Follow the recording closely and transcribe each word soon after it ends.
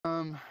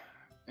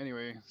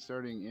Anyway,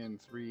 starting in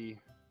 3,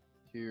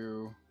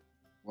 2,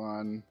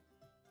 1,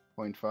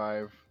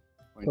 0.5,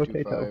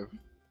 0.25.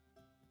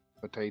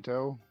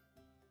 Potato.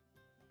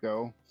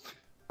 Go.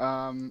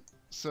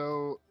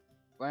 So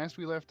last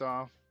we left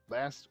off.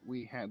 Last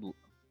we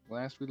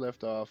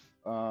left off.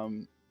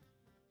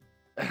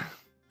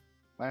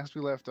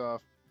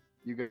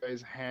 You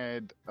guys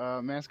had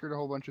massacred a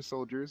whole bunch of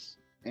soldiers,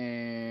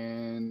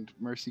 and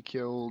Mercy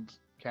killed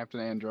Captain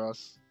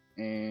Andros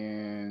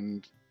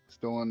and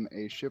stolen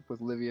a ship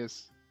with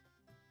Livius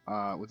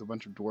with a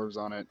bunch of dwarves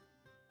on it,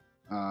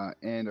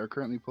 and are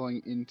currently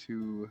pulling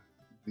into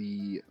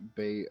the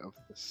Bay of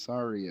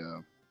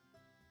Thesaria.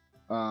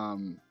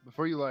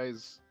 Before you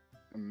lies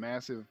a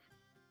massive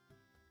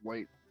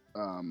white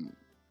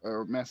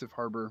or massive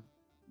harbor,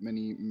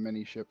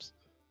 many ships.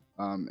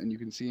 And you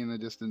can see in the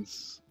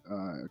distance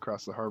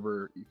across the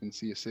harbor, you can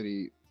see a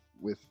city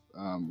with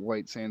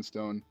white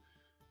sandstone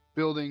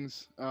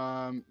buildings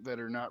that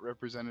are not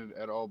represented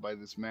at all by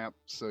this map.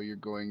 So you're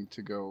going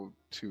to go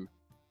to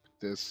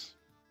this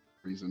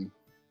reason.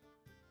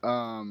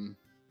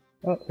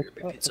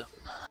 Pizza.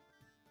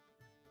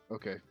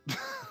 Okay.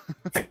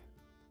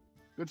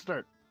 Good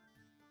start.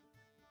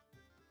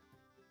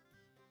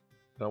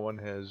 No one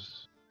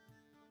has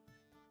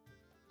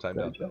timed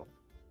out though.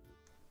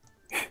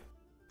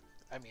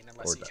 I mean,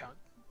 unless you count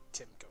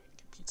Tim going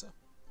to get pizza.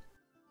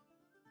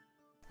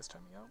 This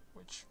timing out,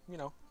 which, you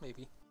know,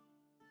 maybe.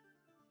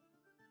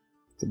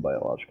 It's a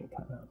biological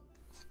timeout.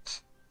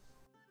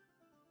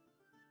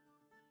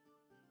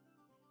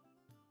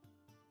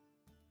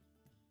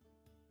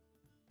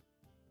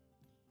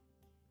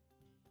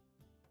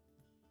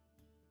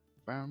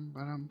 Bum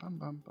bum bum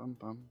bum bum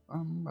bum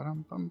bum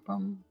bum bum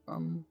bum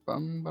bum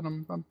bum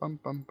bum bum bum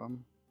bum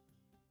bum.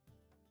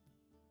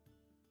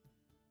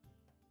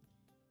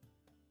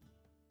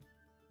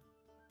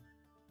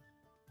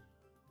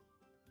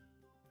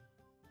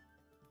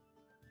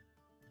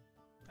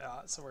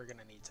 So we're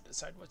gonna need to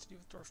decide what to do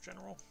with Dwarf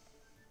General.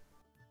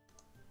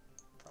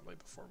 Probably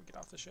before we get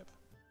off the ship.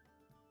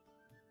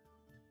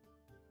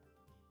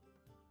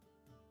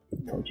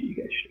 I told you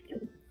guys should kill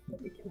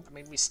him. I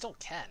mean, we still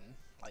can.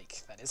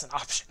 Like, that is an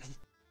option.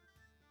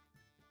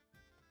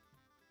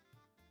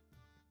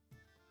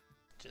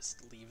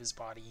 Just leave his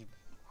body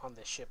on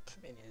the ship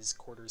in his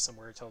quarters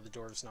somewhere, tell the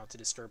dwarves not to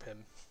disturb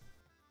him.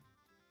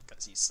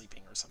 Because he's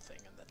sleeping or something,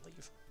 and then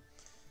leave.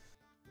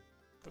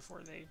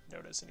 Before they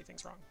notice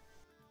anything's wrong.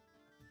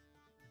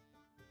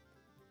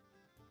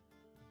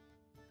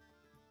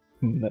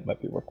 That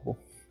might be workable.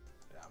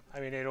 Yeah, I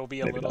mean, it'll be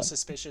a little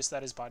suspicious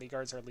that his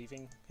bodyguards are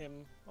leaving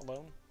him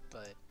alone,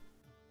 but...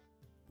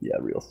 Yeah,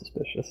 real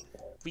suspicious.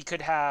 We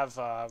could have,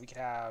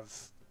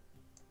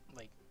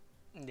 like,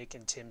 Nick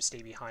and Tim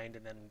stay behind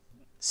and then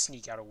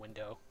sneak out a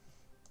window.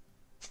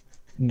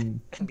 And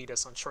meet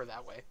us on shore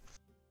that way.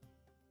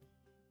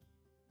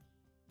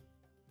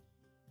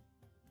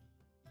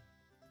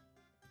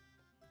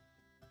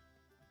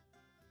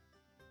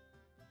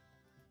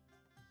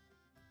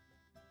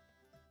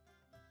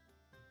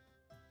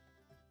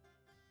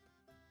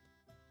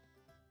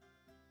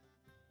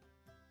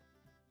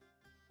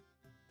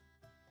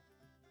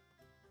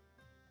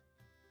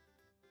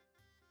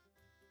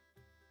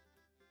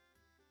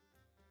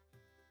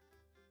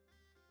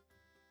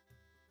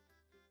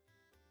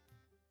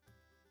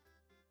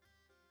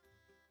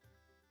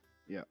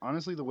 Yeah,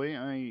 honestly, the way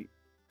I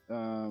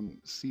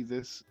see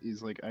this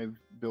is like I've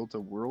built a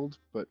world,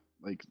 but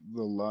like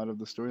a lot of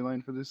the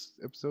storyline for this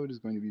episode is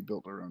going to be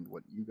built around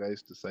what you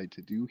guys decide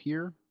to do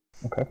here.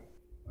 Okay.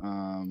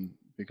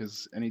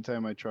 Because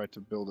anytime I try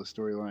to build a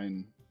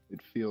storyline, it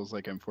feels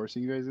like I'm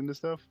forcing you guys into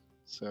stuff.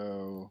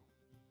 So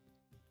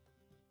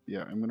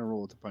yeah, I'm gonna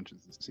roll with the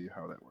punches to see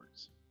how that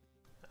works.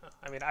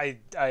 I mean, I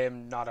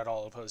am not at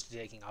all opposed to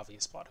taking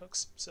obvious plot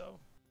hooks, so...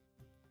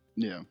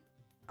 Yeah.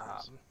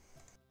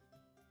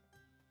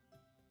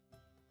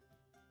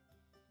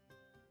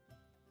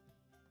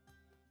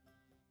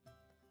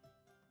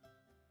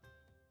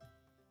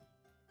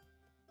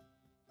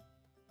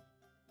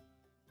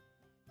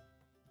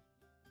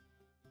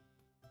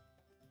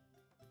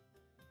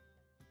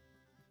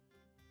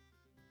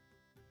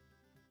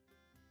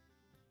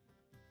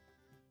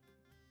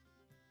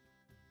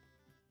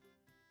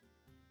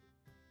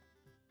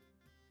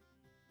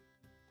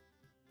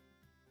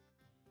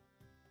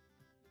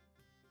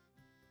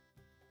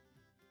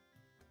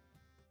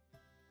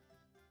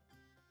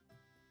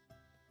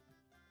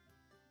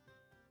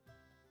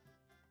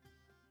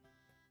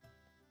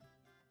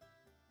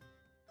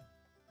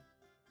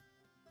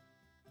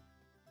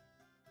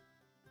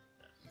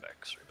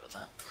 Sorry about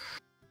that.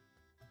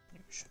 You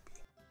should be.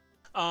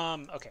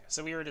 Okay,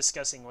 so we were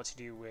discussing what to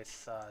do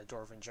with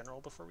Dwarf in general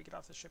before we get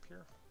off the ship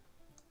here.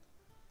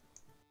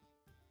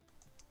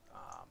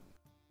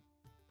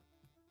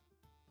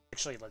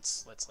 Actually,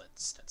 let's let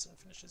Stetson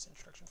finish his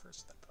introduction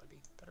first. That'd probably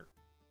be better.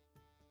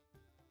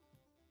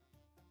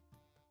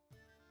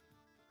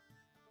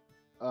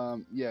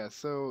 Yeah,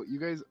 so you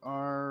guys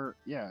are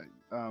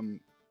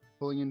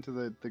pulling into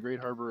the great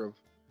harbor of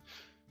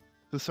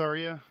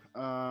Thesaria.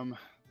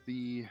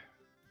 The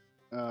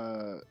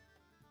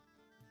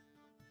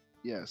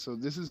yeah, so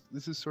this is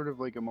sort of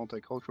like a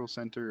multicultural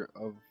center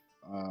of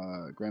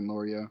Gran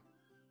Loria.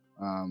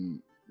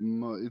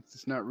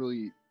 It's not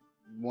really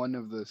one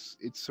of the.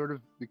 It's sort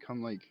of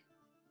become like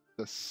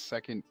the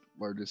second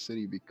largest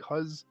city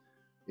because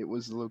it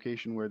was the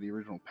location where the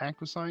original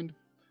pact was signed.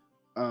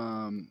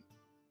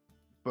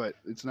 But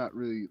it's not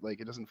really like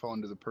it doesn't fall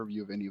under the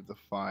purview of any of the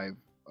 5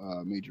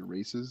 major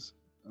races.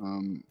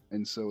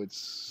 And so it's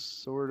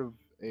sort of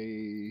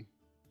a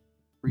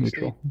free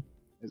Neutral. state,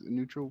 as a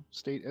neutral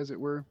state, as it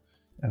were.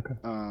 Okay.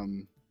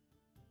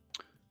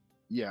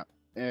 Yeah,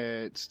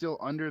 it still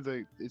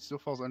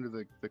falls under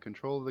the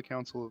control of the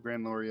Council of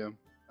Gran Loria,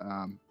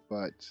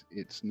 but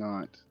it's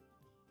not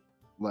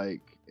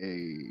like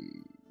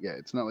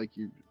it's not like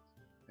you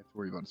have to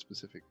worry about a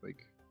specific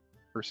like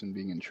person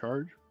being in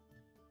charge.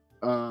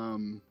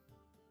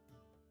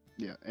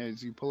 Yeah,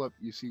 as you pull up,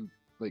 you see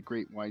like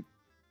great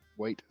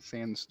white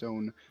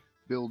sandstone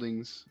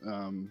buildings,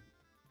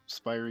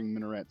 spiring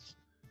minarets.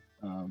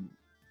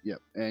 Yep,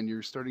 and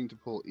you're starting to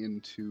pull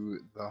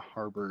into the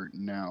harbor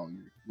now.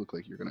 You look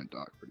like you're going to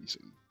dock pretty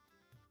soon.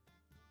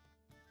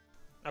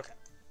 Okay.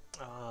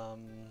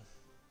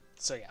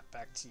 So yeah,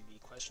 back to the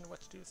question of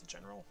what to do with the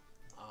general.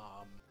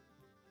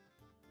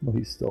 Well,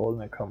 he's still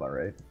in a coma,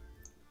 right?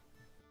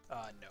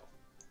 No.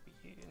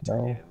 We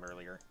interrogated him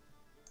earlier.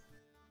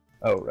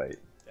 Oh, right.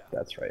 Yeah.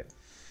 That's right.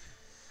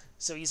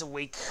 So he's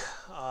awake.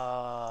 We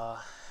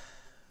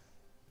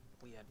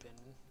had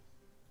been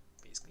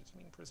basically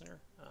keeping him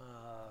prisoner.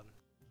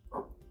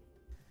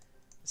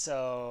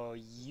 So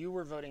you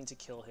were voting to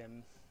kill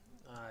him.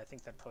 I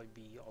think that'd probably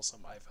be also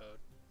my vote,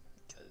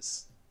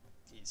 because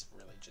he's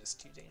really just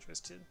too dangerous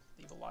to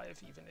leave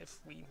alive, even if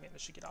we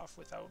manage to get off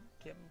without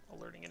him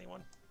alerting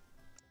anyone.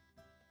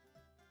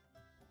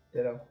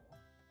 Ditto.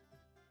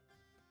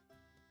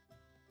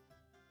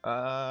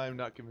 I'm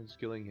not convinced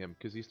killing him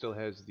because he still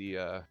has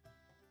the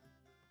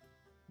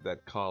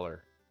that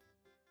collar.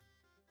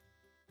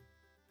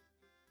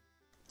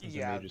 He's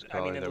Yeah, the mage's I mean,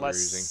 collar that we're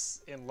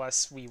using.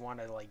 unless we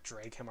want to like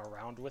drag him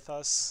around with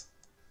us,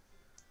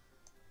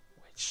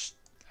 which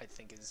I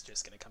think is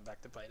just going to come back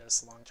to bite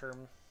us long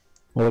term.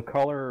 Well, the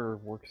collar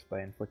works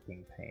by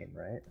inflicting pain,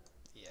 right?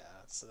 Yeah,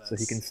 so that's... So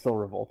he can still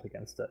revolt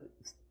against it.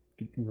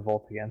 He can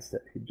revolt against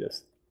it. He'd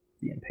just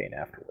be in pain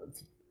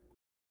afterwards.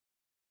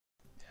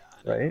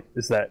 Yeah, right?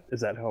 Is that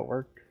how it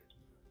worked?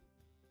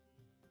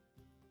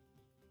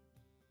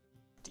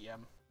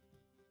 DM.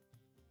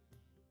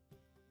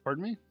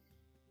 Pardon me?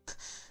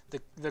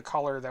 The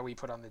collar that we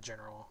put on the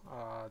general,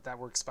 that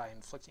works by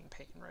inflicting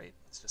pain, right?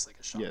 It's just like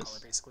a shock Yes. collar,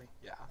 basically.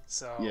 Yeah.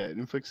 So. Yeah, it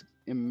inflicts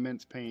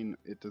immense pain.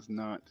 It does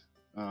not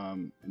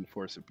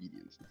enforce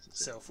obedience necessarily.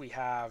 So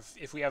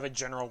if we have a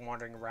general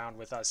wandering around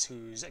with us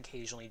who's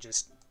occasionally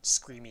just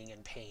screaming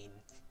in pain,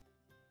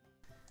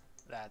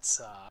 that's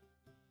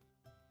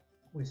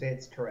We say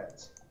it's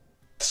Tourette's.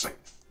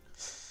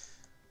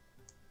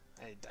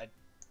 I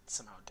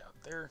somehow doubt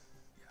there.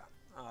 Yeah.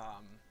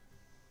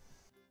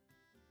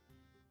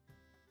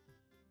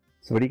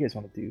 So what do you guys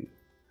want to do?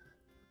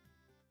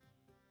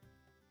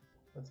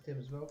 What's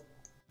Tim's vote?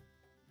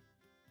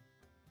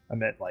 I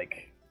meant,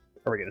 like,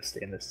 are we going to stay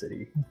in this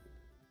city?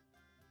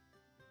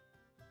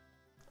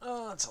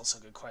 That's also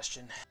a good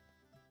question.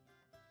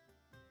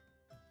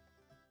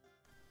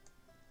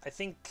 I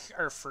think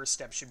our first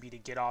step should be to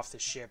get off the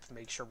ship,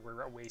 make sure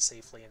we're away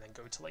safely, and then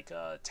go to like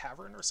a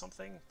tavern or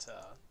something to.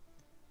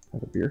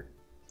 Have a beer?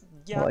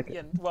 Yeah, I like it.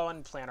 yeah. Well,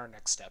 and plan our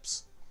next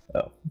steps.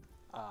 Oh.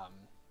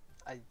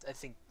 I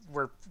think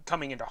we're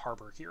coming into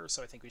harbor here,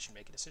 so I think we should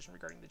make a decision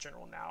regarding the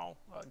general now.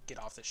 Get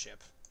off the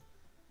ship,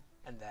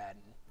 and then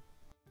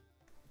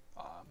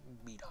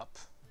meet up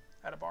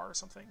at a bar or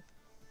something.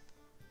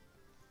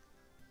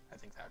 I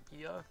think that would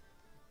be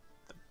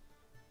the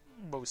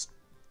most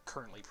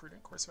currently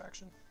prudent course of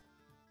action.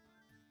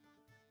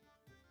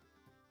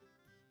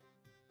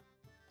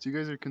 So you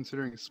guys are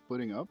considering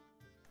splitting up?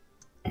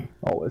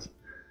 Always.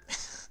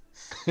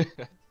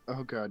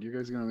 Oh god, you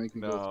guys are gonna make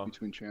me No. go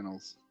between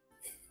channels.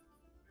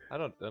 I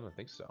don't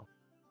think so.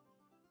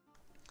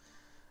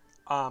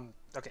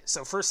 Okay,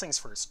 so first things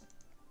first.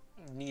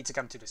 Need to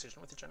come to a decision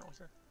with the general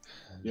here.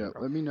 Yeah,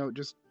 let me know.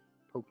 Just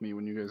poke me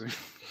when you guys are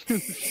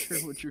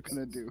sure what you're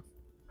gonna do.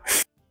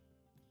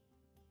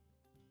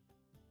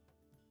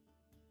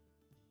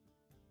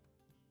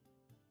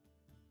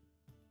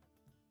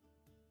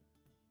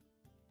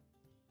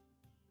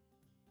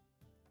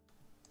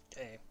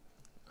 Okay.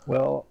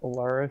 Well,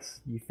 Elaris,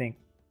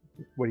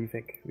 what do you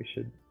think we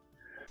should...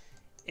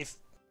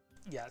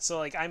 So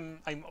like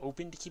I'm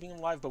open to keeping him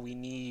alive, but we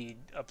need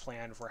a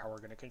plan for how we're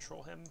going to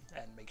control him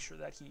and make sure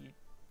that he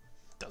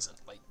doesn't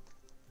like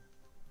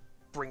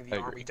bring the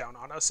army down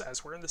on us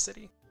as we're in the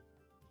city.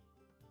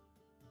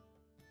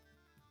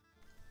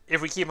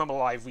 If we keep him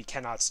alive, we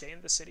cannot stay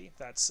in the city.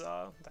 That's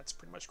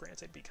pretty much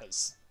granted,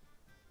 because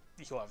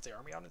he'll have the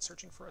army out and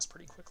searching for us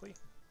pretty quickly.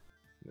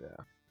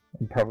 Yeah.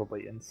 And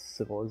probably in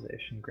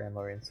civilization, Gran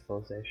Lorian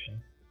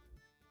civilization.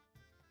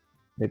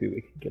 Maybe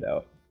we can get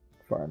out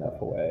far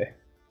enough away.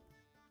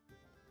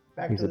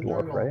 Back He's to a the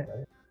dwarf, jungle. right?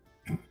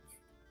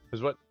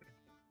 Because what?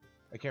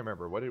 I can't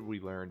remember. What did we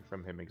learn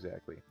from him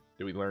exactly?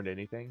 Did we learn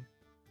anything?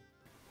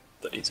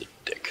 That he's a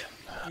dick.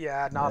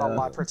 Yeah, not a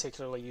lot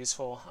particularly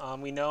useful.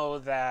 We know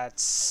that,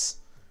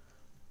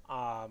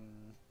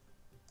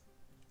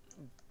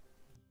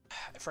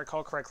 if I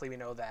recall correctly, we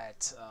know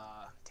that,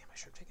 damn, I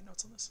should have taken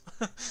notes on this.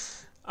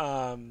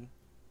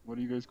 What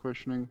are you guys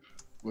questioning?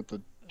 What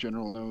the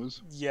general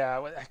knows?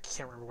 Yeah, I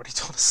can't remember what he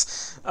told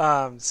us.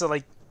 So,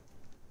 like,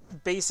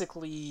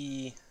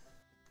 basically,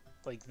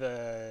 like,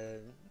 the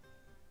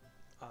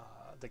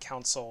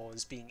council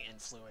is being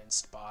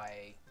influenced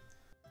by,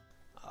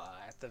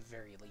 at the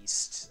very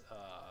least,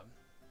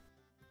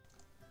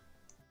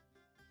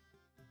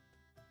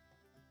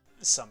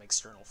 some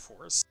external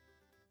force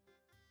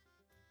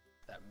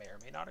that may or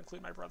may not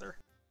include my brother.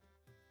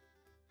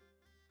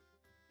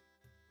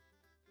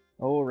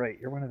 Oh, right,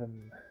 you're one of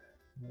them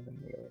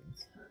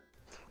aliens.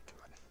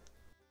 God.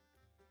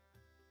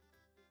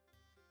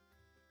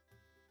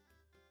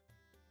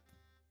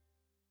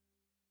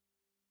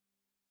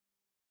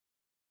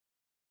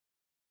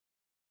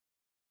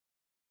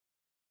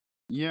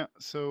 Yeah,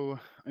 so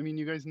I mean,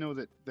 you guys know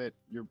that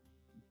your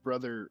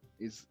brother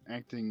is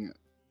acting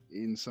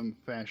in some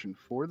fashion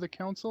for the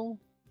council.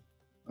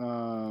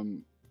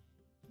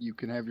 You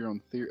can have your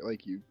own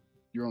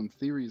your own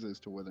theories as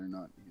to whether or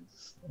not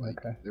he's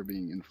they're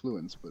being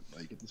influenced, but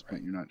like at this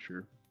point, you're not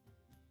sure.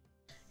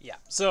 Yeah.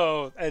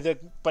 So,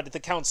 but the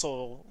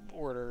council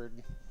ordered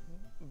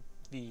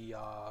the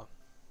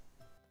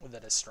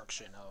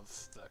destruction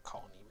of the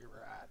colony we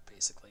were at,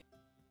 basically,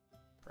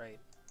 right?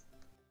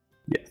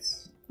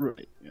 Yes.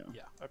 Right. Yeah.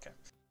 Yeah. Okay.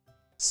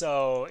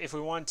 So, if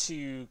we want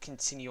to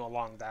continue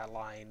along that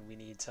line, we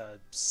need to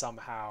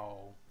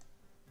somehow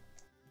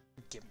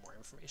get more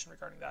information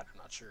regarding that. I'm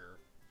not sure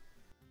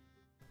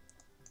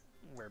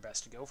where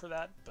best to go for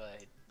that,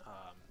 but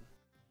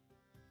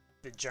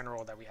the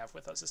general that we have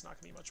with us is not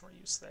going to be much more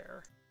use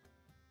there.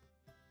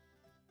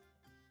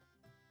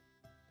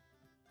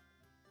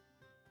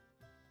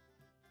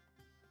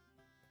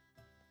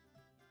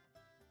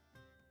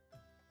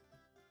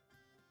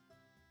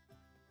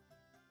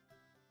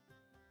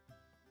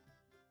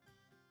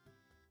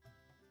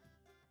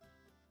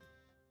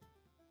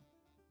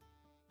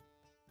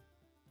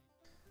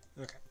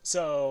 Okay,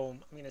 so I'm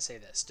going to say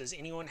this. Does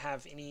anyone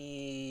have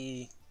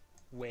any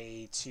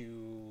way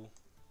to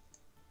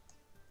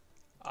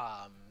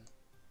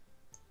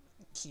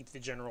keep the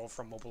general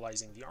from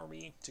mobilizing the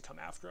army to come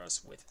after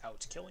us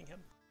without killing him?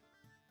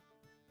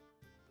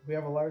 If we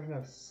have a large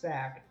enough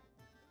sack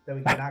that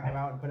we can knock him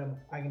out and put him,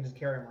 I can just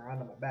carry him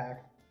around on my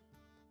back.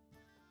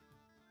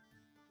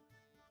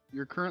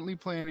 You're currently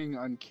planning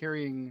on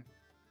carrying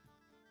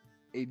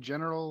a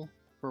general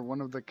for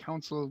one of the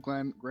Council of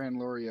Gran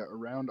Loria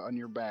around on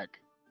your back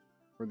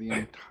for the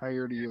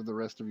entirety of the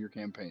rest of your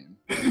campaign.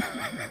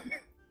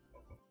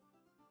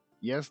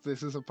 Yes,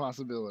 this is a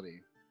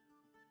possibility.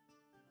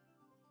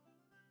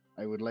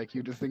 I would like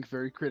you to think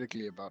very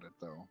critically about it,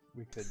 though.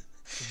 We could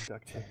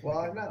conduct him. Well,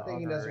 I'm not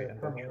thinking necessarily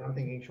permanent. I'm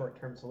thinking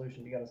short-term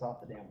solution to get us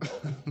off the damn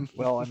boat.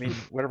 Well, I mean,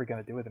 what are we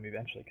going to do with him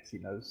eventually? Because he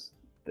knows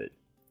that,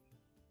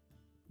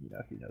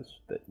 he knows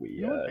that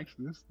we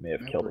Actually, this may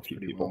have killed a few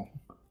people.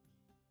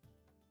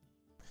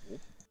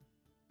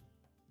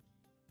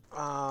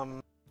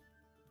 Well.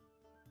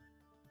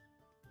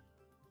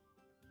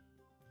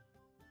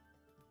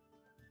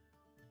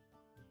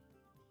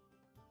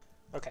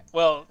 Okay,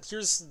 well,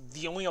 here's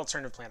the only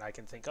alternative plan I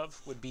can think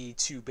of would be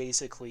to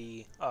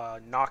basically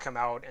knock him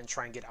out and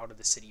try and get out of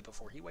the city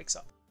before he wakes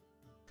up.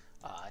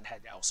 And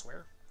head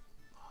elsewhere.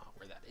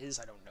 Where that is,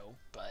 I don't know,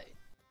 but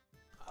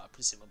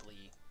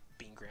presumably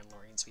being Gran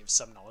Lorians, we have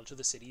some knowledge of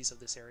the cities of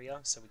this area,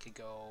 so we could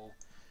go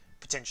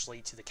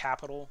potentially to the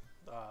capital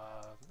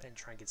and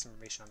try and get some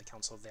information on the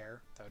council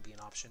there. That would be an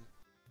option.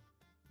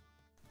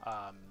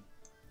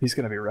 He's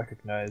going to be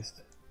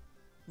recognized.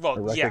 Well,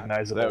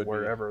 recognizable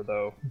wherever,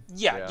 though.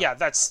 Yeah.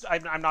 That's.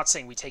 I'm not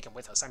saying we take him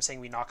with us. I'm saying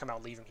we knock him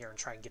out, leave him here, and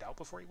try and get out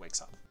before he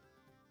wakes up.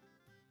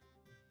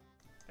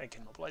 And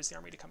can mobilize the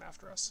army to come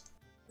after us.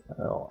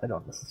 Well, I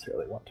don't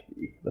necessarily want to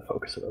be the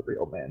focus of a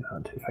real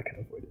manhunt if I can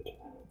avoid it.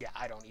 Yeah,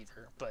 I don't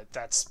either. But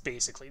that's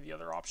basically the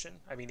other option.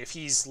 I mean, if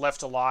he's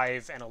left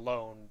alive and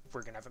alone,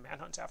 we're gonna have a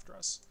manhunt after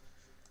us.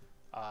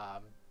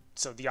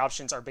 So the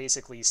options are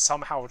basically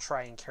somehow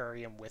try and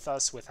carry him with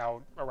us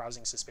without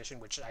arousing suspicion,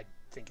 which I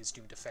think is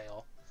doomed to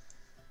fail.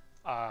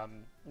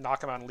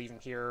 Knock him out and leave him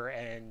here,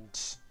 and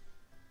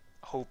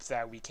hope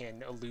that we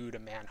can elude a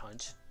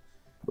manhunt.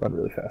 Run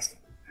really fast.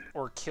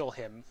 Or kill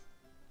him,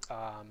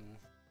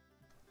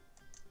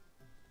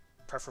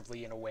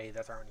 preferably in a way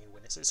that there aren't any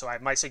witnesses. So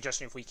my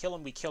suggestion, if we kill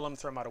him,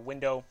 throw him out a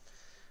window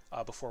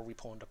before we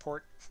pull him to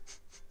port.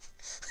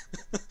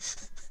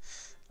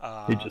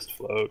 He'd just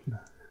float.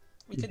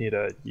 You need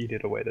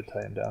a way to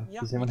tie him down.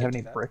 Yeah, does anyone have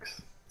any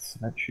bricks?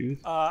 Cement shoes?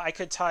 I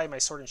could tie my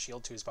sword and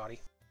shield to his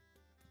body.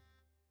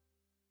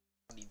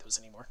 I don't need those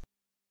anymore.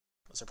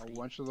 Those are pretty.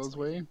 How much of those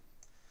weigh?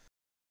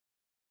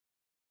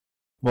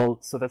 Well,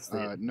 so that's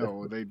the...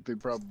 no, they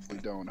probably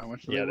don't. How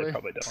much do they weigh? They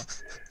probably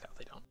don't. No,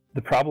 they don't.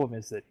 The problem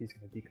is that he's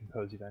going to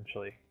decompose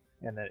eventually,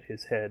 and that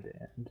his head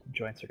and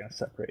joints are going to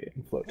separate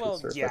and float to Well,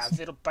 the surface.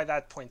 yeah. By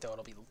that point though,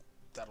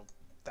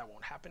 that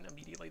won't happen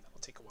immediately. That'll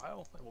take a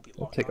while. It will be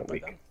It'll locked take on a by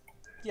week. then.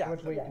 How Yeah.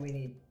 much weight do we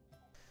need?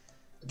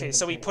 Okay,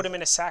 so we put him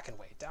in a sack and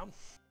weigh it down.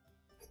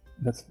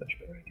 That's a much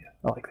better idea.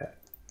 I like that.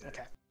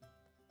 Okay.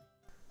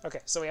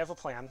 Okay, so we have a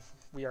plan.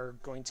 We are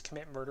going to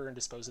commit murder and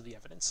dispose of the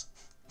evidence.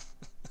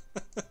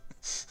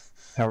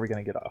 How are we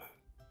going to get off?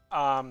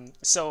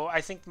 So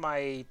I think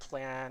my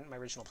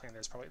original plan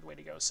there is probably the way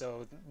to go.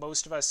 So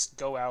most of us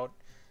go out,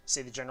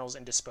 say the general's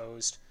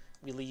indisposed.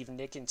 We leave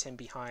Nick and Tim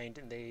behind,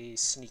 and they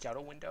sneak out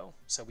a window.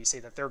 So we say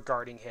that they're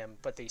guarding him,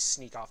 but they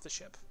sneak off the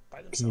ship by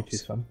Can you themselves. two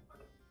swim?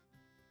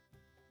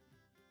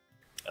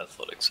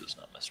 Athletics is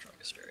not my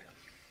strongest area.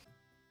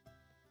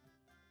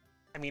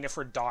 I mean, if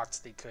we're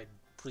docked, they could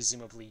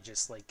presumably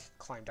just like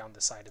climb down the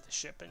side of the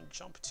ship and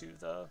jump to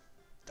the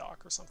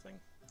dock or something.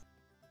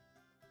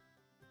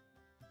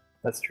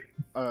 That's true.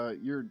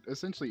 You're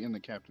essentially in the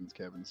captain's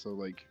cabin, so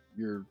like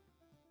you're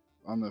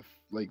on the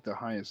the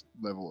highest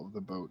level of the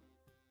boat,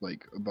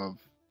 like above,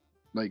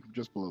 like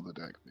just below the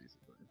deck,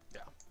 basically.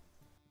 Yeah.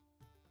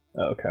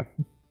 Oh, okay.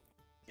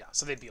 Yeah,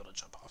 so they'd be able to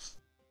jump off.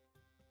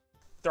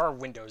 There are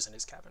windows in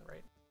his cabin,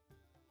 right?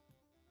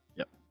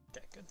 Yep.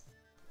 Okay, good.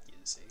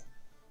 Easy.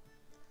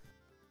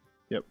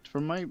 Yep.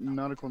 From my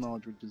nautical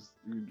knowledge, which is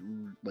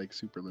like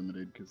super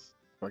limited, because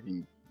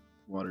fucking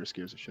water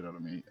scares the shit out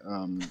of me.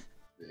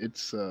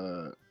 It's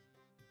the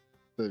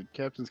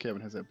captain's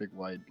cabin has that big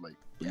wide like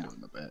window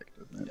in the back,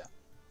 doesn't it?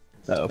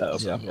 Yeah. Oh,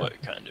 Yeah.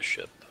 What kind of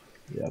ship?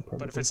 Yeah, probably.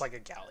 But if it's like a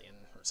galleon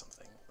or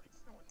something,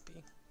 like that wouldn't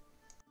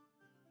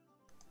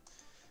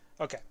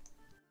be. Okay.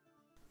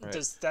 Right.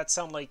 Does that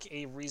sound like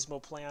a reasonable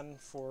plan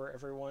for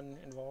everyone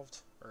involved,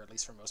 or at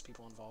least for most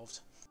people involved?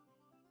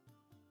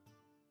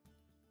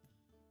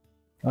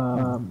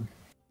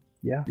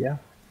 Yeah.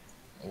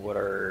 What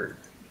are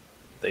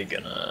they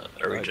gonna?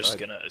 Are we just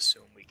gonna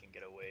assume we can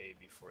get away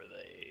before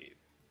they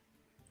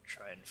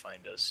try and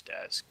find us to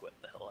ask what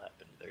the hell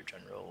happened to their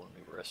general when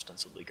we were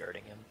ostensibly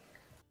guarding him?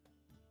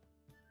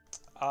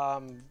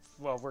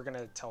 Well, we're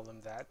gonna tell them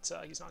that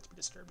he's not to be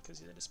disturbed because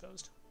he's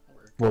indisposed.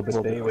 Well,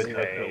 but they would Okay,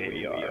 know who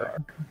we are.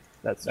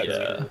 That's Yeah.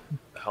 true.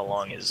 How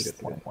long That's a is? good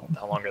point.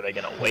 How long are they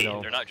gonna wait?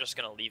 know. They're not just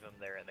gonna leave him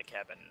there in the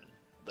cabin,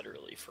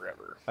 literally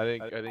forever. I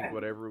think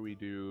whatever we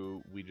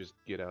do, we just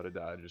get out of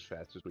Dodge as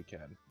fast as we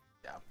can.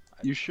 Yeah.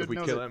 You If should we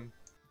know kill that him,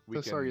 we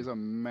Thessari is can. a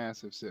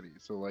massive city,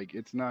 so like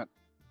it's not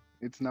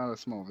a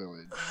small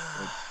village.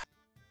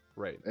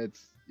 Right.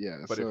 It's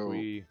yeah. But so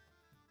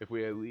if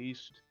we at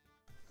least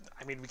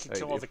I mean, we could Hey,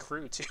 kill all if- the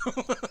crew too.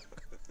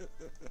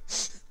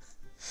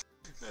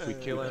 we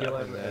kill him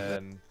and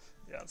then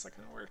Yeah, it's not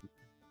gonna work.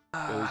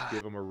 at least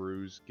give them a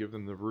ruse. Give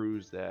them the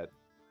ruse that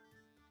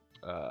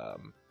That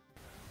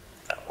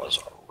was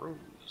a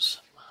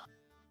ruse.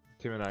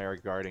 Tim and I are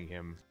guarding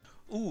him.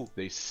 Ooh,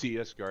 They see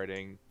us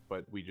guarding,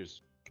 but we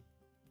just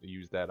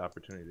use that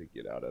opportunity to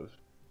get out of.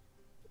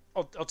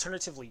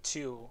 alternatively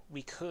too,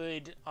 we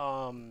could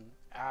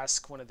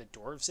ask one of the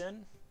dwarves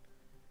in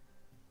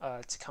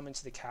to come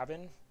into the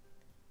cabin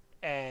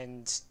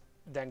and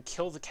then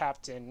kill the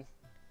captain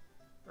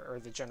or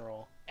the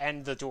general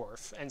and the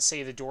dwarf and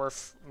say the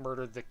dwarf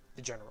murdered the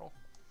general.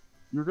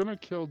 you're gonna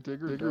kill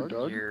Digger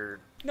Doug? You're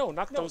No,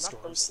 not those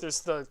dwarves.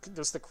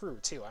 There's the crew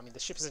too. I mean, the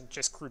ship isn't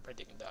just crewed by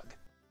Dig and Dug.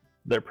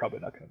 They're probably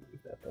not going to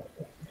believe that, though.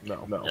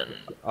 No. and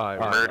I-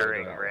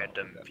 murdering I- I-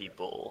 random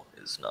people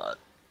is not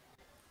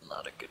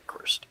a good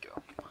course to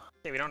go.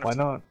 Okay, we don't Why have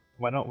not?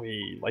 Why don't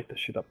we light the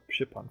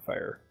ship on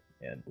fire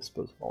and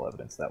dispose of all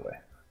evidence that way,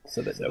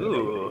 so that nobody.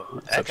 Ooh,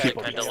 so actually, I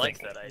people kind of can like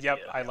think. that idea. Yep,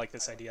 I like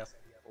this idea.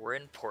 We're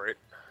in port.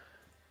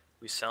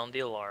 We sound the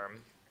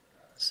alarm.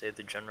 Say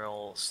the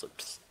general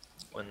slipped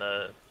when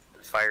the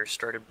fire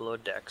started below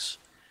decks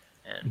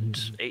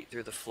and ate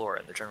through the floor,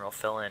 and the general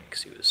fell in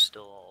because he was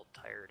still all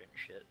tired and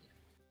shit.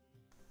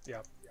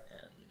 Yep.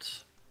 And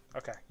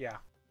Okay, yeah.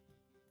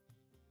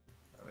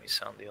 we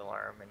sound the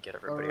alarm and get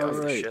everybody All off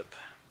the right. ship.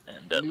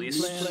 And at New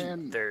least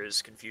plan.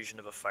 there's confusion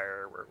of a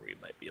fire where we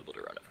might be able to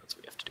run it. That's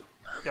what we have to do.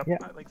 Yep, Yeah.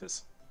 I like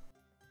this.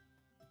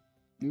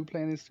 New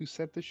plan is to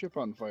set the ship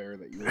on fire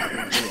that you were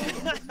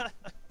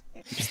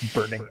Just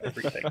burning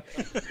everything.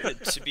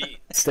 to be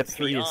Step to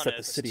 3 be is set the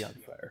honest, city on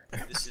fire.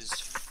 This is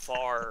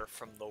far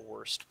from the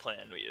worst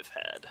plan we have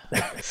had.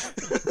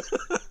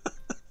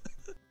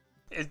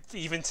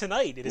 Even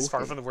tonight, it is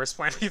far Okay. from the worst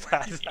plan we've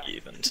had.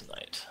 Even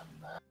tonight.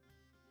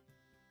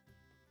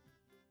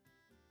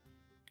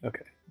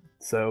 Okay,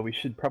 so we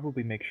should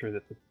probably make sure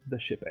that the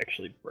ship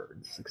actually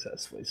burns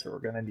successfully. So we're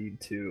gonna need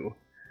to.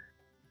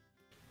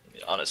 I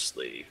mean,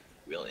 honestly,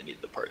 we only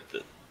need the part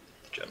that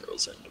the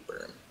general's in to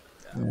burn.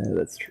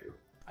 That's true.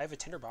 I have a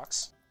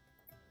tinderbox.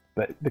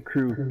 But the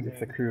crew, if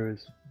the crew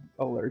is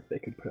alert, they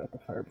could put out the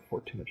fire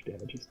before too much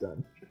damage is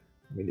done.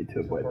 We need to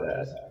avoid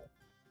that.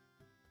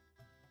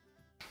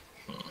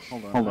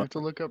 Hold on. I have to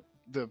look up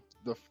the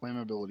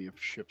flammability of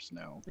ships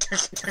now.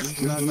 This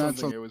is not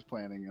something I was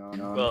planning on.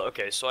 Well,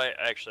 okay, so I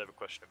actually have a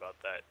question about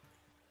that.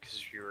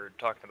 Because you were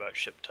talking about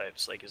ship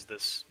types, like, is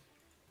this...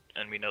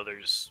 And we know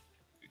there's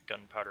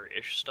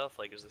gunpowder-ish stuff?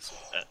 Like, is this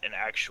an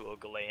actual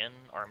Galean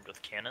armed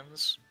with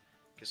cannons?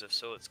 Because if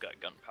so, it's got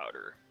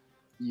gunpowder.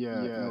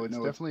 Yeah, no, it's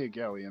definitely a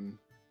galleon.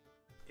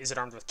 Is it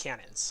armed with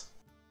cannons?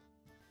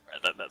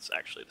 That's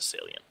actually the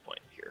salient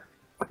point here.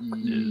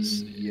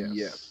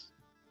 Yes.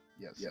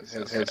 Yes.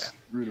 It has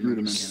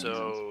rudimentary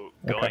So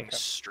going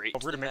straight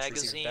to the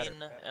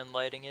magazine and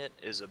lighting it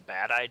is a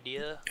bad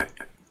idea,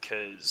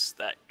 because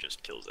that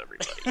just kills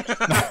everybody.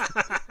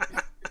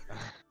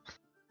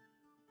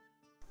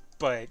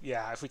 But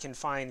yeah, if we can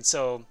find,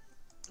 so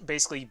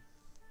basically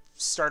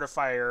start a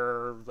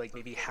fire, like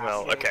maybe half.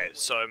 Well, okay,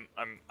 so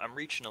I'm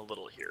reaching a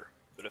little here,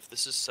 but if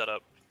this is set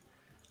up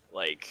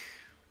like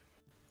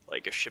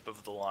a ship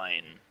of the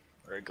line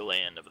or a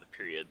Galean of the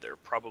period, there are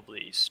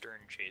probably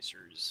stern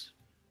chasers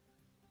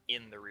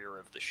in the rear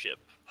of the ship,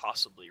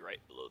 possibly right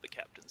below the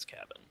captain's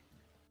cabin.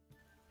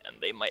 And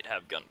they might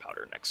have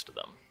gunpowder next to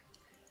them.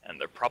 And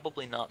they're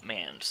probably not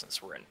manned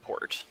since we're in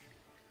port.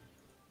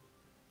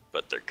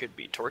 But there could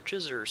be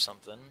torches or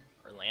something,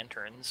 or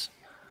lanterns.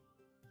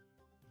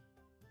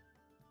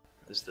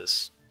 Is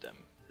this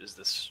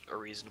a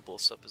reasonable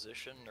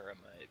supposition, or am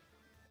I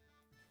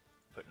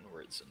putting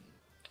words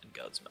in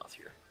God's mouth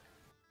here?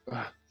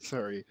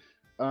 Sorry.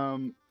 I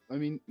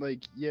mean,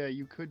 like, yeah,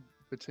 you could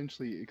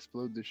potentially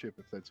explode the ship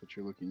if that's what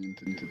you're looking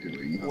into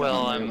doing.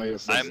 Well,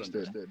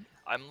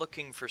 I'm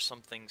looking for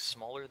something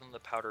smaller than the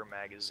powder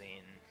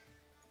magazine,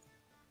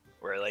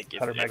 where like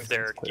if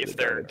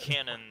there are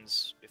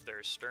cannons, if there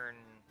are stern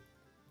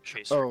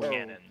chaser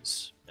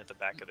cannons at the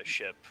back of the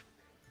ship,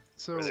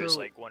 where there's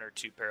like 1 or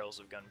 2 barrels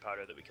of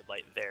gunpowder that we could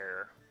light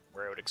there,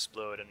 where it would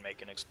explode and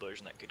make an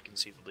explosion that could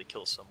conceivably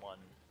kill someone,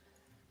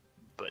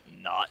 but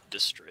not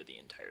destroy the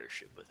entire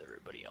ship with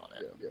everybody on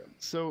it. Yeah.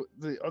 So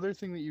the other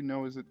thing that you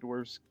know is that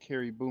dwarves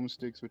carry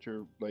boomsticks, which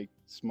are like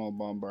small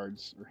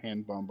bombards or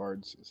hand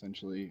bombards,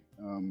 essentially.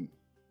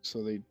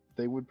 So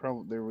there would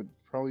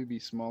probably be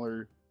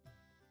smaller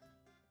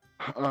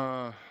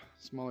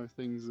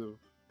things of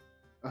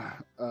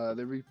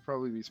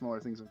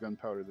of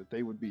gunpowder that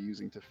they would be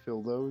using to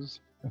fill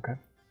those. Okay.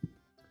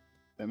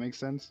 That makes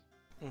sense.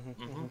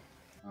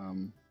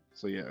 Mm-hmm.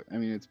 So yeah, I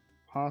mean it's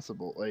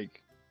possible.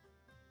 Like,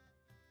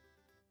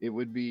 it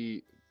would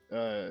be.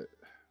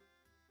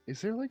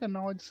 Is there like a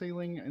knowledge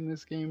ceiling in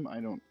this game? I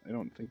don't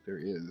think there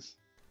is.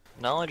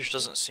 Knowledge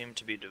doesn't seem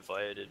to be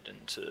divided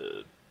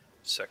into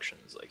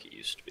sections like it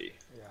used to be.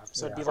 Yeah,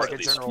 so it'd be like a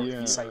general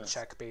insight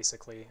check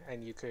basically,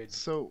 and you could.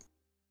 So,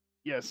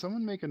 yeah,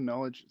 someone make a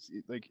knowledge.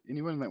 Like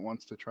anyone that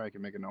wants to try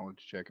can make a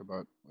knowledge check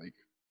about like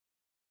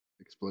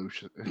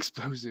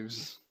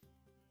explosives.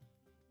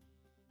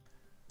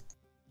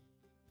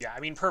 Yeah, I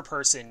mean per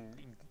person,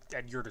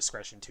 at your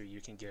discretion too.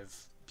 You can give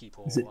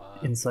people. Is it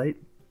insight?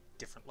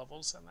 Different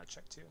levels on that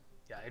check too.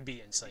 Yeah, it'd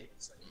be insight.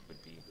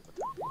 Would be.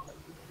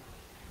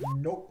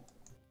 Nope.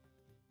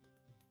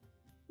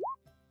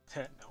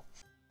 No.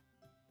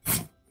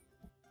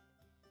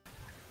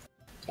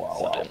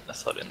 Wow. I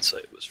thought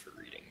insight was for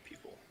reading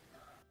people.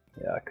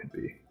 Yeah, it could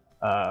be.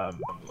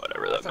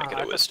 Whatever, that make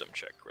it a wisdom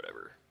check,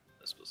 whatever.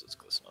 I suppose it's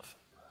close enough.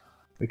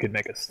 We could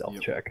make a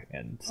stealth check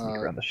and sneak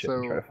around the ship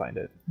and try to find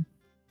it.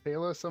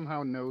 Taela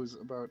somehow knows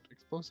about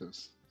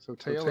explosives. So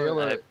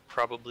Taela, I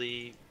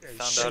probably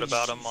found out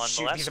about them on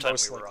the last time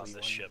we were on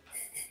this ship.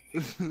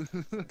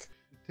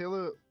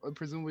 Taela,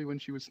 presumably when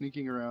she was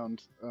sneaking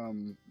around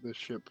the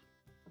ship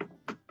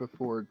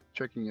before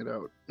checking it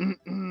out,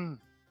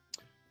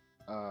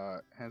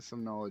 has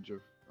some knowledge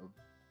of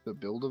the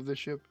build of the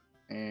ship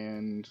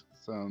and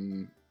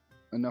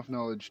enough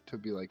knowledge to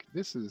be like,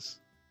 this is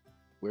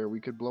where we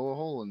could blow a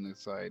hole in this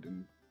side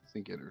and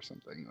sink it or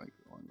something like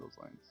along those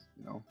lines,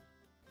 you know?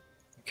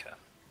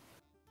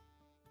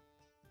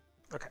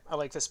 Okay, I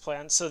like this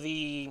plan. So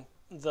the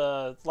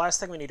last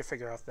thing we need to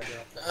figure out then.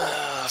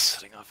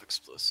 Setting off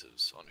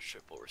explosives on a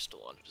ship while we're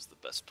still on it is the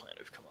best plan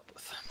we've come up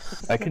with.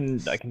 I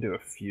can do a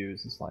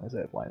fuse as long as I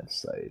have line of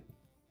sight.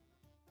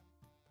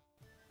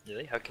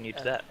 Really? How can you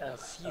do that? A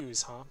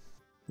fuse, huh?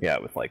 Yeah,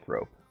 with like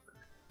rope.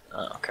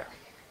 Oh, okay.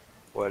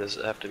 Why does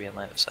it have to be in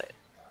line of sight?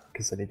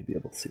 Because I need to be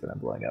able to see what I'm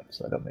blowing up,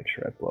 so I don't make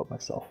sure I blow up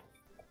myself.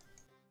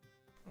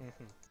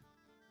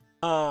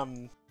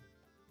 Mm-hmm.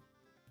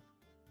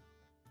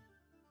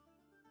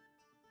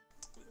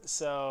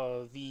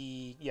 So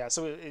we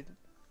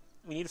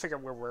need to figure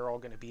out where we're all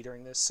going to be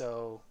during this.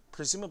 So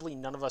presumably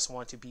none of us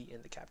want to be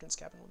in the captain's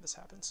cabin when this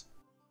happens.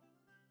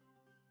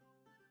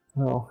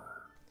 Well,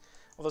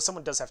 although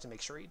someone does have to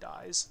make sure he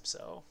dies.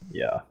 So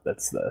yeah,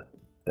 that's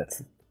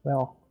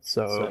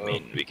So I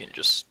mean, we can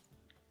just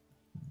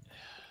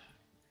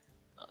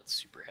not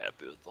super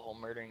happy with the whole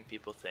murdering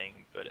people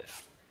thing, but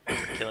if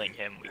we're killing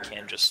him, we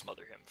can just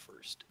smother him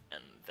first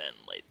and then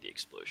light the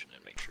explosion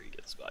and make sure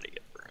his body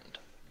gets burned.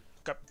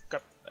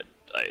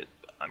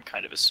 I'm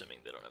kind of assuming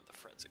they don't have the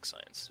forensic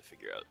science to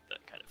figure out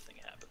that kind of thing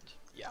happened.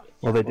 Yeah.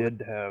 Well, they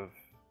did have.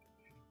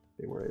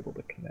 They were able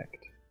to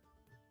connect.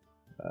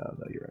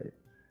 No, you're right.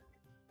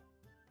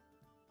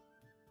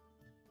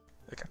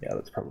 Okay. Yeah,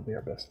 that's probably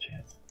our best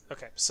chance.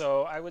 Okay,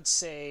 so I would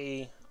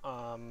say,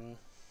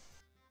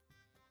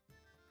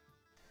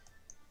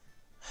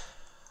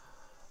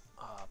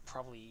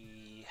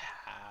 probably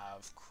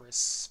have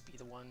Chris be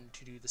the one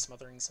to do the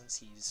smothering since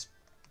he's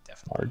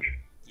definitely Large.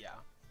 Yeah,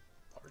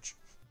 large.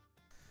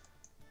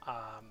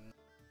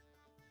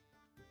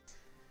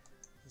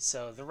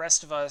 So the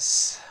rest of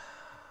us,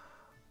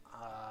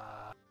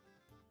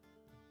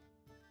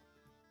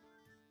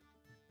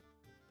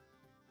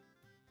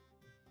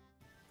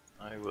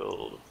 I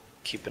will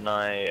keep an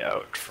eye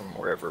out from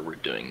wherever we're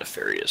doing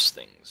nefarious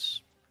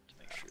things to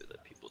make sure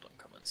that people don't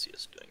come and see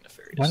us doing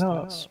nefarious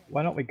things.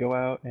 Why don't we go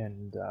out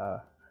and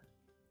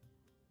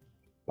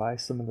buy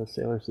some of the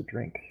sailors a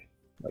drink,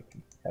 like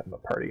have them a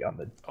party on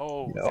the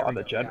on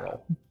the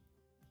general.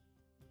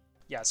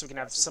 Yeah, so we can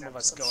have some of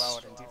us go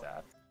out and do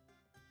that.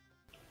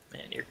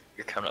 Man, you're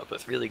coming up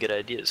with really good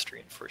ideas to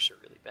reinforce a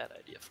really bad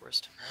idea,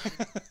 Forrest.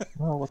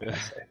 Well, what can I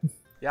say?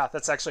 Yeah,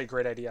 that's actually a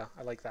great idea.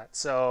 I like that.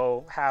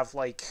 So have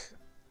like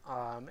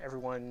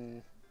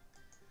everyone.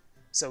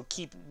 So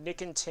keep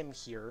Nick and Tim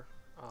here,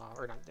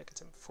 or not Nick and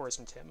Tim, Forrest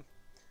and Tim.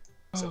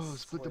 So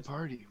split the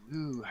party.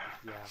 Woo.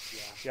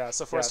 Yeah.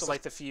 So Forrest will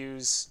light the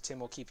fuse. Tim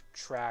will keep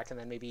track, and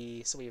then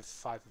maybe we have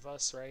 5 of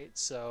us, right?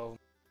 So.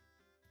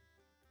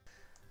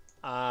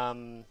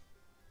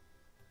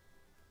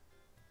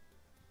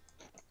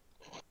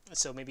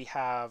 So maybe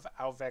have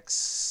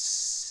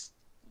Auvek's...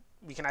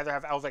 We can either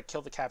have Auvek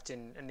kill the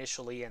captain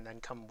initially and then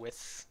come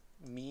with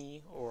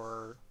me,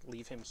 or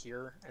leave him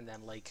here, and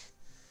then, like,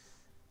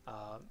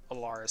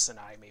 Elaris and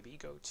I maybe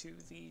go to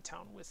the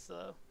town with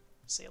the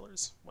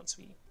sailors once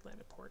we land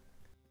at port.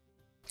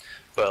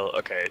 Well,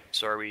 okay,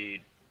 so are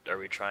we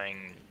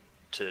trying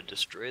to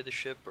destroy the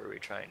ship, or are we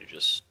trying to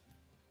just...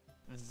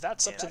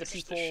 That's up to the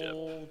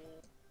people...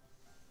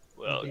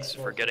 Well, if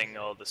we're getting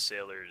all the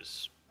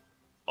sailors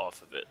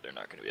off of it, they're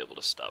not going to be able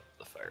to stop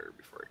the fire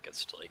before it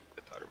gets to, like,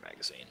 the powder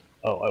magazine.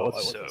 Oh, I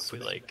was so if we,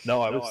 like...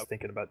 No, I was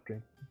thinking about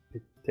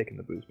taking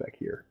the booze back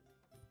here.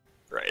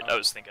 Right, I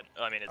was thinking,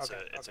 I mean, it's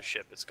a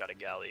ship, it's got a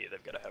galley,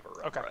 they've got to have a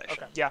rum ration.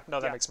 Okay, yeah, no,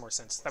 that makes more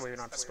sense. That way we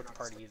don't have to split the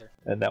party either.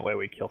 And that way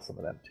we kill some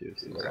of them too,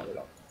 so they don't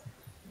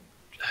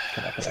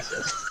connect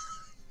us.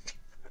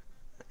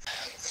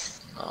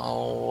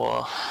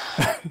 Oh.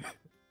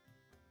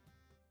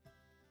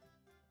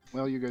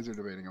 Well, you guys are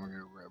debating. I'm gonna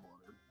go grab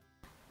water.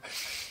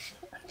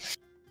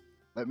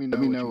 Let me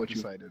know what you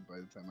decided by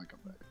the time I come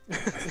back.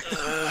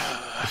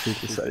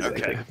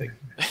 Okay.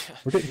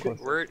 We're getting close.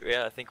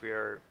 I think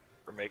we're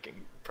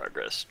making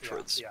progress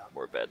towards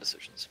more bad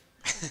decisions.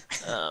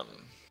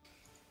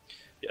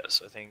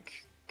 So I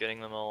think getting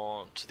them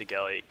all to the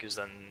galley, because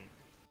then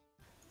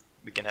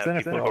we can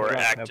have people who are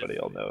active. Nobody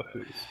will know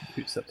who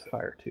set the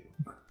fire to.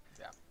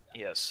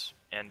 Yes,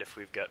 and if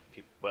we've got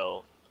people,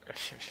 well,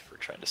 if we're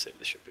trying to save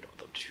the ship, we don't want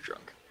them too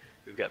drunk.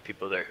 We've got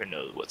people there who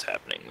know what's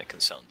happening, that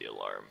can sound the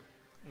alarm,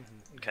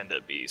 and kind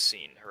of be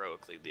seen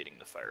heroically leading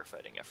the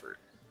firefighting effort.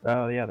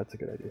 Oh yeah, that's a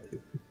good idea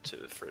too.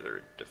 To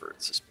further divert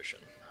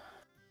suspicion.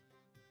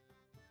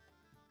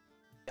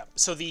 Yeah.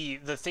 So the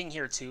thing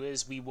here too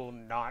is we will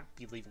not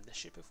be leaving the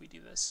ship if we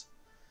do this,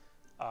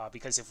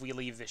 because if we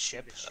leave the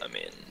ship,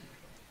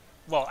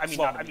 not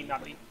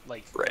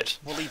like right.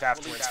 We'll leave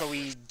afterwards, but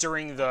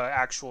during the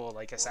actual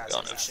like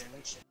assassination,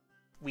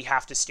 we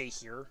have to stay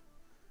here.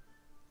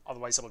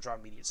 Otherwise, it'll draw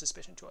immediate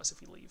suspicion to us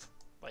if we leave,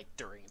 like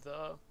during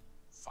the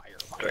fire.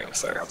 During the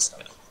fire.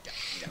 Yeah.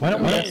 Why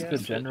don't we ask the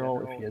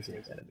general if he has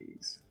any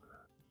enemies?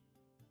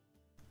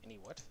 Any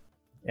what?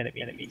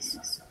 Enemies.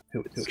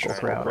 Who go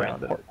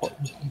around the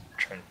port.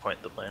 Try and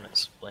point the blame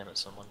at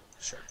someone.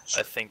 Sure.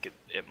 I think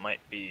it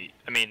might be.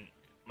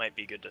 Might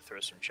be good to throw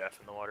some chaff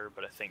in the water,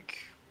 but I think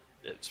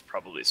it's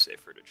probably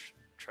safer to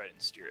try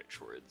and steer it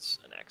towards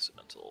an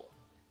accidental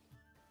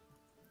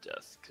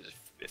death, because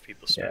if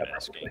people start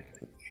asking,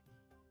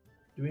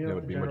 do we know it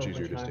would be much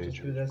easier to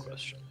stage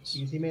questions.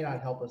 Because he may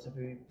not help us if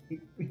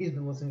he's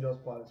been listening to us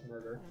plot his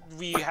murder.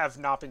 We have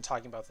not been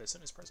talking about this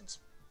in his presence,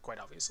 quite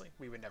obviously.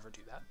 We would never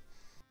do that.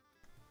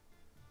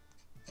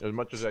 As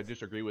much as I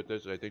disagree with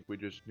this, I think we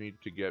just need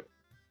to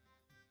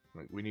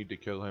we need to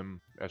kill him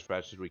as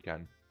fast as we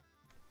can.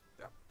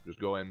 Yeah. Just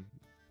go in,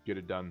 get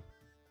it done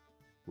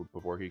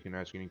before he can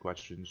ask any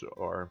questions,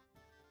 or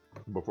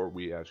before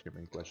we ask him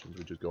any questions.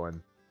 We just go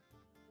in.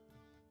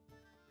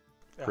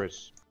 Yeah.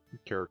 Chris,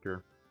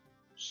 character,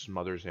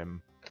 smothers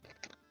him.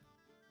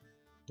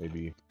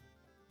 Maybe.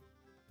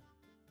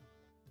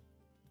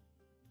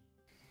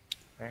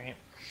 Alright.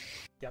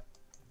 Yep.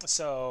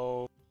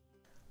 So,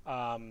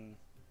 okay,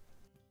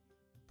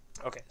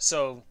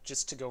 so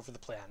just to go over the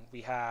plan,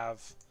 we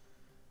have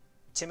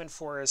Tim and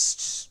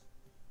Forrest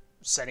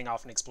setting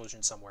off an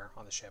explosion somewhere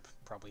on the ship,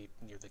 probably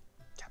near the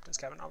captain's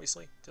cabin,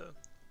 obviously, to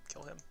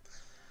kill him.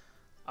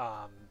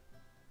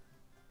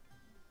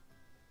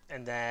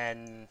 And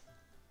then,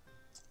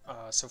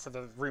 so for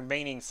the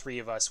remaining 3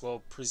 of us,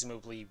 we'll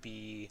presumably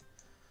be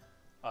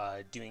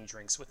doing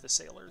drinks with the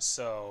sailors.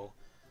 So,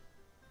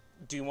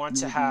 do you want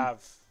to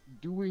have...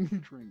 Doing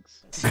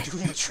drinks.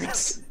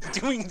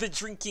 Doing the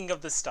drinking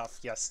of the stuff,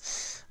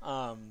 yes.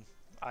 I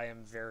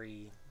am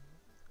very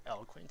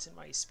eloquent in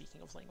my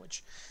speaking of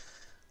language.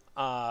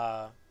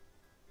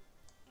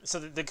 So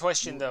the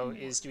question, though,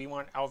 is do we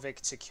want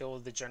Auvek to kill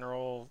the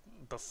general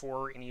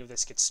before any of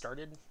this gets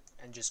started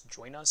and just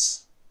join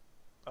us?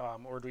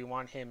 Or do we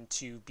want him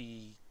to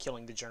be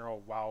killing the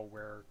general while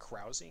we're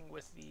carousing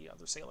with the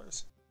other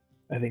sailors?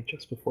 I think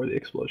just before the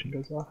explosion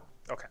goes off.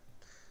 Okay.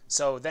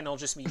 So then it'll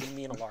just be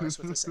me and Elaris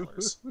with the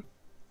sailors.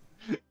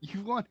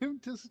 You want him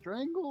to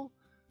strangle?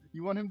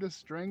 You want him to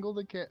strangle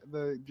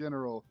the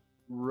general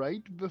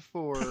right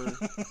before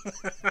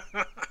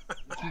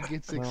he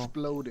gets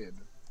exploded?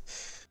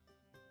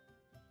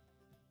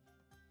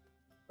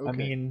 Okay. I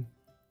mean,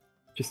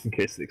 just in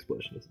case the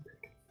explosion doesn't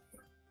take.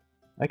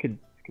 I could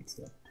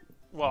stop.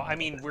 Well, I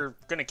mean, we're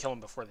gonna kill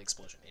him before the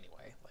explosion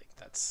anyway. Like,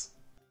 that's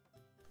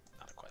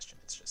not a question.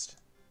 It's just...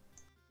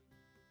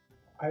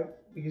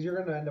 Because you're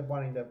gonna end up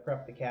wanting to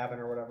prep the cabin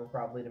or whatever,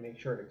 probably to make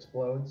sure it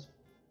explodes,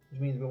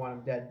 which means we want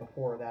him dead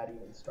before that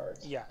even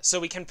starts. Yeah, so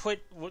we can put,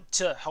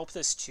 to help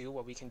this too,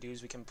 what we can do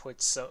is we can put,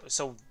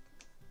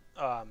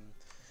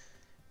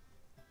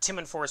 Tim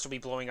and Forrest will be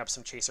blowing up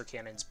some chaser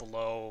cannons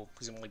below,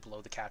 presumably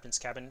below the captain's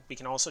cabin. We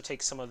can also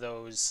take some of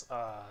those,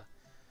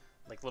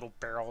 like little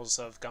barrels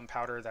of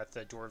gunpowder that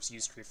the dwarves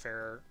use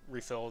to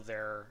refill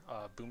their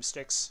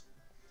boomsticks,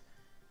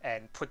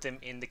 and put them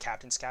in the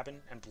captain's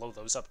cabin and blow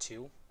those up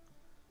too.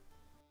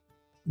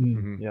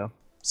 Mm-hmm. Yeah.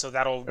 So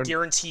that'll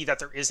guarantee that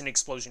there is an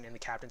explosion in the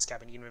captain's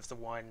cabin, even if the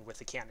one with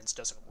the cannons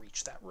doesn't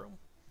reach that room.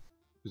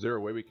 Is there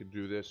a way we could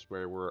do this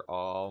where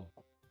the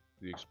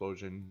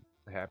explosion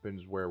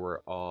happens where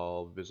we're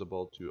all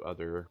visible to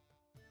other,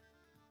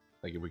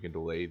 like if we can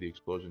delay the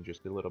explosion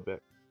just a little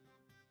bit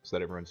so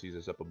that everyone sees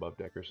us up above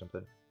deck or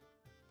something?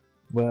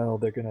 Well,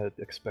 they're gonna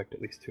expect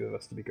at least two of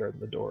us to be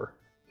guarding the door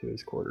to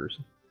his quarters.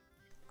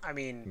 I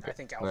mean, Okay. I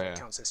think Auvek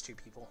counts as 2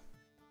 people.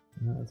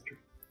 No, that's true.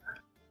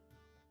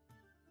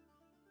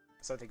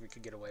 So I think we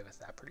could get away with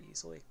that pretty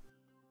easily.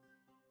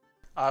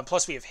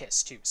 Plus we have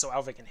Hiss too, so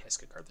Auvek and Hiss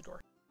could guard the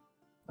door.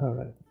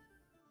 Alright.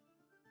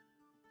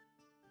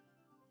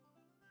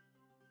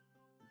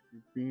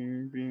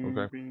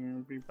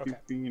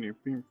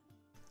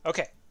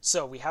 Okay,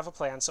 so we have a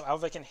plan. So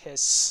Auvek and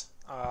Hiss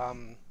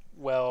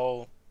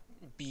will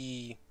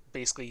be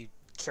basically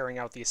carrying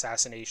out the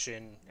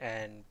assassination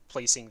and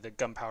placing the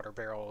gunpowder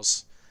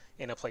barrels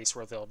in a place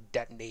where they'll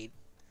detonate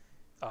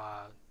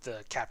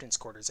the captain's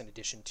quarters in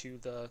addition to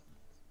the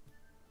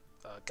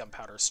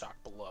gunpowder stock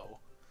below.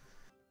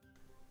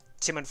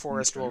 Tim and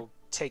Forrest will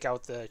take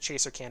out the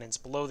chaser cannons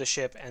below the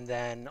ship, and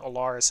then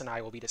Elaris and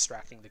I will be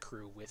distracting the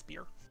crew with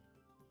beer.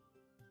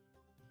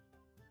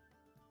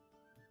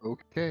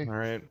 Okay. All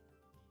right.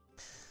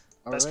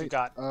 Best we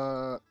got.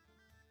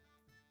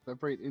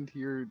 Separate into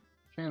your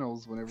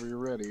channels whenever you're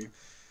ready.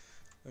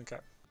 Okay.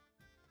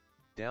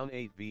 Down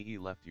 8 VE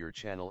left your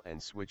channel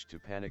and switched to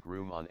panic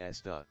room on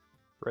Esta.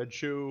 Red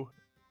shoe.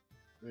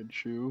 Red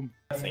shoe.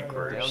 I think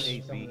we're... Down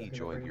 8 VE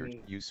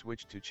joined you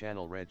switched to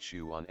channel red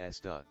shoe on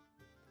Esta.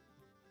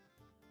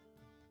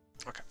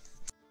 Okay.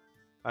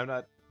 I'm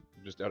not,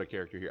 just out of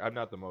character here, I'm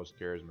not the most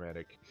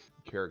charismatic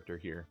character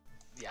here.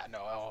 Yeah, no,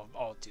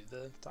 I'll do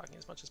the talking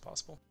as much as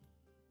possible.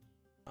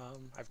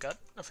 I've got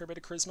a fair bit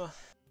of charisma.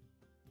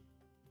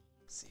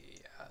 Let's see,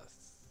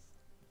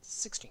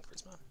 16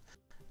 charisma.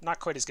 Not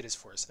quite as good as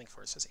Forrest. I think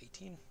Forrest has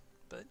 18,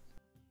 but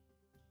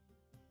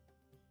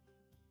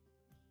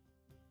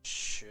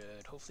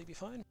should hopefully be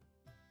fine.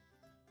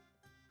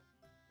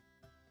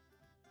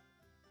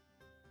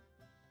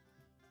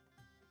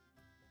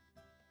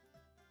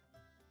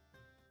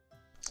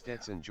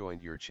 Stetson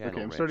joined your channel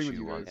Okay, I'm red starting with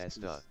shoe you on guys.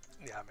 Esta.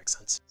 Yeah, that makes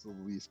sense. It's the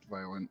least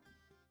violent.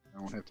 I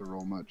won't have to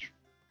roll much.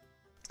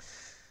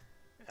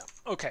 Yeah.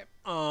 Okay.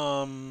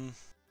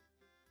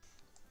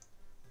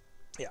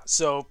 Yeah.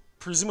 So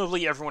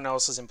presumably everyone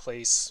else is in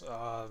place.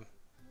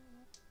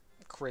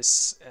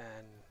 Chris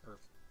or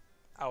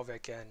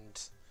Auvek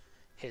and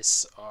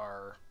Hiss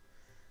are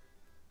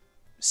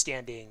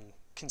standing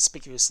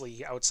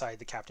conspicuously outside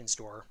the captain's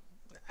door,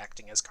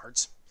 acting as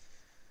guards.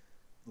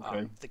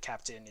 Okay. The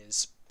captain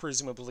is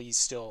presumably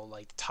still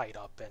like tied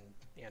up and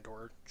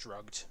or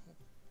drugged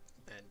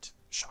and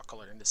shock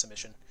colored into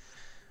submission.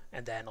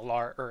 And then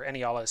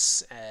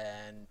Enialis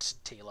and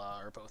Taela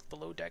are both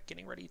below deck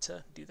getting ready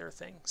to do their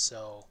thing.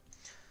 So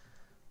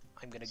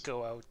I'm going to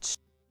go out,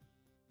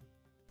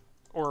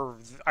 or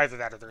either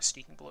that or they're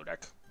sneaking below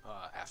deck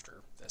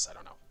after this. I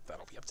don't know.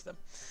 That'll be up to them.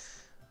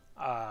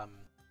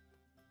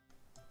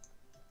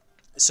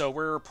 So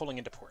we're pulling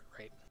into port,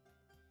 right?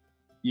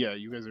 Yeah,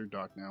 you guys are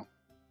docked now.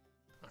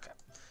 Okay.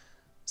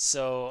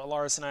 So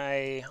Elaris and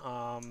I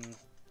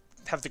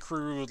have the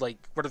crew, like,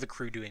 what are the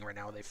crew doing right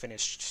now? They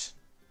finished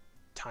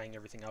tying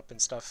everything up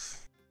and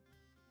stuff?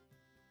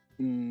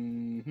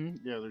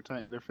 Yeah,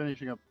 they're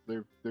finishing up.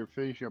 They're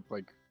finishing up,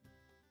 like,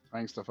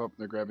 tying stuff up.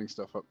 They're grabbing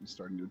stuff up and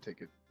starting to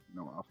take it,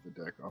 off the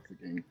deck, off the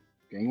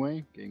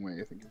gangway.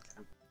 Gangway, I think is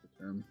the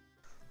term.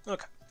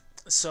 Okay.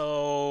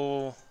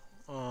 So,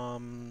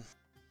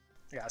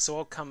 yeah.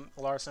 So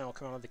Elaris and I will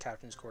come out of the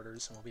captain's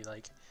quarters and we'll be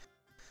like,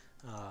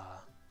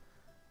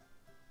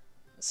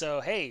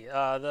 so hey,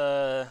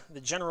 the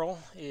general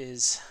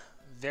is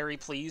very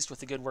pleased with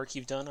the good work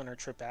you've done on our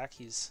trip back.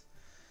 He's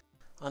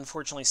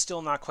unfortunately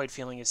still not quite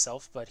feeling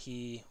himself, but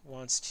he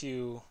wants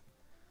to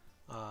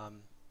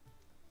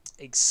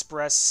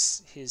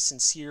express his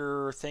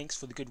sincere thanks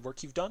for the good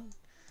work you've done,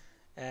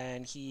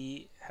 and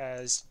he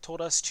has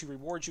told us to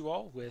reward you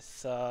all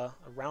with a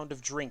round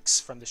of drinks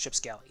from the ship's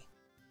galley.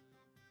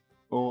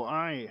 Oh,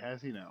 aye,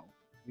 has he now?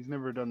 He's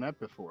never done that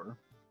before.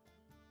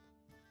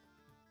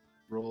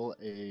 Roll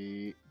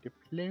a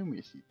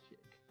diplomacy check.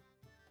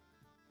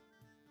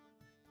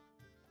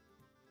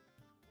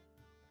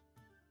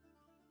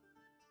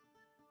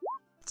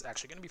 It's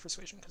actually going to be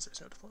persuasion because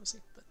there's no diplomacy,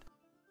 but...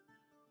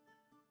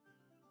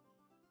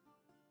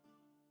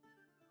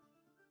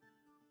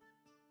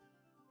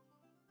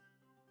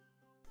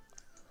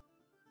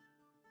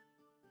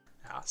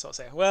 So I'll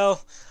say,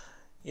 well,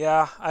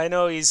 yeah, I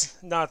know he's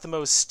not the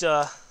most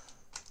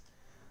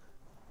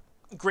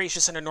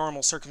gracious under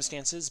normal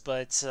circumstances,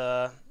 but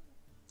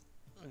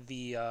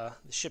the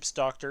ship's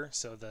doctor,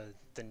 so the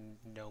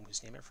gnome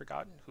whose name I've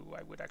forgotten, who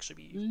I would actually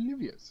be...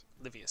 Livius.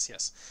 Livius,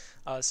 yes.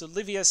 So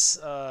Livius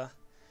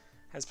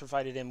has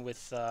provided him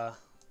with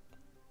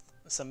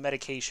some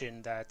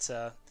medication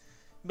that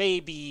may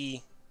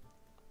be,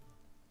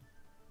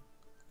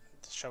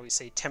 shall we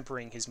say,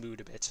 tempering his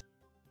mood a bit.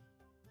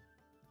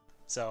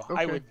 So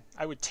Okay.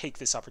 I would take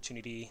this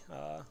opportunity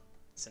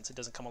since it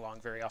doesn't come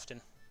along very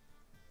often.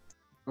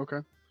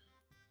 Okay.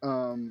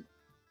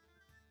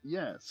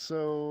 Yeah,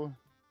 so...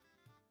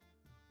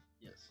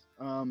 Yes.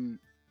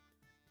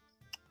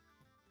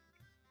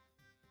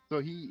 So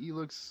he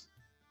looks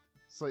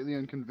slightly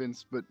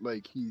unconvinced, but,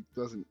 like, he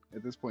doesn't...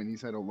 At this point,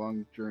 he's had a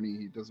long journey.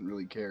 He doesn't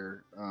really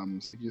care.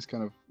 So he just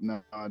kind of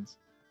nods.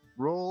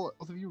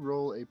 Both of you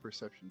roll a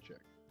perception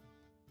check.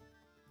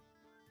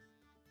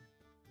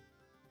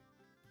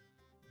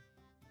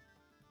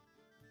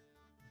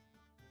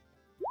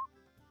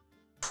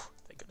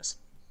 Thank goodness.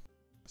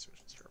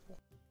 Persuasion's terrible.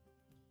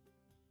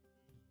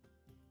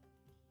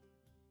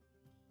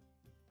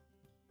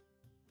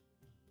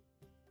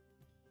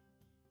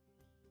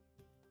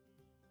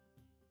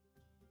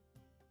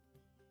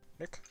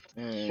 Nick?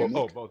 And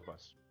Oh, both of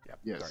us. Yep.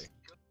 yes. Sorry.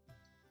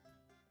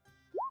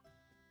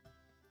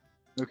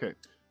 Okay.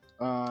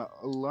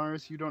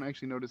 Elaris, you don't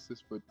actually notice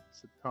this, but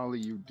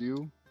Setalli, you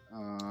do.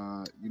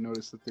 You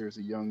notice that there's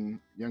a young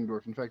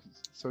dwarf. In fact,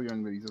 he's so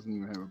young that he doesn't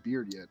even have a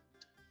beard yet.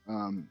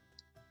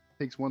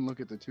 Takes one look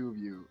at the two of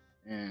you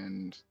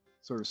and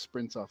sort of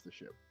sprints off the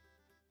ship.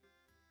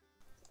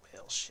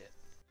 Well, shit.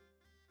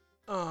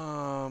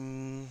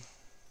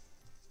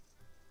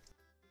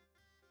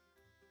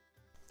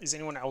 Is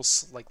anyone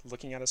else, like,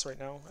 looking at us right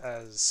now?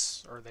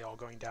 Or are they all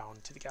going down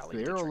to the galley? to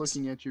They're get all drinks?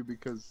 looking at you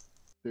because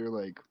they're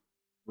like,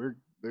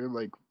 they're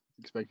like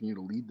expecting you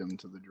to lead them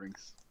to the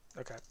drinks.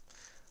 Okay.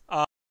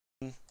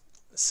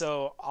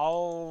 So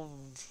I'll...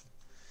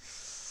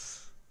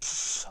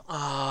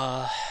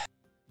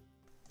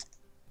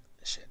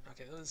 Shit.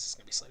 Okay, this is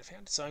gonna be sleight of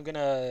hand. So I'm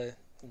gonna...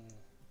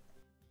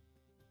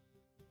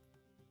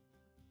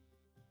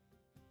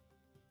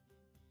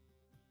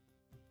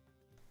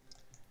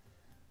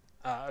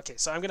 Okay,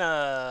 so I'm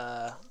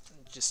gonna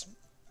just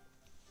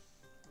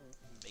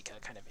make a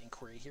kind of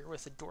inquiry here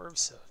with the dwarves.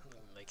 So,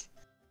 like,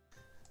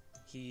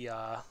 he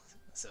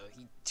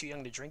too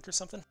young to drink or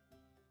something?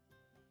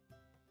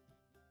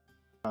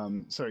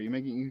 Sorry, you're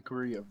making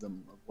inquiry of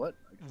them of what?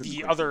 I couldn't The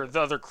quite other hear. the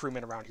other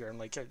crewman around here. I'm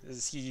like,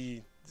 is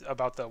he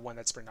about the one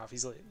that sprinted off?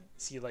 Is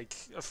he like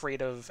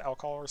afraid of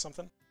alcohol or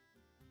something?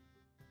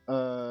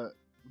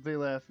 They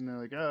laugh and they're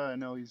like,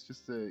 no, he's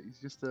just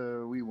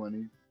a wee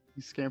one.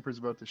 He scampers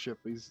about the ship.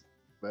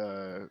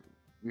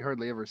 We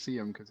hardly ever see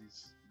him because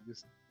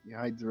he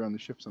hides around the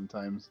ship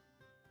sometimes.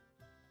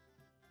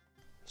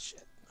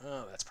 Shit.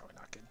 Oh, that's probably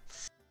not good.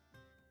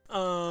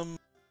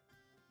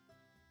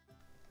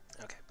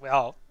 Okay.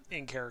 Well,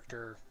 in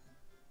character,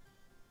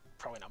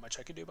 probably not much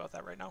I could do about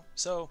that right now.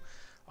 So,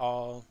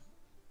 I'll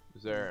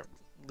Is there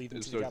leave them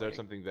to is the there galley.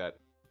 something that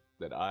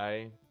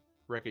I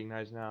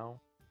recognize now?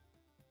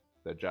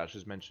 That Josh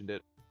has mentioned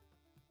it?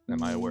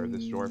 Am I aware of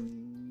this dwarf?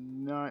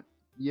 Not.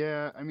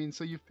 Yeah, I mean,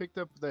 so you've picked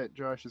up that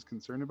Josh is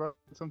concerned about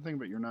something,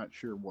 but you're not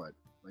sure what.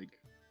 Like,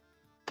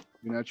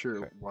 you're not sure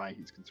Okay. why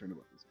he's concerned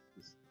about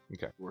this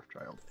Okay. dwarf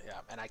child.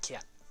 Yeah, and I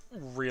can't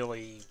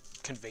really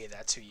convey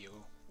that to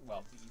you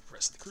while the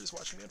rest of the crew is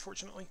watching me,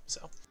 unfortunately.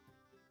 So,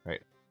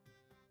 Right.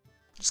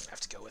 just gonna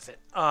have to go with it.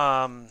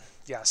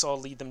 Yeah, so I'll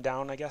lead them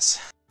down, I guess.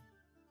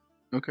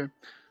 Okay.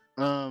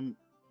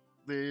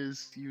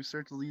 You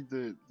start to lead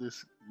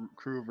this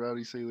crew of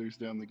rowdy sailors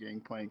down the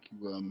gangplank.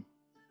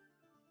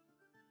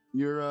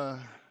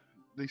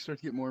 They start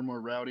to get more and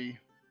more rowdy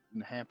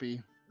and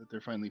happy that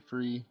they're finally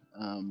free.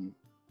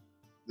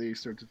 They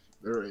start to,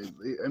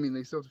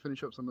 they still have to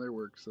finish up some of their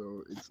work,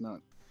 so it's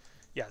not.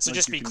 Yeah, so Like,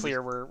 just to you be can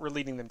clear, we're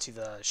leading them to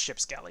the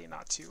ship's galley,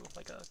 not to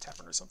like a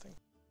tavern or something.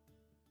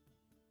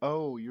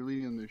 Oh, you're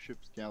leading them to the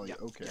ship's galley. Yeah,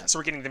 Okay. yeah, so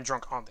we're getting them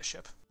drunk on the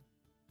ship.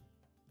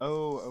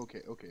 Oh,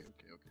 okay.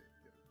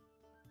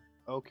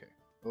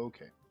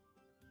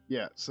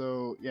 Yeah,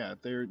 so yeah,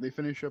 they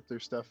finish up their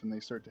stuff and they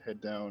start to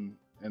head down,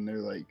 and they're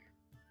like,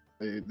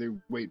 they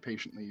wait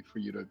patiently for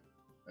you to,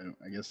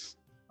 I guess,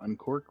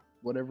 uncork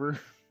whatever.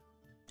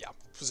 Yeah,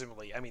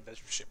 presumably. I mean, the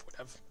ship would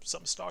have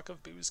some stock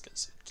of booze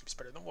because it keeps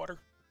better than water.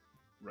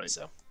 Right.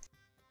 So.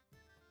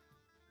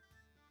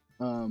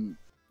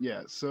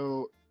 Yeah.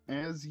 So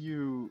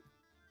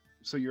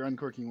you're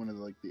uncorking one of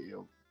the, like the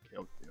ale,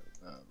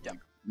 Yeah. like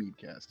mead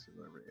casks or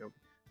whatever. Ale.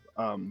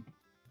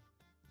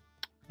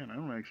 And I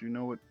don't actually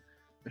know what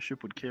a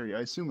ship would carry.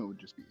 I assume it would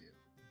just be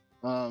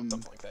ale.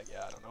 Something like that.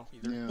 Yeah, I don't know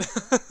either. Yeah.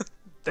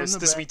 this From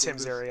the would be back of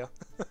Tim's this- area.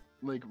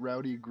 Like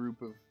rowdy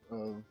group of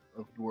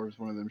dwarves,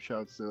 one of them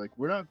shouts, they're like,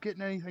 "We're not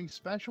getting anything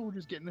special. We're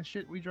just getting the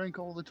shit we drink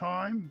all the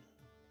time."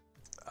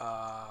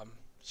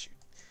 Shoot.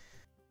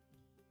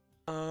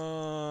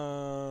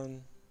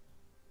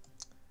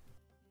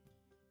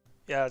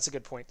 Yeah, that's a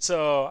good point.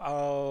 So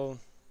I'll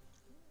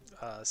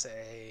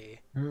say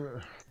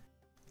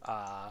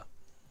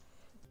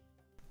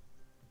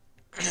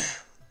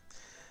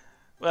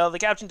well, the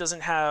captain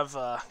doesn't have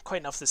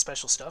quite enough of the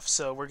special stuff,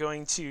 so we're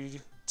going to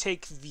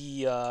take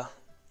the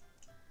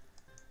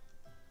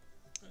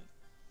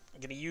I'm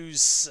going to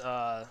use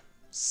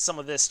some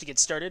of this to get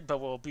started, but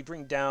we'll be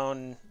bringing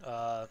down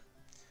a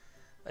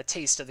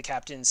taste of the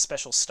captain's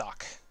special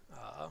stock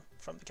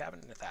from the cabin.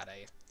 With that,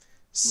 I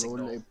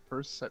signal Roll a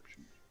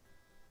perception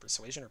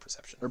persuasion or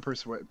perception. or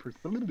persuasion.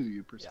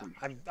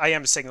 Yeah, I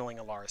am signaling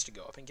Elaris to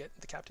go up and get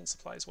the captain's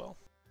supply as well.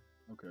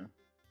 Okay.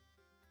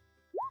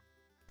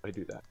 I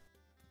do that.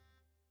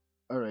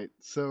 All right.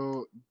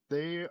 So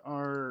they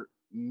are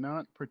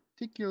not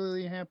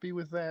particularly happy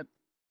with that.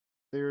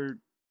 They're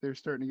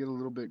starting to get a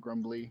little bit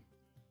grumbly.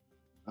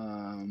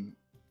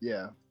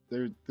 Yeah.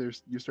 You're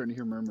starting to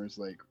hear murmurs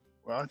like,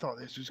 "Well, I thought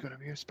this was going to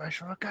be a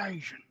special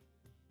occasion."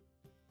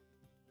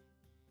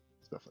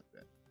 Stuff like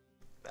that.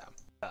 Yeah.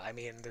 I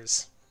mean,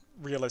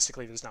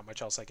 realistically, there's not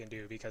much else I can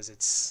do because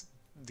it's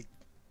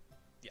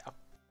yeah.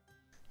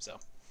 So.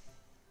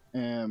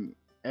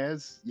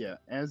 As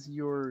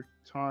you're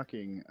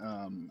talking,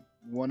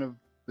 one of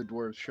the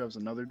dwarves shoves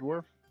another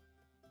dwarf,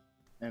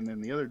 and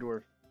then the other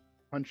dwarf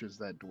punches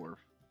that dwarf.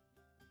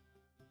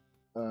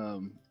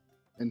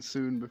 And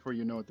soon, before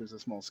you know it, there's a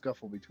small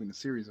scuffle between a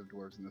series of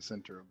dwarves in the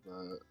center of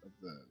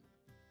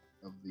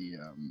the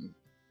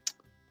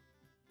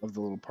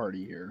little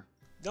party here.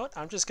 You know what?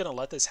 I'm just gonna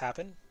let this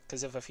happen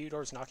because if a few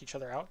dwarves knock each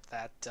other out,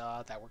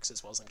 that works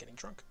as well as I'm getting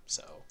drunk.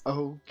 So.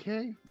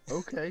 Okay.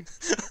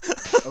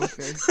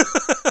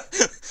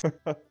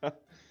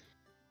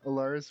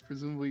 Elaris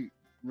presumably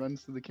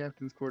runs to the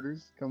captain's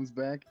quarters, comes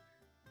back,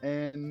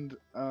 and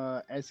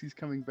as he's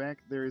coming back,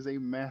 there is a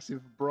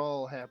massive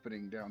brawl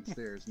happening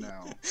downstairs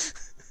now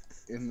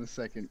in the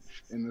second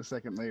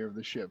layer of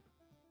the ship.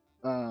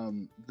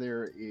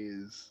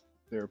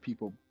 There are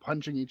people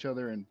punching each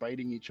other and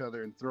biting each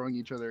other and throwing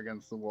each other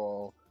against the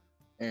wall,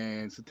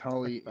 and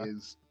Setalli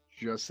is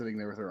just sitting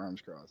there with her arms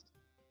crossed.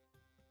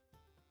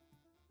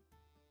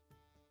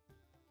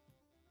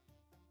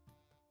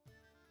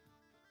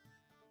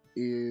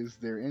 Is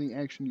there any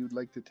action you'd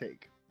like to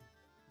take?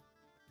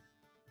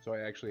 So I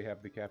actually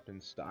have the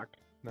captain's stock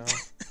now.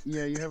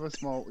 Yeah, you have a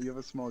small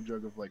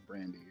jug of like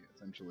brandy,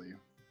 essentially.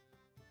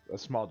 A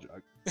small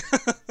jug.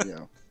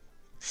 Yeah,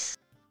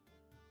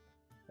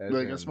 As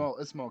like in, a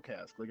small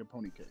cask, like a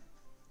pony keg.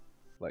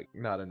 like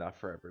not enough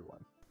for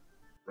everyone.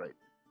 Right.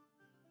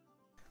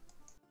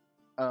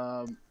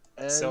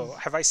 So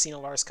have I seen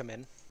Elaris come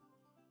in?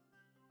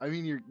 I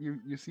mean,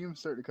 you see him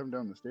start to come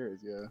down the stairs.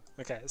 Yeah.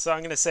 Okay, so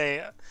I'm gonna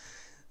say,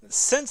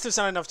 since there's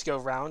not enough to go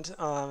around,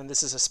 and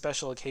this is a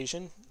special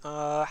occasion,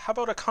 how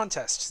about a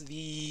contest?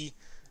 The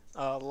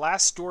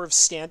last dwarves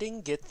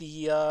standing get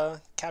the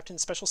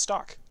captain's special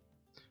stock.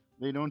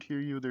 They don't hear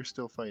you. They're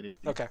still fighting.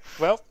 Okay,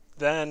 well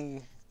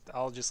then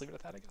I'll just leave it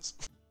at that, I guess.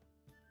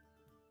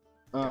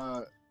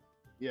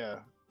 Yeah.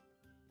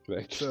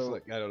 Like, just So-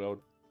 like I don't know,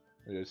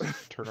 I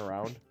just turn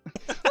around,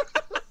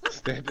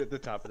 stand at the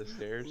top of the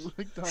stairs.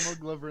 Like Donald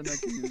Glover in that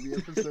Community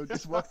episode,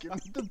 just walking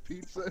with the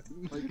pizza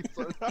and like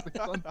it's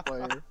on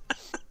fire.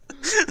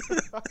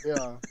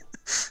 Yeah.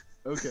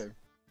 Okay.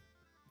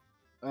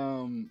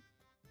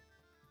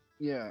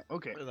 Yeah.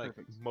 Okay. Like,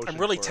 Perfect. motion I'm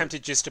really for-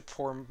 tempted just to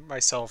pour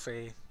myself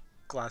a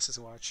glasses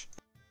of watch.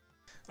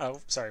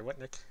 Oh, sorry, what,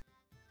 Nick?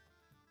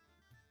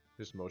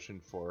 Just motion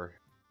for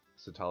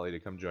Setalli to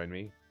come join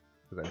me,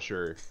 because I'm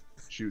sure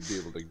she would be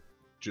able to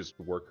just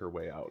work her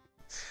way out.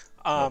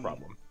 No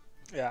problem.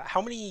 Yeah,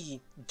 how many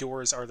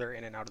doors are there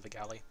in and out of the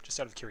galley? Just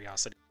out of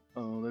curiosity.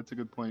 Oh, that's a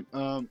good point.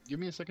 Give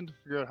me a second to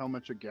figure out how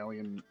much a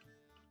galleon,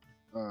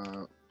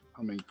 how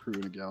many crew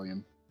in a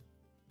galleon.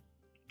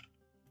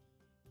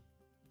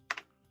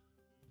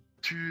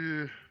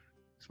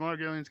 Smaller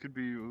galleons could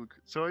be,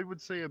 so I would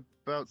say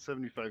about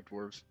 75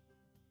 dwarves.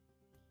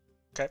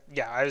 Okay,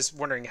 yeah, I was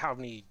wondering how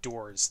many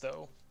doors,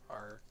 though,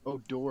 are... Oh,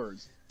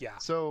 doors. Yeah.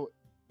 So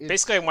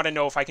Basically, I want to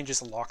know if I can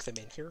just lock them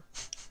in here.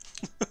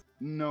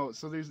 No,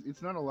 so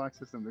it's not a lock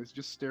system. There's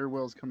just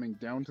stairwells coming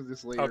down to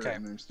this layer, Okay,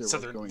 and there's stairwells so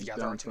there, going yeah,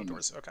 there down aren't too many from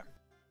doors. Okay.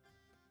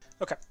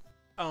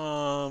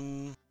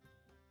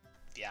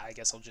 Yeah, I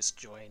guess I'll just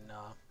join.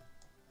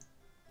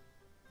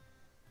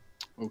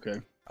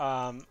 Okay.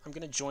 I'm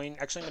gonna join.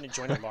 Actually, I'm gonna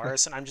join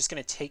Elaris, and I'm just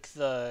gonna take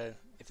the.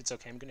 If it's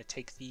okay, I'm gonna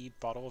take the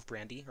bottle of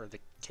brandy or the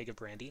keg of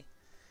brandy,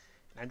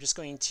 and I'm just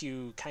going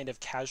to kind of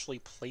casually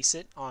place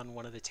it on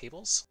one of the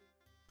tables,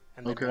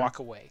 and then walk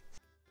away.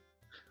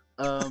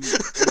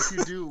 If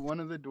you do,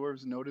 one of the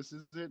dwarves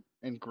notices it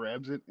and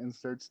grabs it and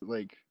starts to,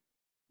 like,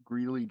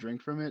 greedily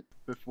drink from it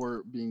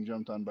before being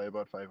jumped on by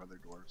about 5 other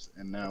dwarves.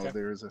 And now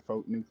there is a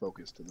new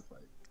focus to the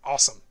fight.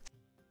 Awesome.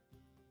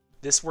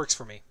 This works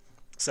for me.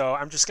 So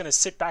I'm just going to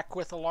sit back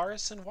with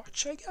Elaris and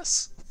watch, I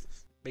guess.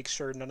 Make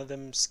sure none of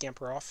them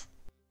scamper off.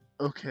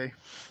 Okay.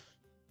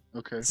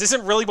 Okay. This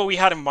isn't really what we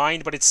had in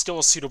mind, but it's still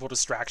a suitable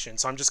distraction,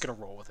 so I'm just going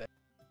to roll with it.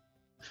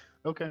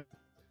 Okay.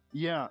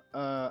 Yeah,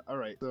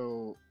 alright.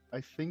 So I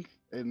think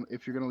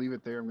if you're going to leave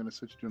it there, I'm going to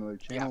switch to another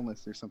channel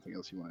unless there's something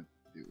else you want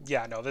to do.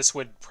 Yeah, no, this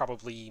would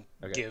probably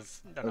give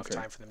enough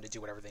time for them to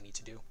do whatever they need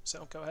to do.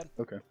 So go ahead.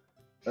 Okay.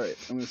 Alright,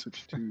 I'm going to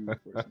switch to...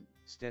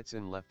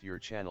 Stetson left your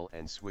channel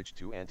and switched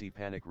to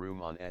anti-panic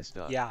room on S.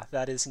 Yeah,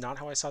 that is not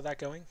how I saw that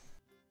going.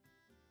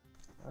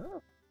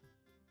 Oh.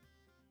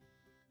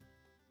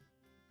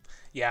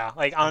 Yeah,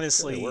 like,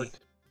 honestly...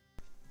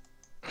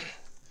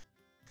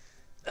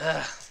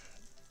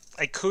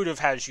 I could have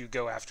had you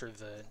go after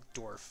the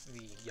dwarf,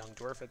 the young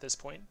dwarf at this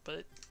point,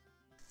 but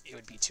it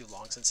would be too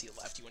long since he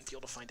left. You wouldn't be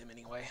able to find him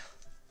anyway.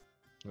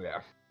 Yeah.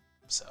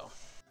 So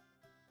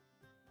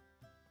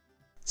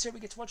we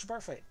get to watch a bar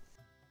fight.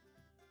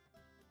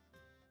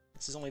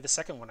 This is only the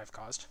second one I've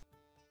caused.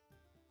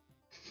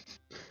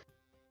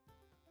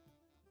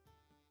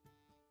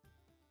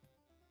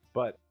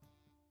 But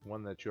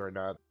one that you are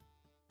not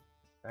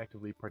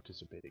actively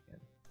participating in.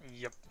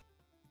 Yep.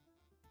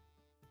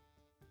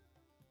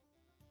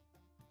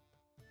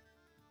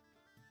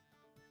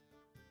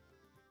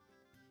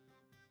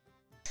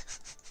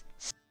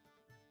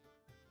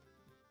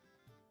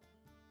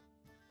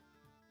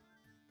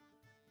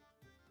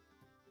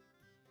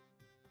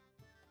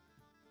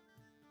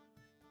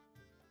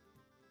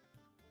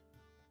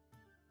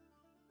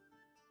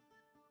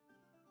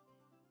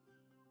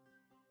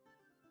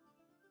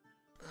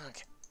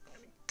 Okay, I'm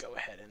gonna go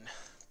ahead and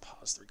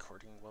pause the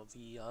recording while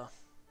the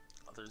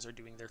others are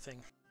doing their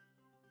thing.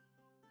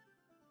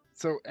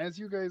 So as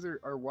you guys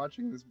are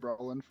watching this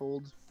brawl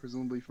unfold,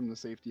 presumably from the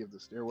safety of the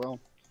stairwell,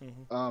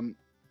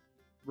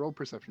 roll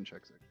perception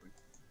checks, actually.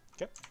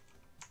 Okay.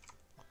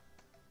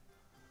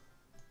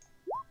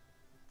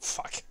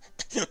 Fuck.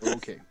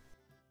 Okay.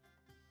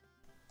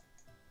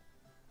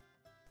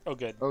 Oh,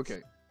 good.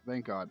 Okay,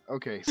 thank God.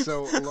 Okay,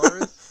 so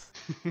Elaris,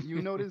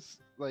 you notice,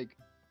 like,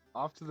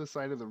 off to the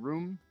side of the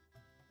room,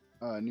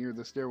 near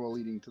the stairwell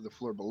leading to the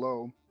floor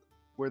below,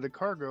 where the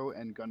cargo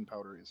and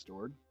gunpowder is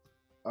stored,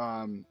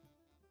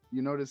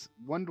 you notice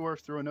one dwarf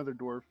throw another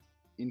dwarf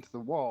into the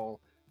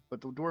wall,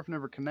 but the dwarf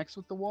never connects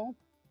with the wall,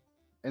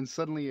 and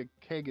suddenly a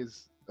keg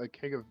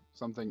of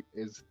something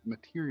is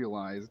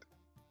materialized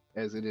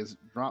as it is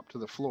dropped to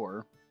the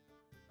floor,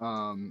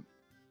 and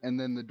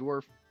then the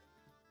dwarf,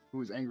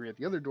 who is angry at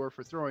the other dwarf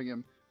for throwing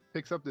him,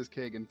 picks up this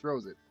keg and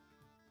throws it.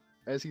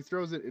 As he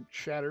throws it, it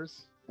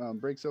shatters,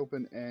 breaks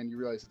open, and you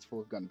realize it's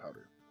full of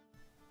gunpowder.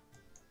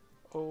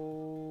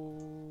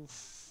 Oh,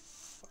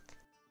 fuck.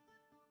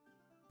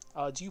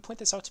 Do you point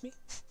this out to me?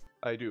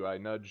 I do. I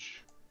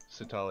nudge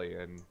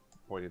Setalli and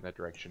point in that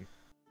direction.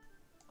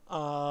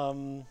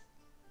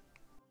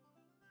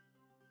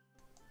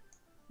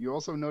 You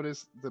also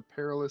notice the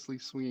perilously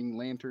swinging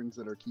lanterns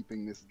that are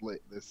keeping this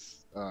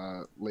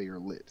layer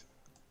lit.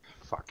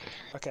 Fuck.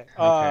 Okay.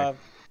 Okay.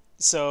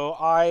 So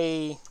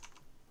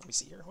let me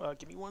see here.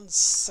 Give me 1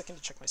 second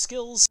to check my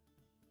skills.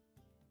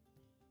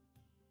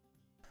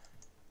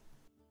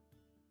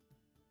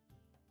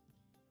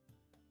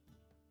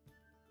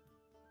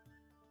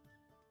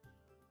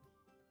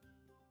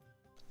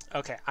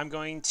 Okay, I'm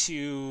going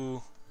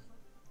to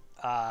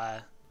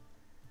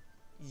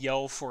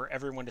yell for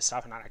everyone to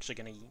stop. I'm not actually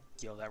going to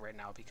yell that right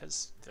now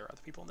because there are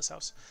other people in this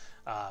house.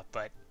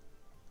 But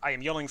I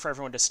am yelling for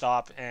everyone to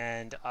stop,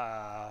 and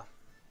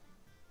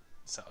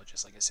so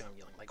just like I assume I'm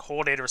yelling, like,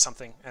 hold it or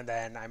something. And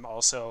then I'm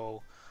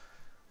also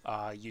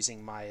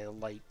using my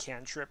light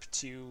cantrip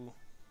to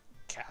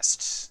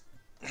cast,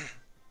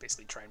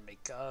 basically try and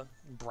make a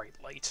bright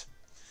light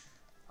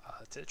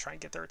to try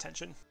and get their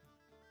attention.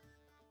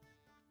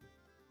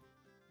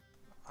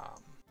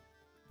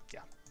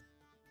 Yeah.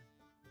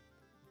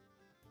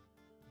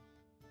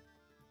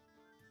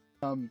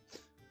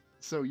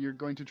 So you're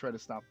going to try to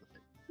stop the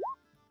thing.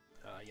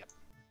 Yep.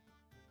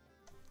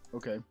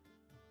 Okay.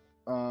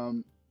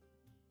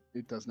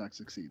 It does not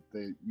succeed.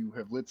 You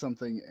have lit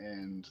something,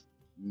 and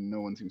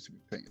no one seems to be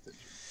paying attention.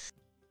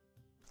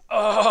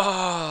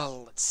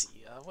 Oh, let's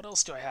see. What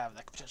else do I have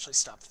that could potentially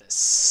stop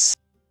this?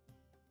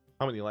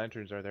 How many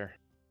lanterns are there?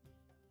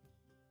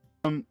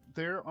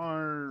 There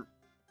are,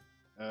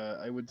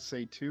 I would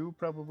say 2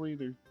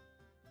 probably.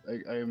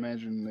 I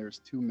imagine there's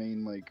 2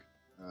 main, like.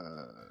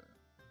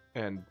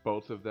 And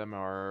both of them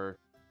are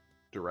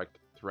direct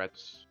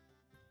threats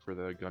for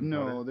the gunpowder?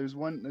 No, there's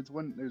one. There's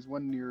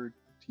one near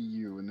to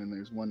you, and then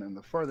there's one on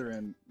the farther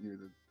end near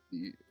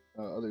the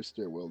other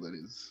stairwell that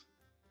is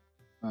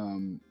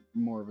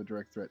more of a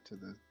direct threat to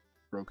the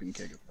broken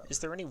keg of powder. Is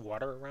there any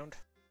water around?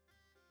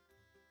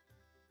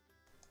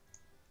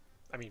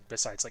 I mean,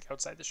 besides like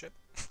outside the ship.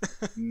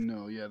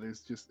 No, yeah,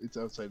 it's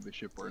outside the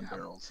ship or in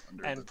barrels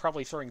under. And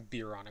probably throwing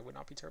beer on it would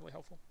not be terribly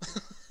helpful.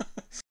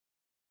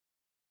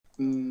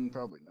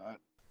 Probably not.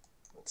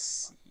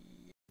 Let's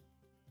see.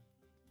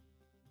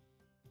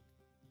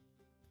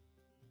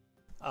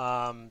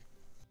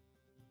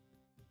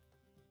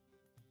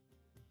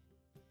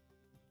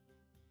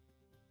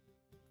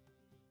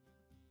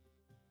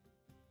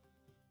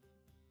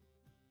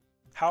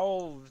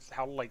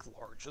 How like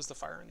large is the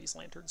fire in these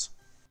lanterns?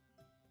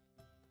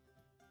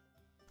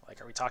 Like,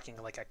 are we talking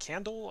like a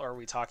candle, or are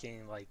we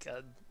talking like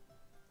a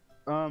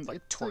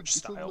like torch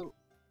style?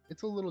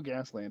 It's a little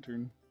gas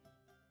lantern.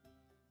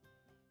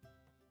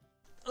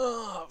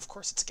 Of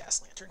course it's a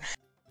gas lantern.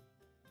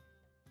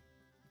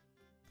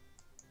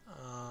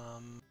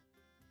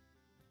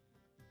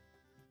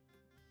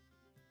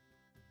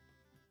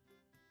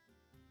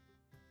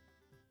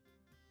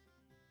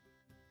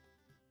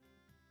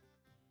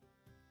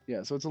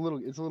 Yeah, so it's a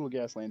little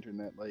gas lantern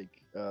that like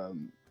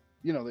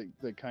you know,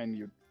 the kind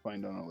you'd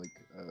find on a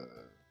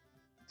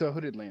it's a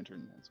hooded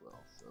lantern as well.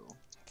 So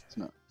it's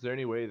not. Is there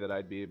any way that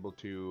I'd be able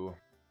to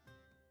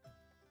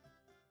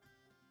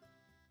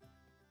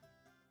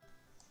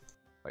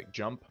like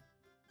jump?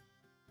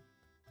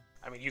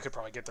 I mean, you could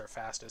probably get there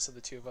fastest of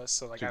the two of us.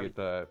 So like, to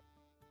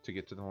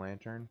get to the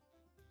lantern.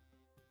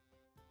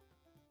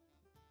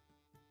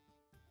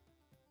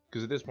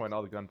 Because at this point,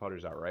 all the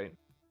gunpowder's out, right?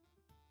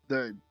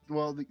 The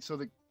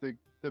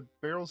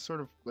barrel's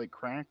sort of like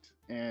cracked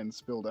and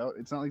spilled out.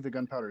 It's not like the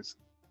gunpowder's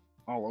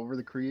all over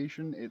the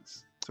creation.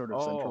 It's sort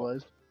of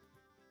centralized.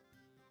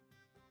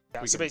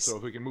 Yeah, so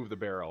if we can move the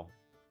barrel.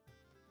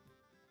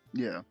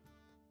 Yeah.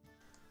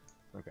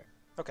 Okay.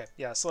 Okay,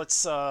 yeah, so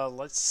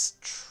let's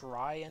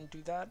try and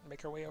do that,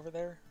 make our way over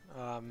there.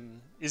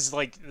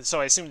 So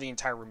I assume the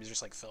entire room is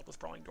just like filled with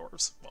brawling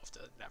dwarves. We'll have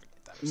to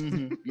navigate that or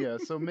something. Yeah,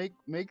 so make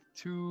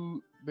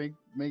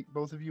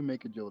both of you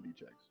make agility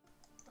checks.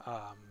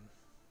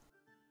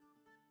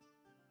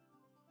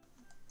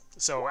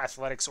 So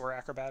athletics or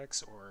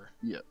acrobatics or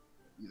yeah,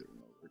 either one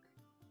will work.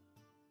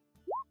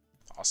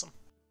 Awesome.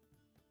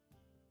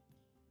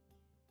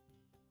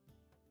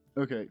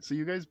 Okay, so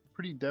you guys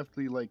pretty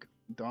deftly like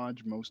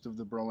dodge most of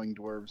the brawling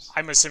dwarves.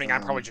 I'm assuming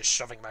I'm probably just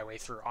shoving my way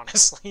through,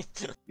 honestly.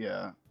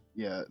 Yeah.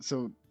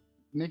 So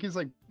Nick is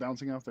like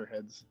bouncing off their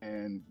heads,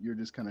 and you're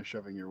just kind of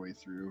shoving your way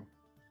through,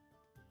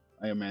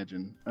 I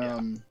imagine.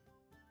 Yeah.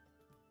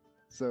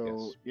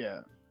 So yeah,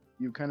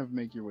 you kind of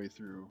make your way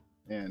through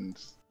and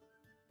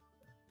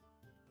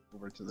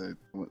over to the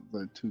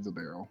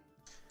barrel.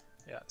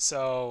 Yeah.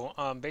 So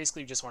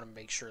basically, you just want to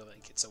make sure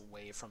like it's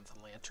away from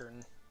the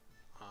lantern.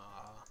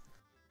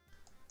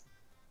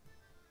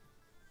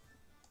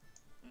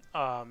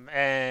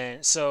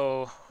 And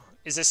so,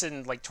 is this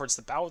in like towards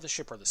the bow of the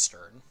ship or the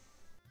stern?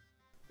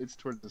 It's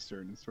towards the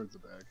stern. It's towards the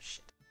back.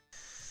 Shit.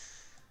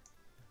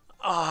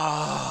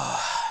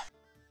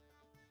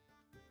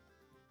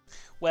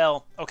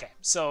 Well, okay.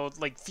 So,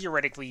 like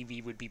theoretically,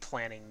 we would be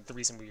planning. The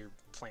reason we were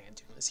planning on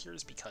doing this here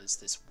is because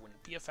this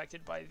wouldn't be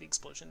affected by the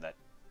explosion that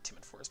Tim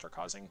and Forrest are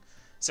causing.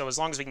 So, as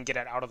long as we can get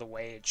it out of the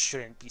way, it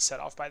shouldn't be set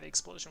off by the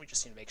explosion. We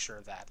just need to make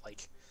sure that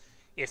like,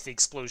 if the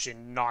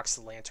explosion knocks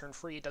the lantern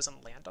free, it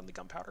doesn't land on the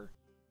gunpowder.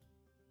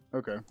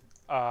 Okay.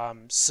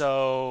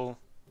 So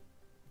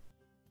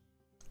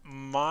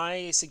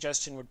my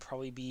suggestion would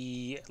probably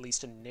be, at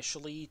least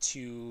initially,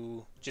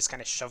 to just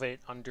kind of shove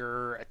it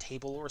under a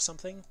table or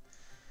something.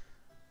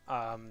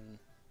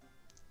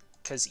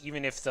 Because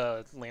even if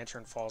the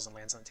lantern falls and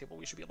lands on the table,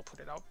 we should be able to put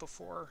it out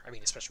before... I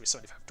mean, especially with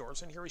 75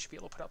 dwarves in here, we should be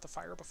able to put out the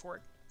fire before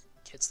it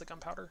hits the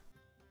gunpowder.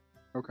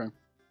 Okay.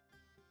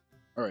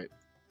 Alright.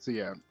 So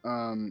yeah,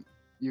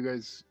 you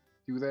guys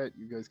do that.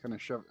 You guys kind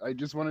of shove. I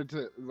just wanted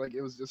to, like,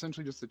 it was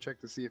essentially just to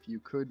check to see if you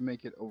could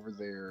make it over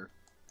there.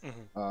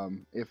 Mm-hmm.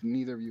 If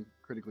neither of you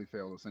critically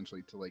failed,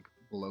 essentially to like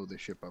blow the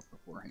ship up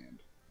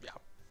beforehand. Yeah.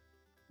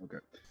 Okay.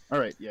 All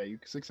right. Yeah, you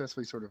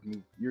successfully sort of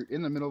move. You're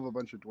in the middle of a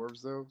bunch of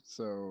dwarves though,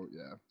 so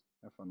yeah,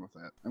 have fun with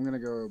that. I'm gonna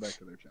go back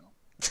to their channel.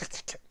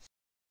 Okay.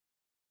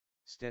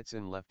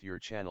 Stetson left your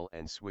channel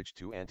and switched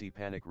to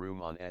anti-panic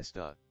room on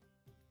Esta.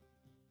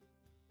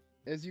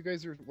 As you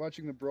guys are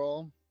watching the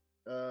brawl,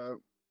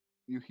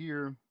 you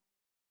hear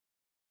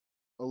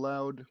a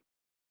loud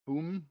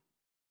boom,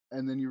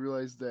 and then you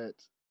realize that,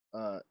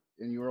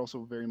 and you are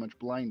also very much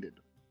blinded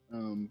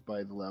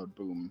by the loud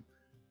boom.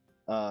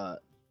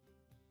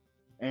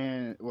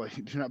 And, well,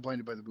 you're not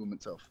blinded by the boom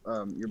itself.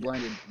 You're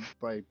blinded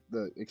by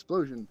the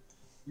explosion.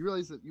 You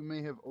realize that you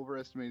may have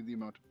overestimated the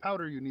amount of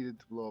powder you needed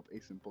to blow up a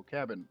simple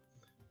cabin.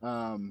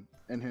 And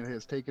it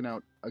has taken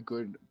out a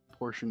good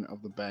portion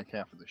of the back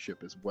half of the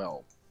ship as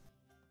well.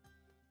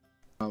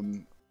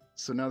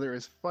 So now there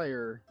is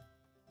fire,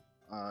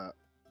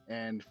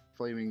 and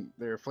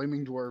there are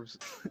flaming dwarves,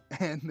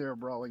 and there are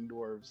brawling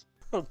dwarves.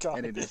 Oh god.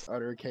 And it is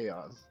utter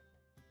chaos.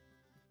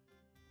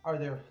 Are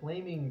there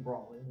flaming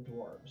brawling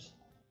dwarves?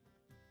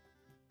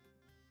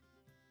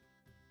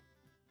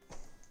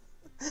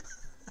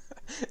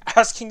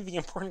 Asking the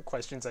important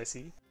questions, I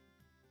see.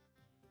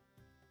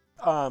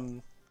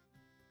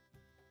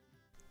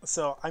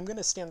 So I'm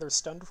gonna stand there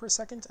stunned for a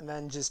second and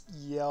then just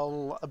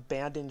yell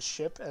 "abandon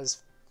ship"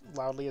 as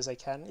loudly as I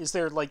can. Is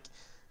there like,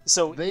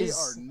 so They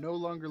are no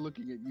longer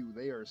looking at you.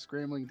 They are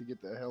scrambling to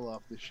get the hell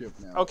off the ship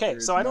now. Okay,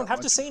 There so is I don't not have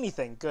to much- say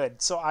anything.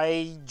 Good. So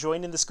I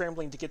join in the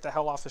scrambling to get the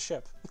hell off the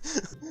ship.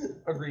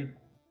 Agreed.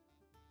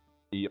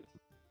 Yep.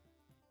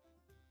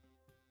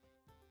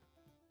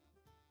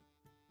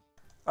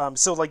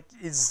 So like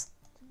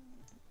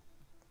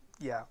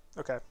yeah,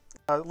 okay.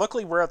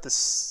 Luckily we're at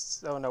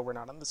this. Oh no, we're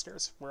not on the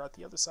stairs. We're at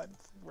the other side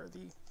where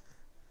the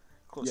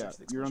closer Yeah, to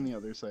the you're on explosion. the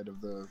other side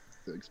of the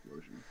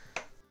explosion.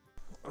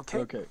 Okay.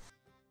 Okay.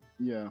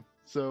 Yeah.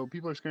 So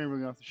people are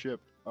scrambling off the ship.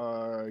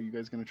 Are you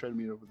guys gonna try to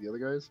meet up with the other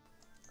guys?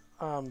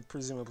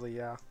 Presumably,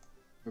 yeah.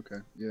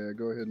 Okay. Yeah.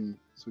 Go ahead and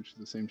switch to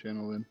the same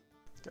channel then.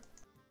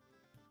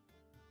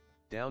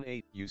 Down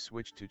 8, you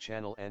switched to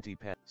channel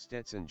anti-panic.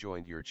 Stetson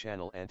joined your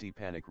channel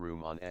anti-panic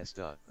room on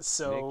Esta.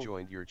 So Nick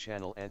joined your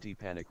channel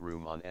anti-panic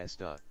room on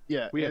Esta.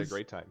 Yeah. We had a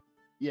great time.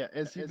 Yeah.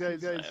 As you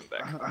guys I am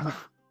back.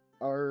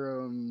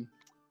 are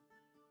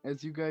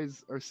as you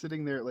guys are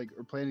sitting there like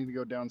or planning to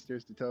go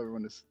downstairs to tell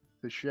everyone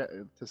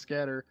to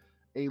scatter,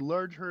 a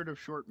large herd of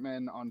short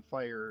men on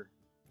fire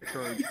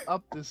charge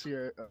up the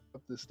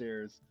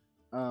stairs,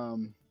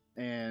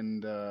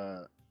 and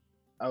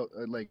out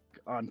like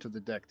onto the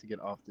deck to get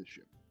off the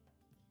ship,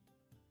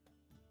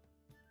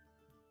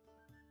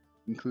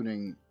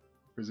 including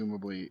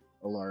presumably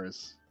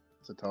Elaris,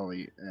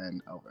 Setalli,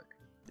 and Auvek.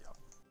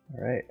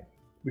 Alright.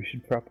 We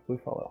should probably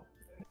follow.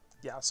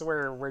 yeah, so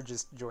we're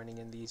just joining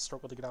in the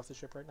struggle to get off the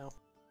ship right now.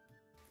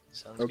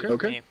 Sounds Okay, good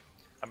to okay. me.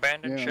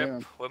 Abandoned Yeah, ship, yeah.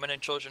 women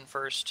and children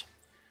first.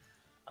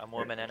 I'm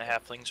woman and a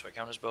halfling, so I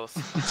count as both.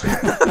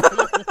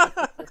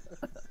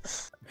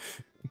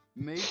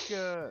 Make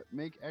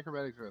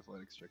acrobatics or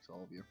athletics checks,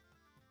 all of you.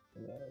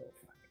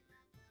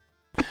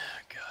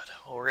 God,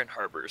 well, we're in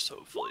harbor, so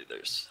hopefully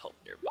there's help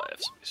nearby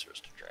if somebody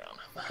starts to drown.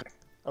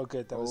 Oh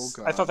good, that Oh, was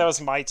I God. thought that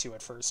was my two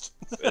at first.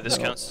 This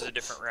counts as a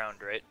different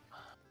round, right?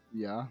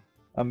 Yeah.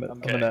 I'm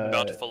Okay, gonna...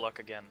 about to full luck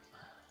again.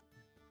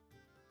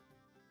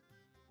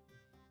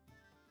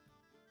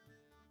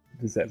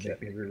 Does that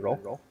make me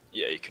reroll?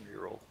 Yeah, you can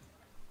reroll.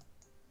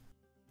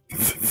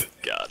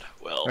 God,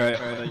 well,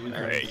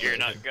 Alright, you're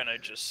not gonna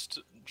just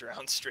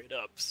drown straight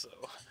up, so.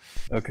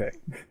 Okay.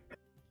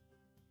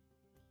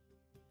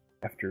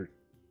 After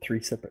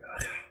 3 separate...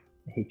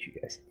 I hate you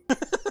guys.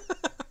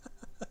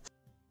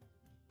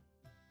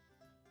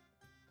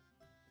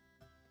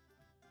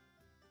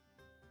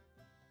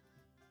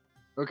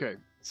 Okay,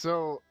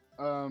 so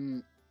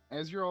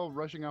as you're all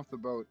rushing off the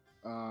boat,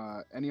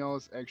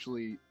 Enialis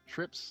actually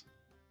trips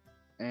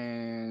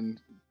and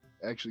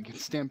actually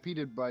gets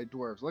stampeded by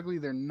dwarves. Luckily,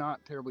 they're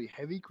not terribly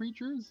heavy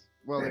creatures.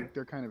 Well,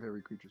 they're kind of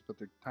heavy creatures, but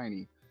they're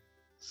tiny.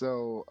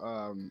 So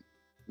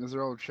as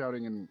they're all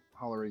shouting and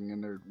hollering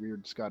in their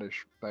weird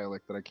Scottish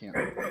dialect that I can't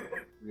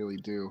really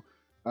do,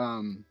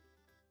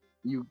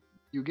 you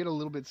get a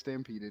little bit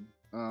stampeded,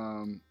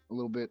 a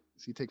little bit.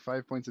 So you take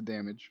 5 points of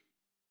damage.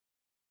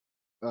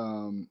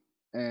 And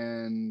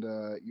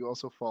you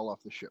also fall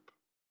off the ship.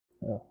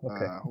 Oh,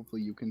 okay.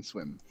 Hopefully you can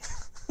swim.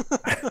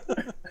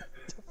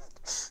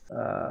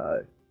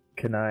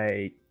 Can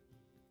I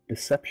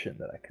deception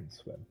that I can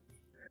swim?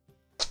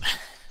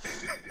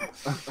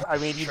 I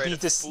mean, you'd Try be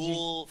to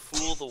fool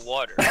the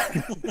water.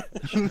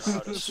 You know how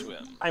to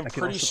swim. I'm I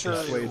can pretty also sure,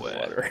 persuade the way.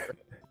 water.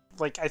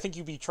 like, I think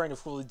you'd be trying to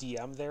fool the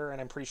DM there,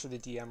 and I'm pretty sure the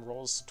DM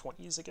rolls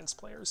 20s against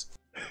players.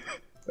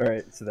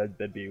 Alright, so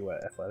that'd be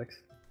what,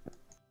 athletics?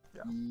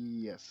 Yeah.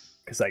 Yes.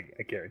 Because I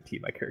guarantee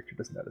my character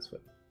doesn't know how to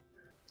swim.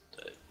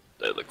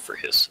 I look for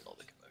hiss and all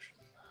the commotion.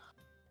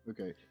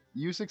 Okay.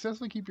 You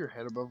successfully keep your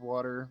head above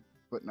water,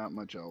 but not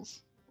much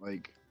else.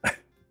 Like,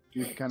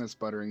 you're kind of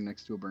sputtering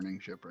next to a burning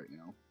ship right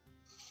now.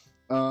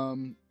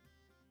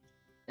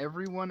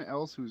 Everyone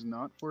else who's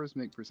not Forrest,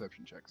 make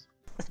perception checks.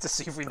 To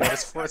see if we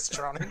notice Forrest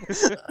drowning.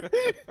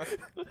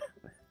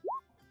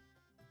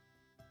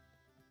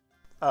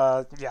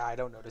 Yeah, I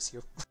don't notice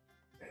you.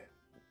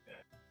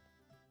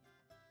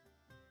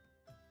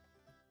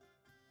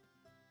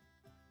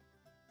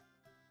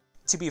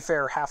 To be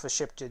fair, half a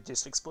ship did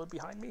just explode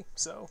behind me,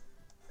 so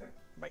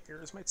my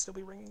ears might still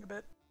be ringing a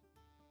bit.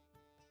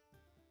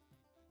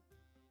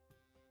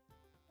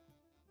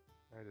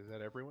 Alright, is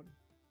that everyone?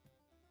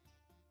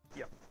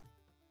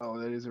 Oh,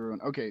 that is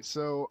everyone. Okay,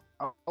 so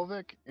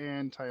Auvek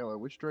and Taela,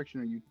 which direction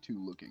are you two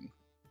looking?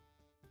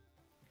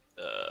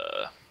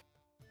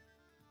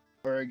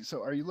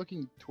 So are you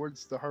looking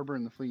towards the harbor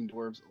and the fleeing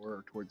dwarves,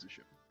 or towards the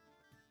ship?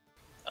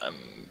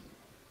 I'm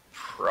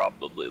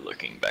probably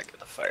looking back at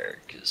the fire,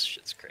 because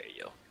shit's cray,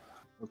 yo.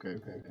 Okay.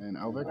 And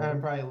Auvek?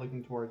 I'm probably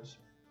looking towards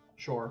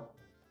shore.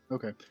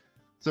 Okay.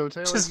 So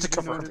Taela, Just to you do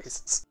cover our notice-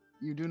 bases.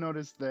 You do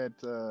notice that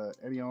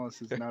Enialis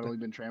has not only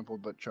been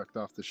trampled, but chucked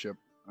off the ship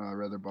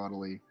rather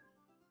bodily.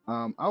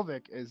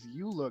 Auvek, as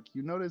you look,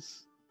 you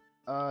notice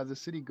the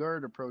city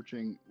guard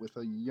approaching with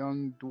a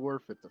young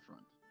dwarf at the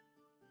front.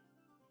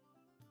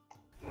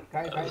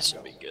 This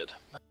would be good.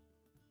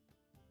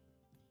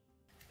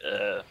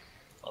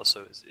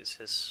 Also, is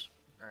his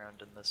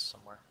around in this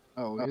somewhere?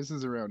 Oh, his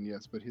is around,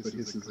 yes, but his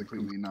is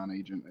completely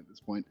non-agent at this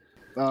point.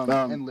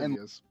 And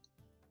Livia's.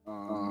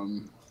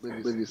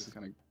 Livia's is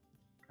kind of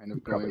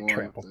Probably going along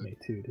trampled with me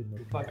too, didn't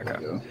he? Fuck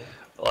Okay. yeah.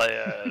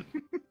 Well,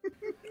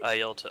 I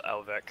yell to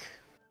Auvek.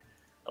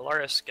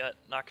 Elaris got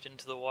knocked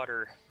into the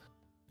water.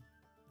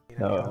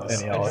 No, I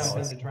Enialis.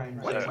 jumped in to try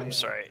and I'm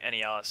sorry,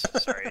 Enialis.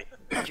 Sorry.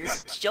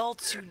 Y'all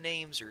two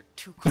names are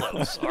too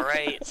close. All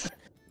right.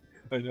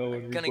 I know.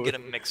 I'm gonna get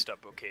them mixed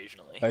up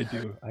occasionally. I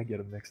do. I get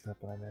them mixed up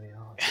when I'm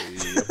Enialis.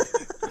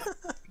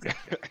 Okay.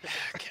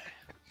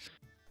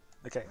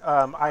 Okay.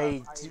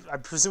 I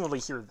presumably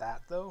hear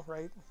that though,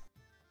 right?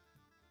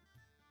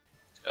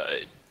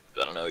 I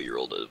don't know. You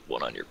rolled a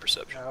 1 on your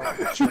perception.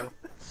 Oh, true.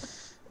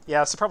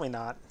 Yeah, so probably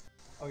not.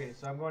 Okay,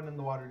 so I'm going in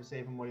the water to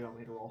save him. What do you want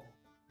me to roll?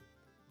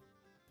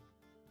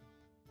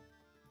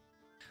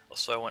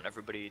 Also, I want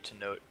everybody to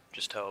note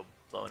just how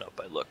blown up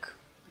I look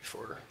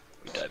before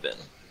we dive in.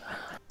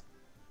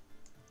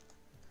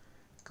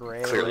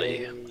 Great.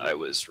 Clearly, I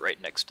was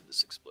right next to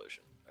this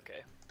explosion.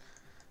 Okay.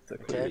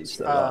 Okay.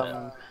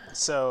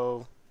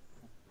 So,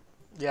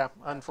 yeah,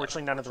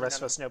 unfortunately, none of the rest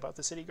of us know about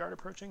the city guard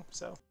approaching.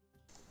 So.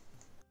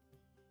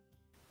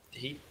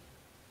 He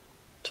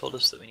told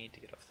us that we need to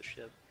get off the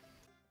ship.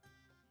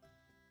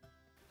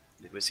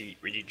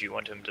 Did you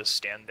want him to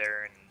stand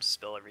there and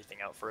spill everything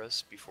out for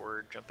us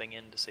before jumping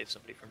in to save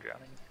somebody from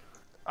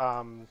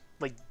drowning?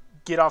 Like,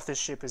 get off this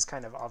ship is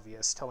kind of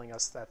obvious. Telling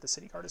us that the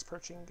city guard is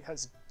approaching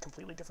has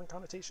completely different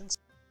connotations.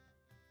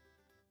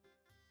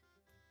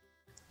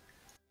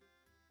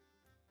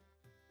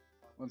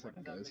 One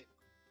second, guys.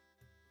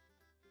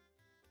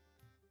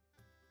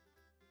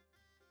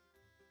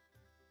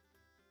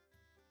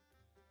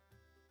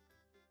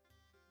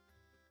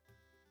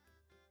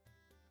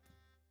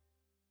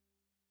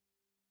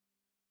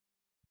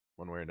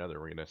 One way or another,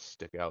 we're gonna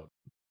stick out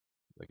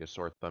like a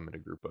sore thumb in a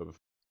group of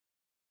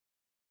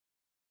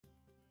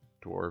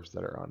dwarves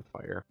that are on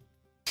fire.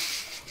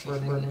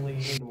 Permanently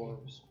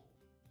dwarves.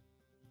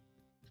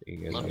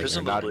 Seeing as Well, they're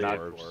presumably- not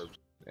dwarves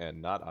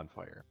and not on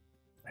fire.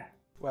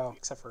 Well,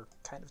 except for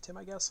kind of Tim,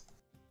 I guess.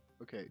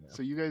 Okay, Yeah.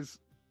 so you guys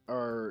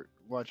are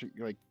watching,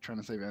 like, trying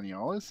to save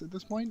Enialis at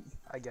this point?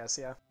 I guess,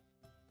 yeah.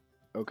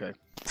 Okay.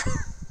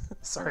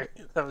 Sorry,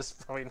 that was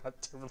probably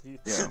not terribly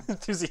Yeah.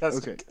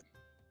 enthusiastic. Okay.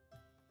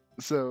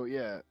 So,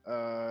 yeah,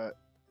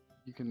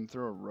 you can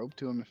throw a rope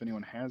to him if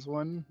anyone has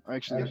one.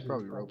 Actually, there's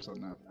probably ropes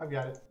on that. I've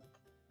got it.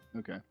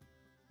 Okay.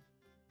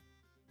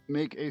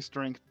 Make a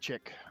strength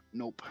check.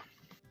 Nope.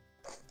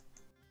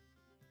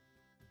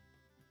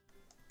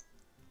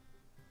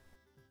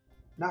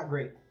 Not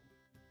great.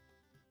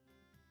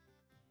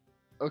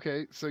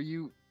 Okay, so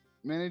you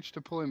managed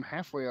to pull him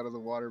halfway out of the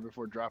water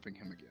before dropping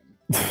him again.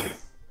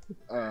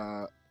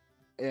 Are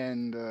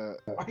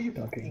you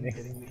fucking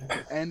kidding me?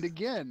 And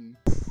again,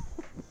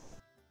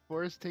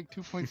 Forrest, take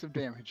 2 points of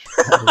damage.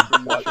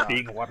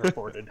 Being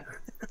waterboarded.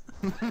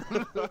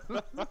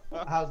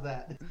 How's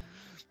that?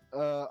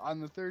 On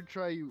the third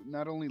try, you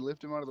not only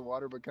lift him out of the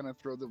water, but kind of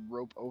throw the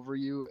rope over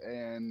you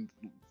and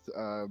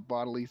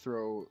bodily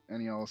throw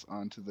Enialis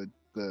onto the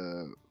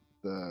The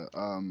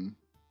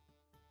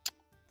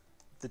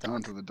dock.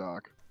 onto the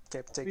dock.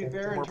 Okay, To take be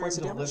fair, in more points terms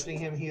of of damage. lifting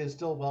him, he is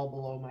still well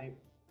below my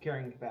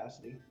carrying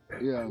capacity.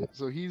 Yeah,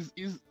 so he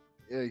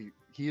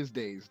is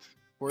dazed.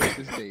 Forrest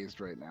is dazed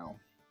right now.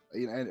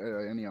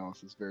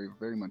 Enialis is very,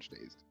 very much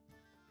dazed.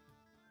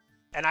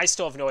 And I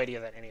still have no idea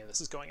that any of this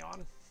is going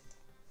on.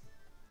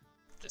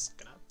 Just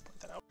gonna point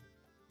that out.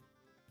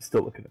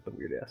 Still looking at the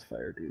weird ass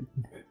fire, dude.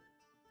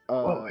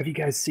 Oh, have you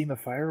guys seen the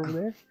fire over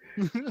there?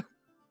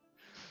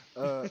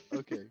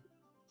 Okay.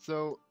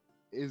 So,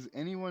 is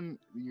anyone?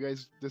 You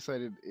guys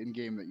decided in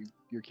game that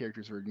your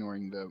characters were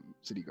ignoring the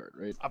city guard,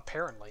 right?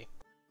 Apparently.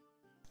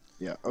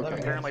 Yeah. Okay. Okay.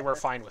 Apparently we're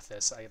fine with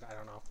this. I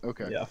don't know.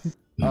 Okay. Yeah.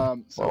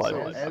 So, Well,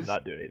 so I'm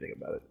not doing anything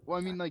about it. well,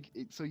 I mean, like,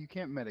 so you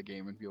can't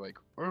metagame and be like,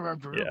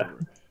 Yeah.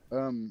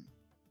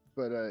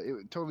 But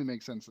it totally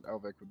makes sense that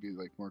Auvek would be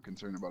like more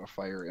concerned about a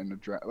fire and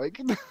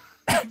like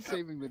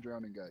saving the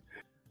drowning guy.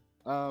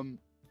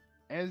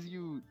 As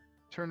you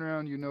turn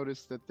around, you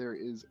notice that there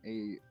is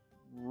a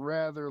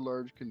rather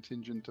large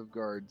contingent of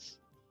guards,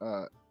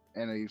 and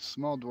a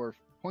small dwarf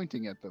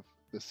pointing at the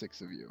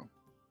 6 of you.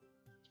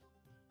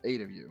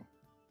 8 of you.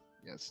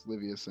 Yes,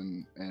 Livius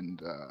and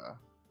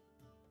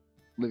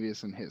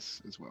Livius and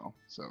Hiss as well.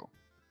 So.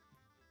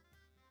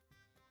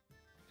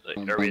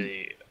 Like, are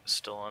we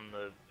still on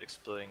the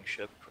exploding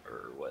ship,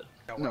 or what?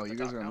 we're No, at the you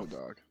guys dock are now. on the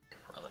dock.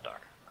 We're on the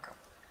dock. Okay.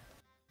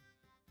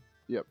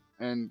 Yep,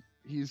 and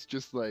he's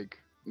just like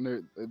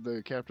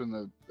the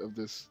captain of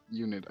this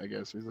unit, I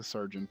guess, or the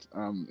sergeant,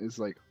 is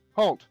like,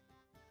 halt,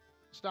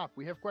 stop.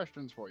 We have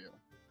questions for you.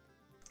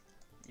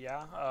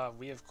 Yeah,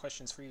 we have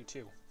questions for you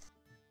too.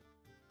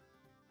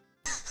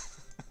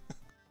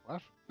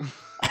 What?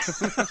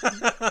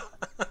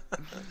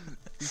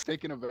 He's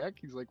taken aback.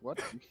 He's like, what?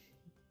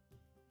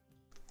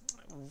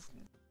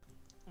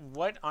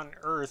 what on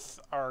earth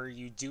are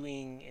you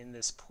doing in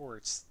this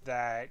port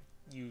that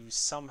you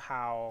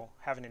somehow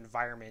have an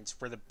environment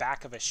where the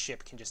back of a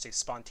ship can just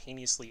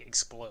spontaneously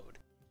explode?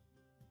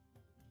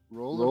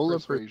 Roll a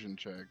persuasion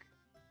check.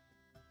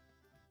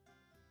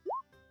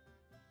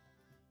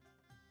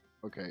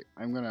 Okay,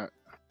 I'm gonna...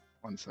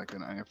 1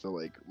 second, I have to,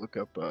 like, look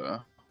up,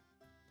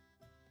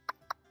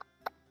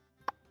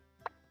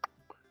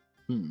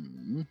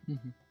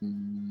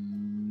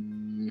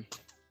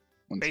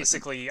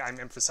 Basically, I'm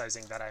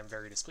emphasizing that I'm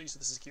very displeased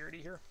with the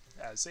security here,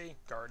 as a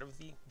guard of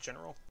the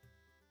general.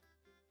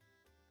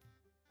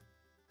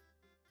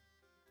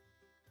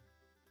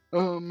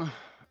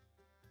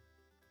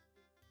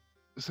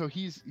 So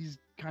he's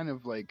kind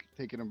of like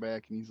taken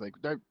aback, and he's like,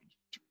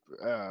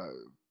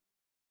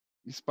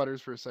 he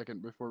sputters for a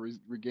second before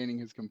regaining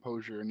his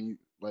composure, and he,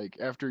 like,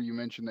 after you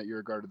mentioned that you're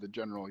a guard of the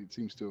general, he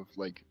seems to have,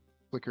 like,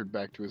 flickered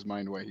back to his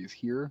mind why he's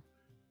here,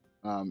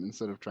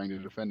 instead of trying to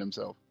defend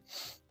himself.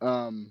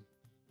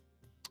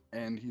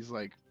 And he's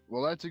like,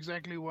 well, that's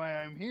exactly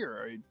why I'm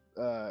here.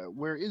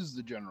 Where is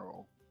the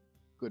general?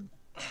 Good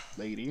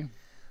lady.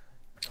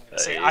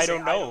 Say, I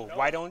don't know.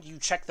 Why don't you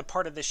check the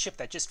part of the ship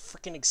that just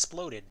freaking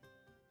exploded?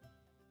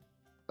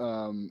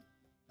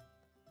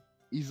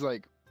 He's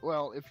like,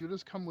 well, if you'll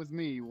just come with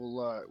me,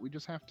 we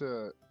have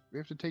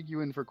to take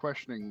you in for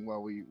questioning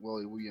while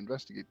we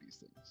investigate these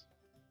things.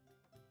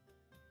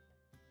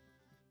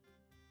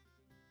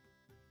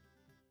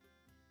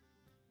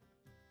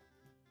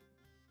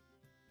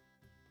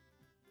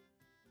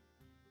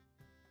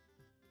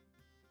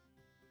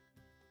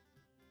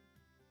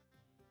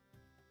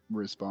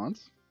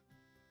 Response?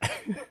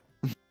 Think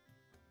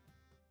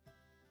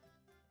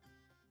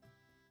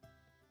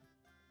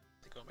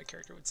what my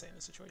character would say in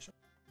this situation.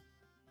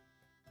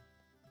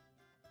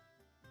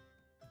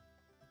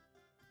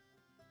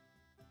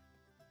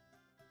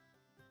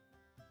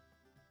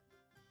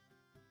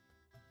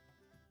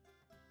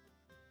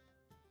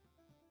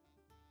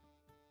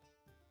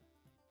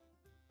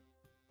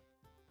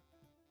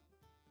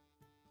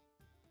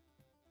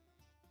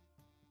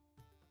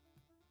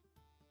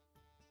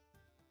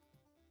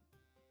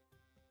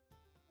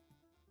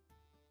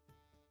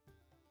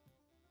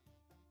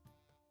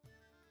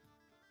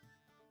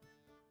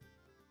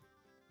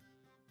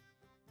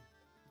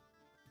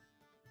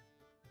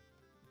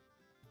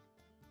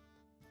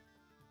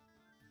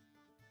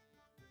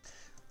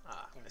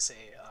 I'm going to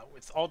say,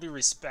 with all due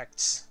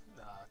respect,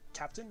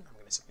 Captain, I'm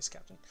going to say Miss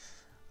Captain,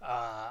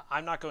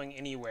 I'm not going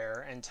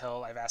anywhere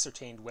until I've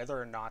ascertained whether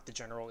or not the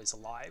general is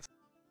alive.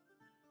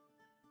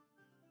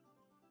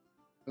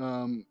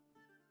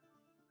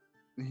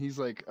 He's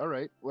like, all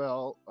right,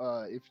 well,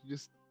 if you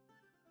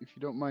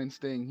don't mind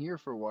staying here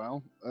for a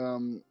while,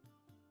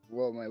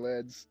 while my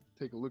lads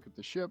take a look at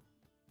the ship,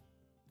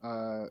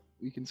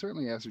 we can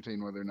certainly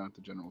ascertain whether or not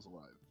the general's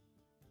alive.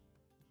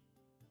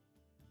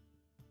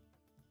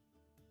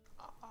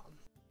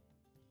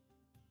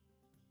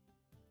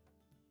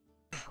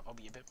 I'll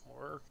be a bit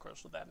more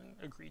close with that and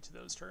agree to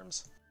those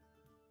terms.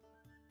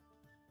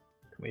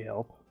 Can we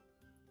help?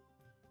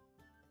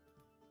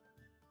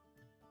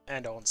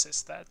 And I'll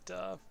insist that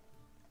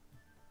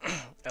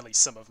at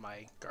least some of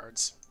my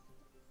guards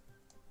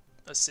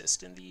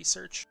assist in the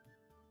search,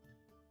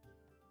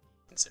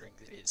 considering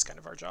that it is kind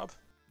of our job.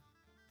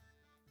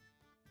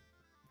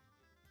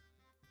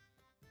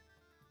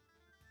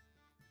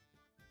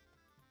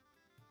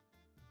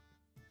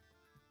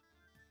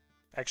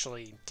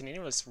 Actually, can any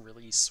of us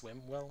really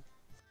swim well?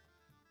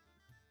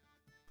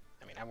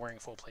 I mean, I'm wearing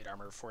full plate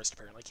armor. Forrest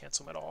apparently can't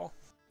swim at all.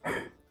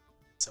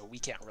 So we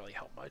can't really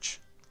help much,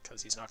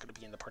 because he's not going to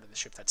be in the part of the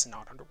ship that's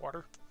not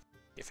underwater,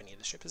 if any of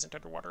the ship isn't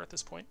underwater at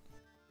this point.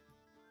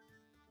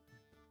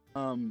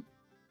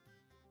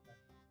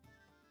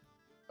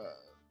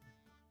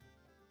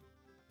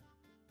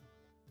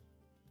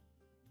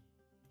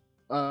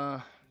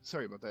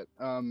 Sorry about that.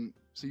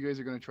 So you guys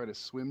are going to try to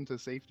swim to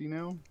safety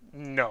now?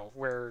 No,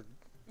 we're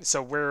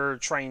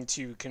trying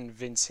to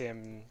convince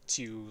him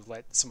to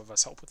let some of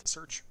us help with the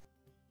search.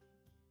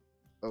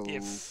 Okay.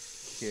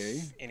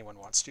 If anyone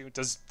wants to.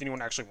 Does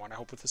anyone actually want to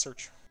help with the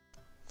search?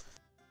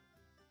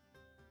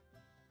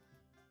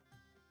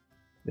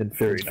 In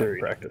theory, not in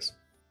practice.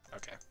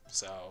 Okay,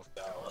 so...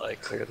 I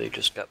clearly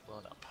just got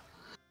blown up.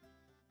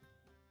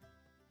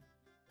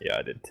 Yeah,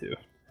 I did too.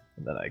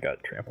 And then I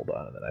got trampled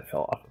on, and then I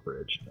fell off the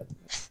bridge. And then...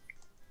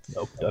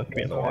 Nope, dunked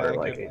me in the water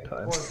like 8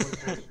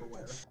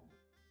 times.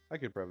 I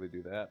could probably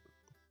do that.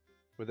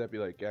 Would that be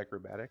like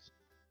acrobatics?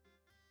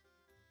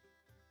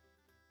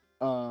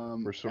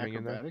 For swimming acrobatics?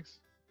 in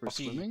there? For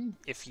swimming?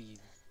 If he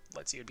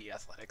lets you, it'd be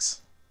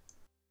athletics.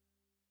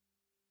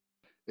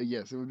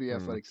 Yes, it would be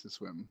athletics to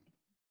swim.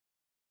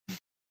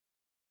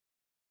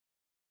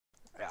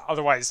 Yeah,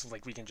 otherwise,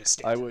 like, we can just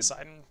stand to the would-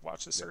 side and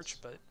watch the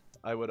search, but...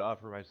 I would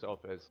offer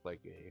myself as like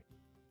a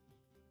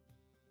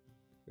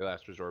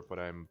last resort, but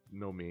I'm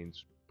no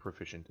means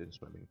proficient in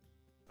swimming.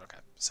 Okay,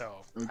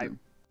 so... Okay.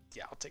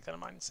 Yeah, I'll take that in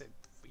mind and say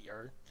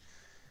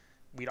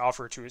we'd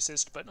offer to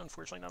assist, but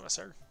unfortunately not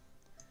necessary.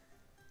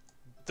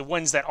 the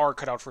ones that are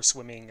cut out for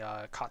swimming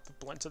caught the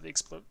brunt of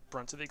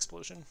the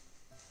explosion.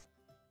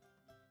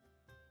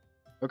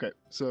 Okay,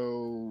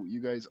 so you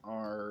guys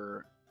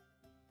are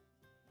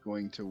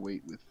going to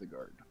wait with the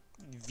guard.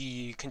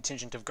 The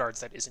contingent of guards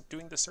that isn't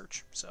doing the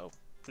search, so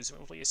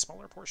presumably a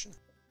smaller portion.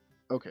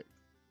 Okay,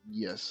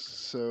 yes.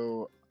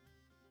 So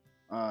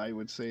I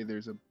would say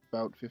there's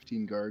about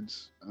 15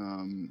 guards,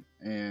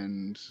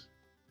 and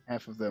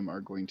half of them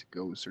are going to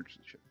go search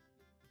the ship.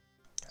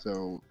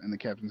 So, and the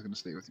captain's going to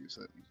stay with you,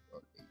 so that leaves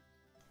about 8.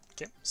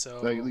 Okay,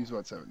 so... That leaves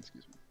about 7,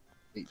 excuse me.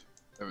 8,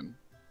 7,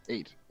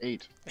 8,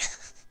 8,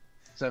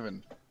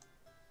 7,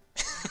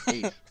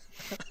 8.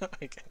 Oh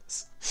my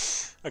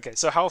goodness. Okay,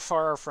 so how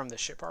far from the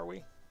ship are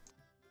we?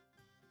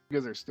 You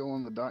guys are still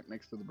on the dock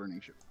next to the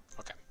burning ship.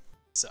 Okay,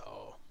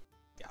 so...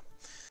 yeah.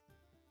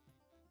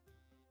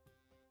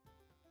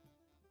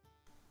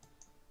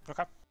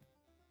 Okay.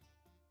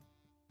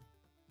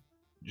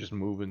 Just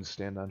move and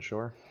stand on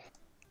shore.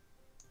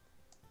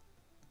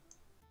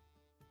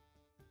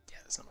 Yeah,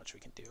 there's not much we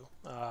can do.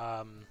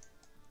 I'm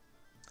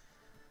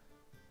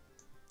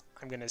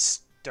gonna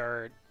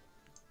start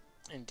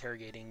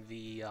interrogating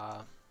the, no,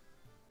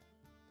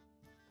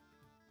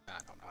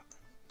 I'm not.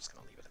 I'm just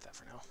gonna leave it at that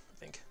for now, I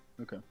think.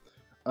 Okay.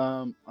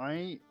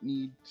 I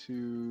need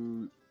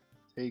to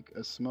take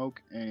a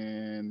smoke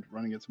and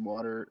run and get some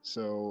water,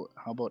 so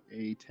how about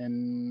a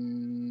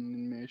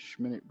 10-ish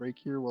minute break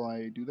here while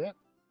I do that?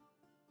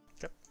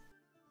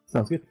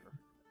 Sounds good.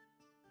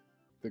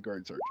 The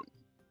guard sergeant.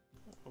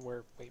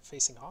 We're,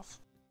 facing off?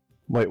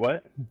 Wait,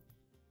 what?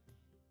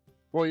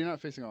 Well, you're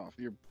not facing off,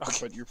 Okay.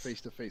 but you're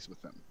face to face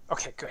with them.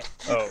 Okay, good.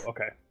 Oh,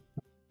 okay.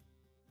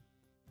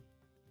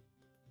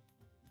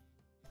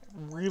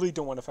 Really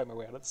don't want to fight my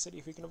way out of the city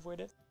if we can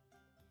avoid it.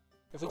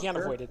 If we can't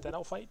Sure. avoid it, then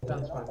I'll fight.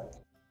 Sounds fine.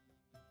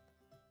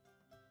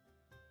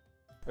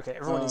 Okay,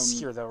 everyone is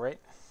here though, right?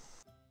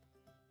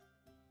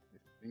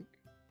 I think.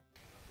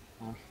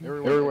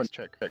 Everyone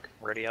check.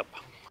 Ready up.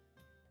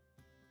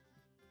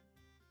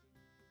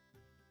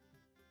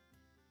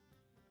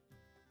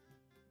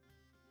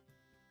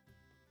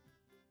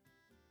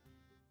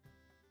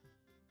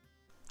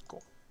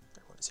 Cool.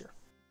 Everyone is here.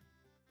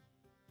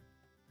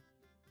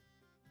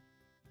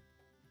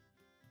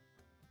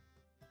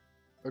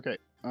 Okay.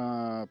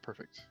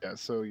 Perfect. Yeah.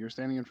 So you're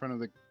standing in front of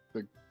the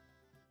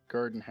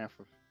guard and half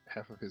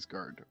of his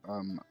guard.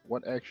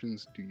 What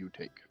actions do you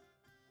take?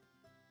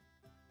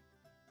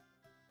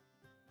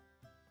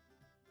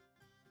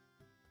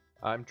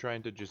 I'm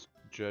trying to just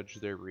judge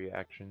their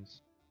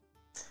reactions.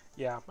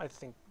 Yeah, I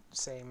think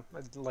same.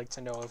 I'd like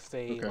to know if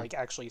they Okay. like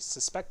actually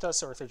suspect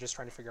us or if they're just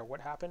trying to figure out what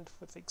happened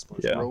with the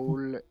explosion. Yeah.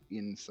 Roll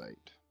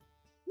insight.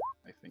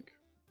 I think.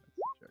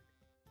 Let's check.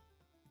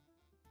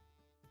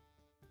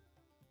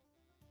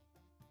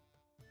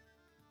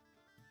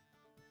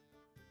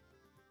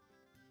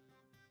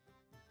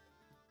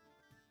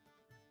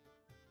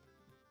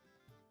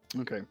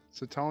 Okay,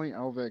 so Tali,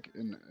 Auvek,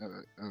 and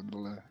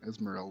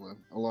Esmeralda,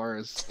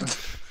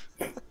 Elaris.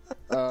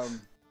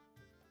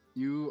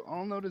 You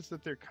all notice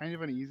that they're kind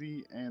of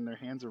uneasy and their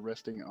hands are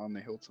resting on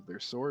the hilts of their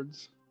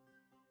swords.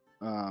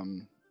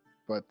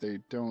 But they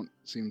don't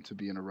seem to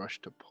be in a rush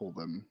to pull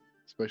them,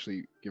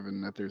 especially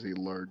given that there's a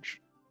large,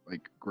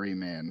 like, gray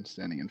man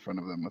standing in front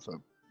of them with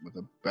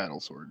a battle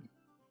sword.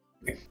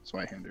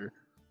 Swyhander.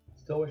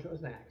 Still wish it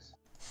was an axe.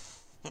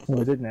 Well,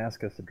 they didn't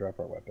ask us to drop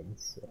our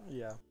weapons, so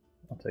Yeah.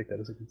 I'll take that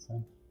as a good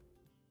sign.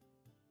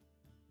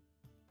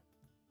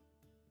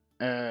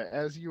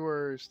 As you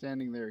are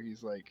standing there,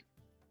 he's like,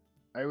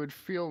 I would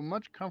feel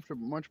much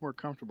more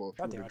comfortable if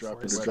you Goddamn would it, have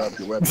Forrest. dropped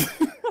your weapon.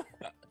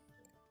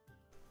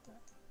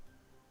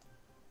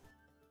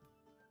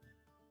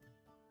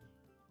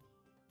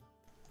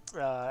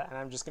 And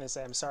I'm just going to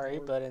say I'm sorry,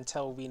 but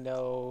until we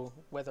know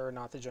whether or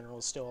not the general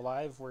is still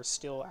alive, we're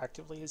still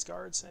actively his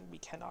guards, and we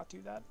cannot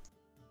do that.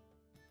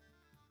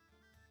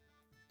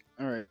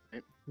 All right.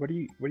 What are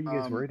you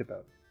guys worried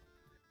about?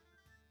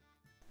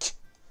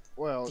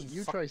 Well, You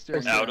you fuck- try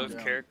staring Out him of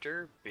down.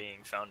 character,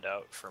 being found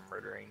out for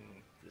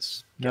murdering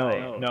this No, guy.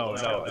 no, no,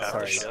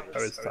 sorry. ship. I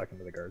was talking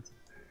to the guards.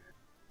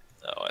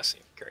 Oh, I see.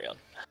 Carry on.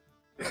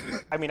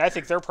 I mean, I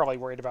think they're probably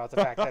worried about the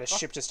fact that a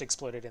ship just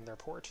exploded in their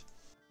port.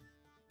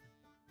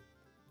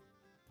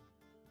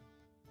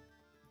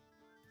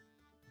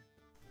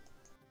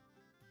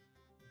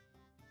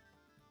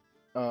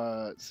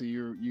 So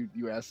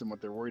you ask them what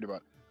they're worried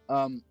about.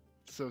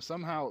 So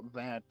somehow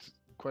that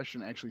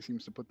question actually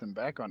seems to put them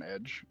back on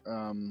edge.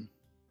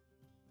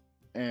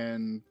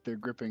 And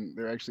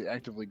they're actually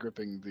actively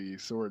gripping the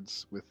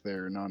swords with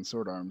their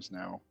non-sword arms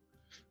now.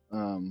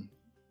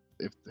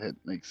 If that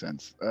makes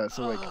sense.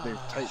 So like they've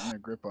tightened their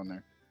grip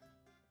on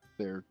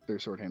their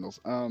sword handles.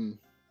 All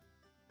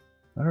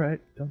right,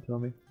 don't tell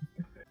me.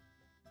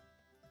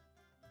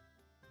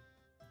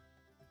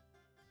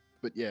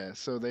 But yeah,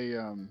 so they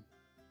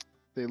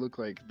look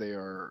like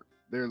they're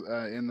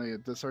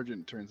and the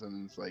sergeant turns on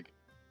and is like,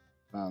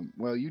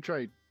 well, you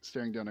try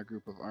staring down a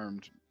group of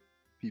armed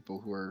people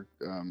who are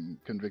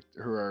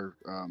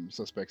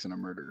suspects in a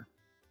murder.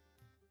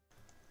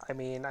 I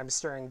mean, I'm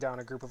staring down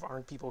a group of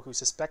armed people who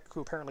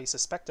apparently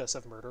suspect us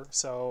of murder,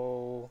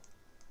 so...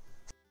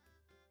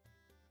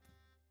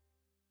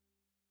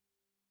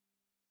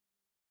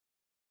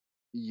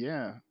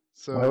 Yeah.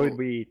 So Why would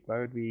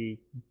we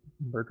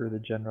murder the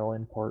general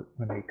in port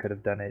when we could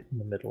have done it in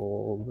the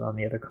middle on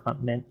the other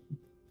continent?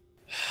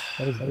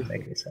 That doesn't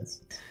make any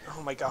sense.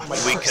 Oh my god.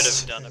 We could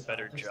have done a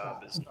better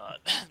job is not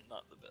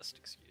the best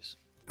excuse.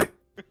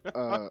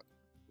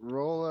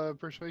 Roll a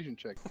persuasion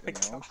check. Oh my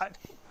Enialis. god.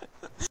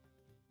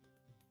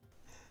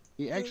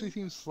 He actually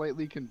seems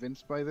slightly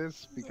convinced by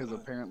this because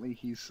apparently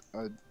he's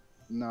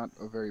not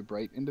a very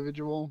bright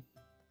individual.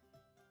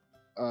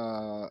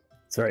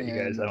 Sorry, you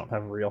guys. And- I don't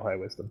have real high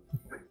wisdom.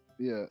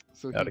 Yeah,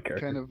 so Out he of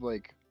character. kind of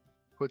like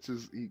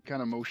he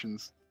kind of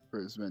motions for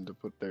his men to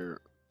put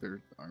their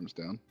arms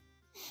down.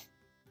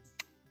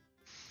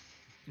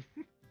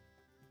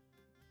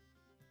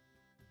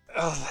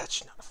 Oh, that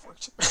should not have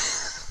worked.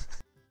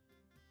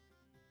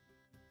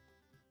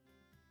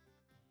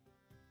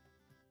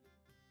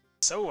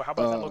 So, how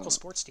about that local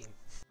sports team?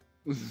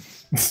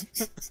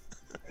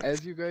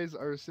 As you guys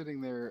are sitting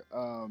there,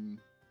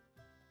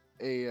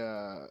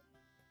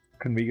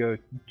 Can we go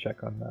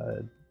check on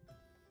the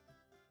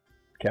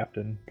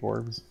captain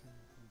dwarves?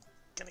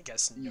 Gonna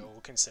guess no,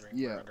 considering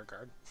Yeah. we're under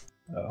guard.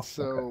 Oh,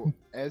 so okay.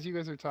 as you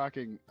guys are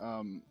talking,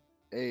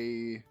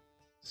 a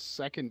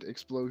second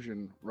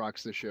explosion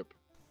rocks the ship.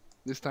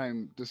 This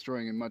time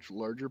destroying a much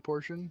larger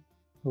portion.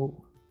 Oh,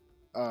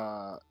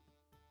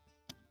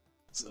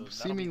 So that'll be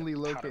Seemingly the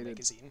powder located.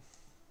 magazine.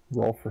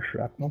 roll for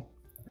shrapnel.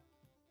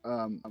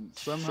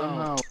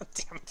 Somehow God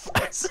damn it,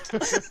 Forrest.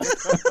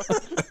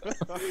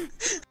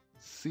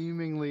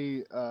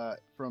 seemingly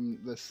from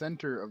the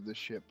center of the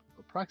ship,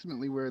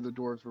 approximately where the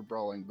dwarves were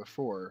brawling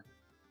before,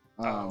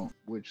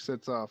 which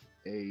sets off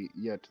a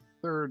yet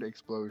third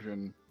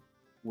explosion,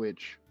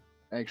 which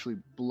actually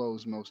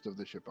blows most of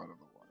the ship out of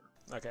the water.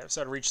 Okay,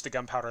 so it reached the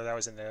gunpowder that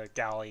was in the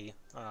galley,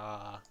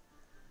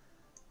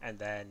 and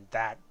then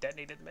that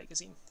detonated the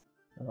magazine.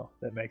 Oh,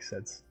 that makes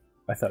sense.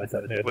 I thought it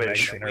knew the Which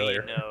magazine we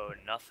earlier. know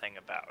nothing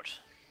about.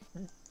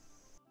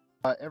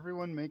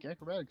 Everyone make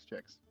acrobatics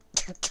checks.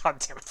 God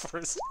damn it,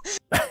 Forrest.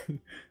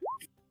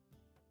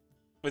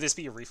 Would this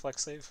be a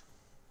reflex save?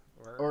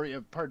 Or, yeah,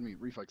 pardon me,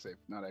 reflex save,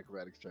 not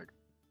acrobatics check.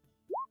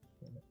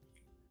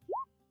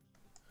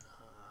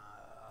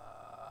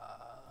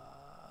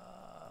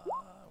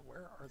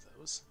 Where are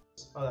those?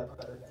 Oh, that's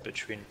better.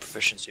 Between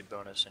proficiency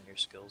bonus and your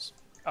skills.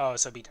 Oh,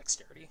 so it'd be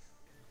dexterity.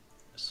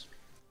 Yes.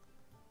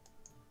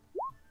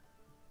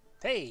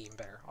 Hey, even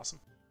better. Awesome.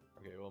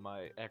 Okay, well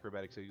my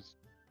acrobatics is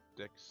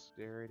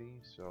dexterity,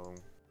 so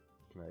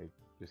can I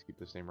just keep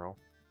the same roll?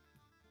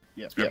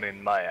 Yes. I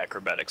mean, my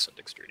acrobatics and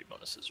dexterity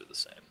bonuses are the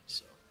same,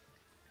 so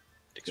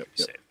dexterity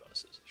Yep. save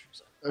bonuses, I should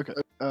say. Okay.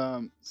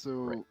 So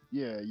Right.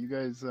 yeah, you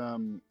guys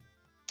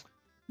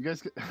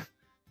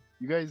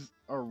you guys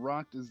are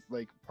rocked as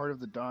like part of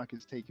the dock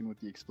is taken with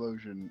the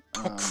explosion.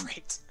 Oh,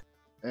 great.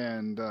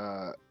 And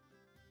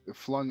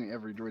flung in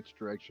every which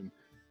direction.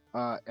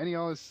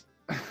 Enialis,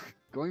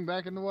 going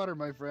back in the water,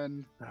 my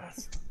friend.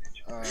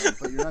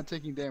 But you're not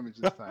taking damage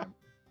this time.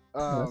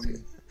 That's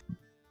good.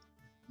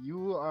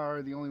 You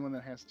are the only one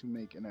that has to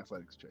make an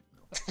athletics check,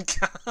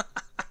 though.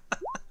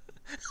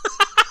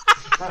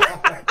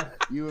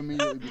 You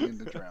immediately begin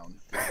to drown.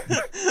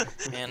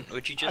 Man,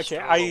 would you just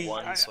Okay, roll a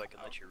 1 so I can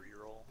let you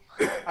reroll?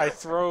 I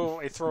throw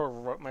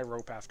my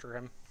rope after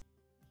him.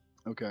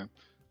 Okay.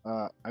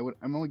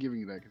 I'm only giving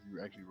you that because you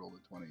actually rolled a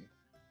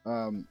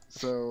 20.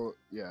 So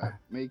yeah,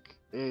 make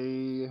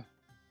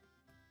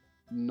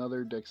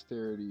another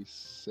dexterity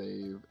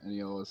save,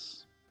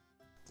 Enialis,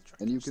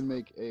 and you can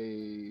make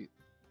a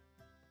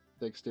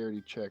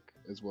dexterity check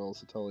as well,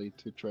 Setalli,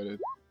 to try to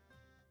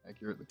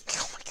accurately.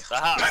 Oh my god.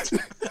 Aha!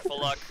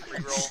 Full luck,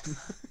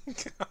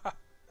 reroll.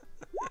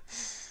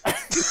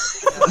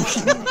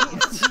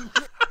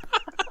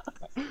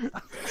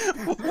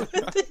 What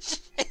the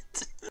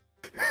shit?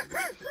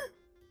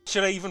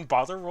 Should I even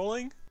bother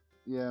rolling?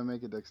 Yeah,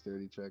 make a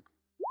dexterity check.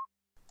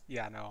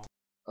 Yeah, no.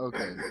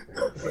 Okay.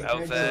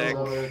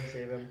 Auvek.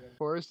 Save him.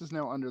 Forrest is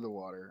now under the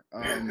water.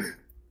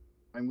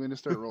 I'm going to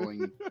start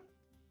rolling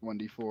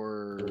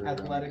 1d4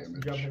 Athletics,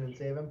 damage. jump in and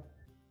save him.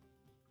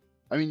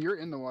 I mean, you're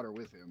in the water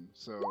with him,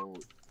 so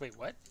Wait,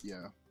 what?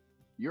 yeah.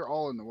 You're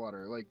all in the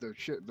water. Like,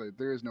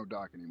 there is no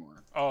dock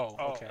anymore. Oh,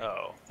 okay.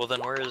 Oh, well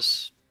then where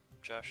is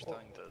Josh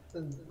throwing the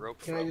Then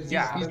rope Can I from? just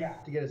Yeah. use him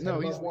to get his No,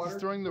 head he's above water?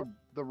 throwing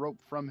the rope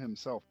from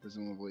himself,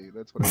 presumably.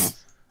 That's what it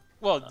is.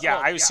 Well, yeah,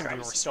 I yeah, assumed I we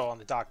were see. still on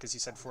the dock because you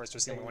said Forrest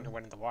was the only one who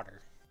went in the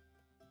water.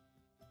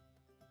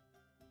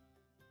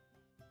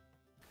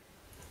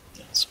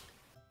 Yes.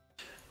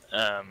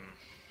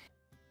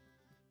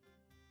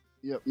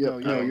 Yep.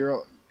 No,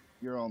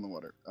 you're all in the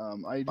water.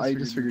 I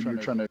just figured you were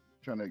trying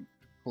to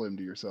pull him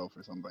to yourself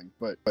or something.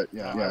 But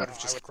yeah, I would have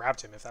just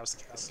grabbed him if that was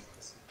the case.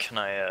 Can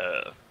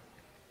I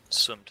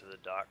swim to the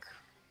dock?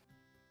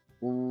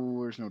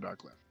 Oh, there's no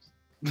dock left.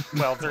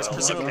 Well, there's Well,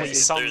 presumably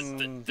there's some.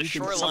 the you can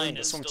shoreline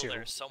is swim still to.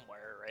 there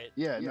somewhere, right?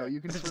 Yeah, no,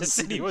 you can. The swim,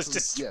 city you can was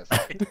swim-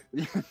 destroyed.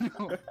 Yes.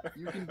 No,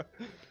 you can.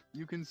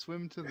 You can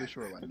swim to the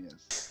shoreline,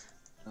 yes.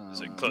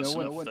 Is it close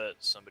no enough one- that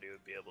somebody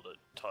would be able to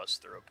toss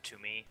the rope to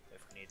me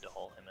if we need to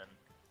haul him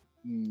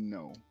in?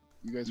 No.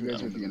 You guys are at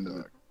the end of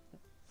the dock.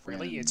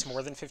 Really? It's And-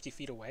 more than 50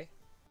 feet away?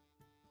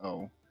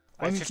 Oh.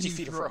 I have Why 50 don't you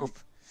feet of throw- rope.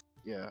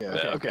 Yeah.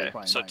 Okay,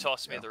 fine. so fine.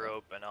 toss me Yeah. the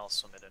rope and I'll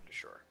swim it into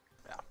shore.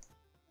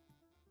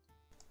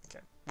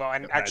 Okay. Well,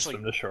 and Can I actually,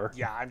 swim to shore?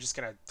 yeah, I'm just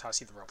gonna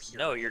toss you the rope here.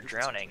 No, you're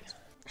drowning.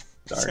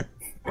 Sorry.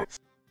 Yeah,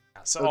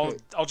 so Okay.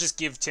 I'll just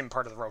give Tim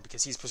part of the rope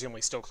because he's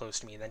presumably still close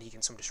to me, and then he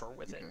can swim to shore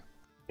with it. Okay.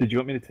 Did you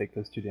want me to take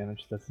those 2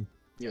 damage, Stetson?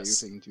 Yeah,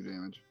 Yes. you're taking 2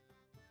 damage.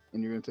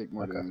 And you're gonna take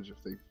more Okay. damage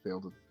if they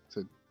fail to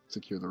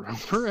secure the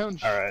rope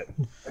around you. Alright.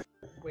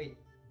 Wait,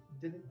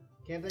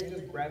 can't they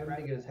just grab him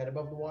to get his head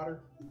above the water?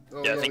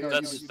 Oh, Yeah, I think no,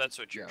 that's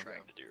what you're yeah,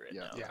 trying to do right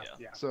yeah, now.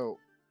 Yeah. So,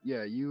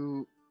 yeah,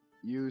 you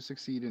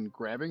succeed in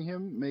grabbing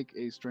him. Make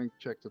a strength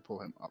check to pull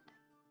him up.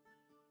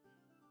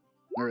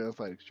 Or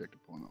athletics check to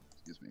pull him up.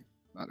 Excuse me,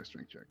 not a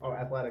strength check. Oh,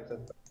 athletics.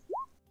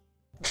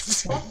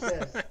 Fuck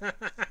this.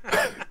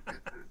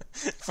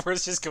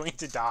 Forrest is going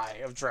to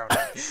die of drowning.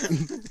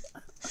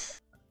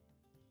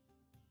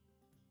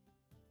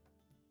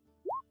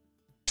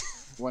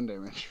 1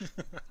 damage.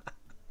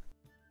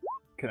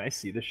 Can I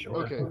see the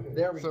shore? Okay.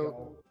 There we So-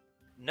 go.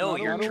 No,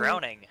 Not you're only-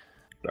 drowning.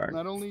 Sorry.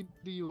 Not only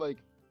do you like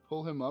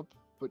pull him up,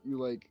 but you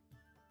like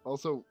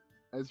also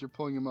as you're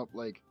pulling him up,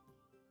 like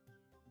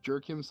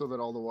jerk him so that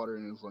all the water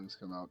in his lungs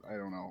come out. I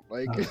don't know,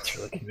 like Oh, that's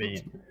really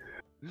convenient.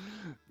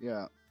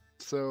 yeah.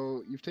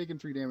 So you've taken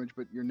 3 damage,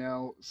 but you're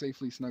now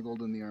safely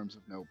snuggled in the arms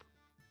of Nope.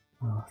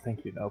 Oh,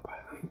 thank you, Nope.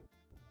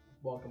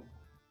 Welcome.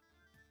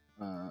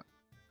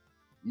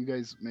 You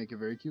guys make a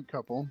very cute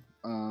couple,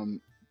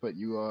 but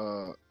you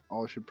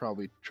all should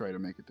probably try to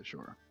make it to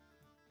shore.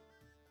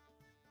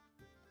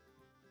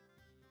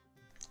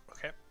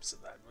 Okay, so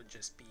that would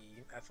just be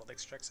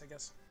athletics checks, I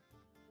guess.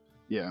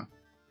 Yeah.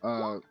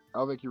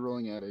 Auvek, you're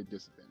rolling at a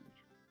disadvantage.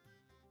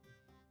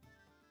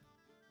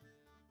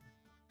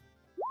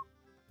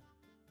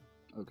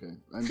 Okay,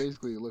 I'm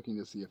basically looking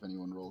to see if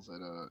anyone rolls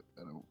at a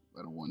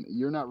 1.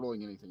 You're not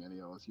rolling anything,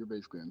 Enialis. You're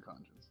basically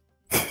unconscious.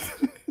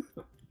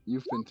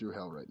 You've been through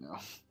hell right now.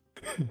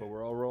 But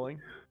we're all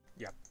rolling.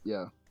 Yeah.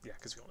 Yeah,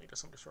 because we only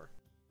just swim to shore.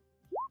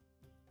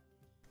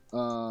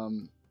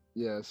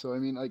 Yeah. So I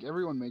mean, like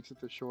everyone makes it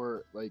to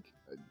shore. Like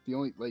the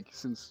only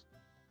since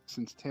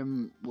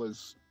Tim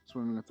was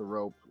swimming with the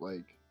rope,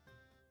 like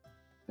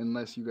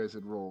unless you guys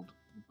had rolled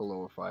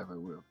below a 5, I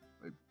would have.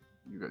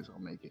 You guys all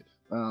make it.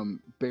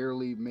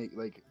 Barely make,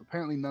 like,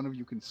 apparently none of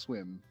you can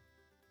swim,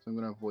 so I'm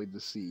gonna avoid the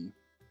sea.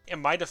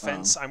 In my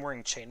defense, I'm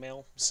wearing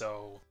chainmail,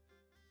 so...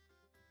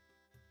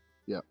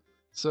 Yeah.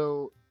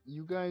 So,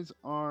 you guys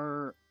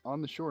are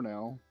on the shore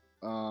now,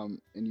 and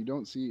you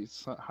don't see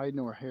hide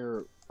nor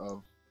hair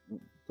of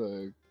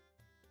the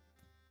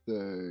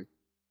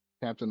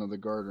captain of the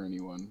guard or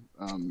anyone.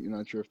 You're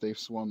not sure if they've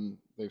swum,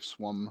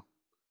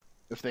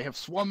 if they have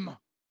swum,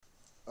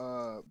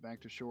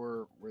 back to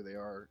shore where they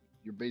are.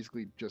 You're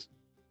basically just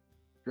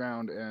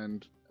drowned,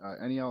 and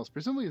Enialis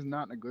presumably is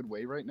not in a good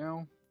way right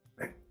now.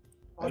 I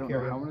don't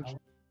know how much.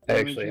 I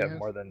damage actually he have has.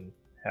 more than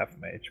half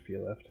my HP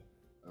left.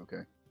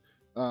 Okay.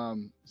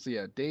 So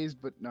yeah,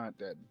 dazed but not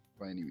dead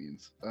by any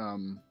means.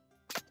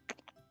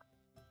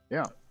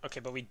 Yeah, Okay,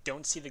 but we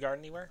don't see the guard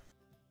anywhere?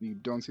 you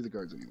don't see the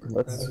guards anywhere.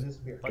 Let's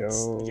Disappear.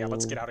 go. Yeah,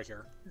 let's get out of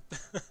here.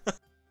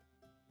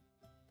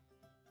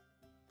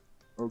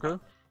 Okay.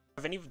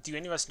 Do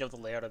any of us know the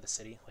layout of the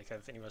city? Like,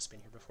 have any of us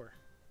been here before?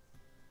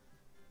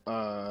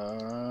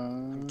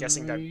 I'm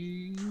guessing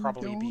that'd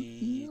probably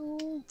be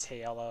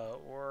Taela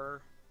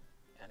or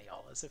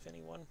Enialis, if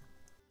anyone.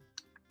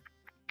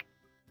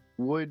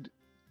 Would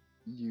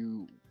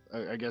you?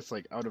 I guess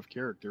like out of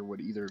character,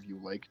 would either of you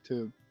like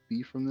to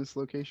be from this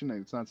location?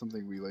 It's not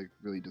something we like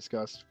really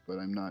discussed, but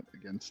I'm not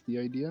against the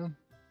idea.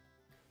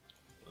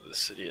 The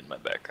city in my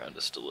background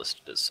is still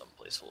listed as some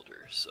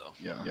placeholder, so.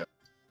 Yeah.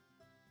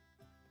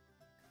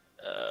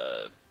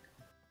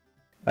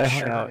 I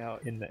hung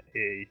out in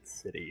a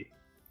city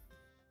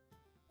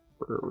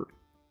for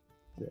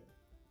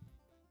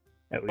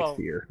at least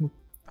a year,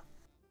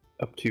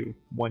 up to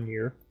 1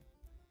 year,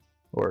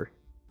 or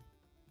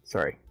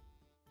sorry,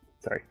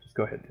 just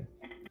go ahead, Tim.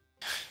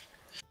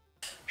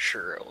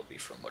 Sure, I will be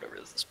from whatever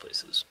this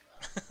place is.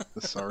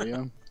 The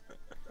Saria.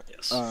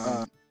 Yes.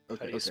 Okay. How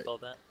do you spell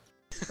that?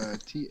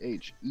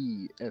 Thessaria.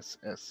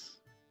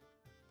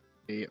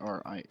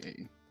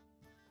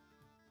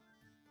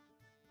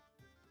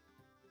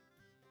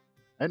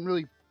 I hadn't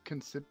really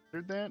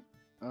considered that,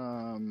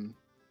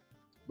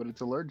 but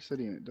it's a large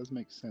city and it does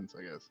make sense,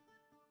 I guess.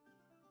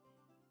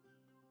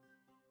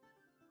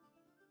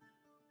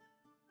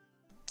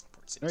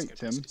 Port City's Right, good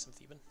place Tim. to do some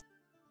thieving.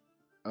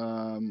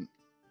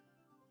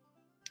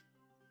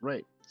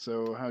 Right.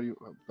 So how do you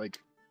like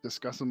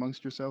discuss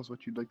amongst yourselves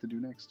what you'd like to do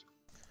next?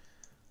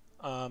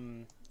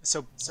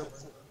 So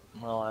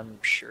Well,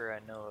 I'm sure I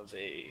know of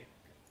a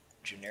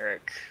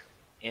generic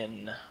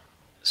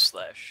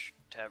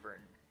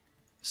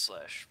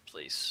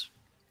inn/tavern/place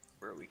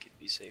where we could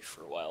be safe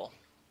for a while.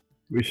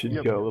 We should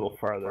Yep. go a little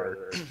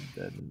farther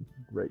than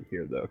right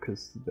here, though,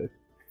 because if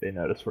they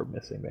notice we're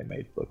missing, they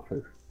may look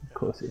for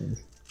close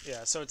ins.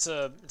 Yeah, so it's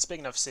a big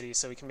enough city,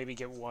 so we can maybe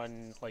get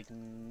one like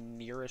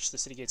nearish the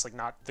city gates, like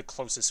not the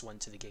closest one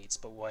to the gates,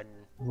 but one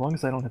As long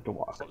as I don't have to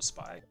walk. close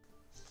by.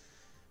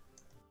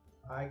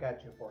 I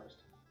got you, Forrest.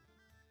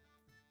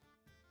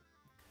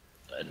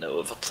 I know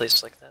of a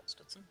place like that,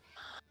 Stetson.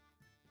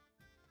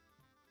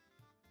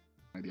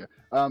 Idea.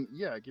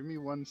 Yeah, give me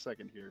 1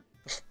 second here.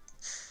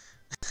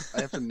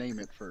 I have to name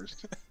it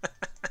first.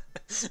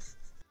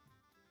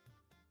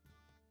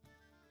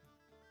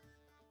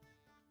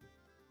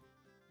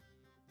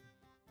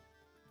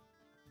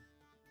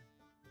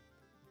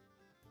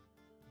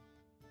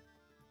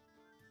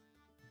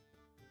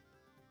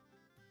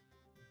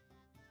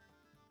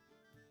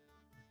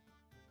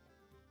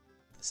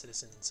 The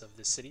citizens of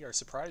this city are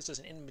surprised as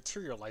an inn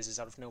materializes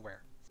out of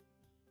nowhere.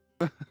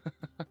 No,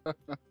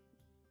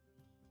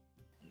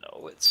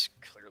 it's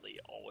clearly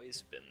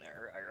always been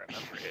there. I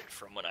remember it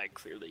from when I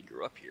clearly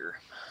grew up here.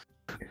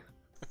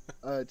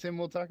 Tim,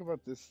 we'll talk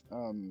about this.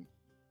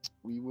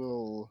 We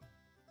will.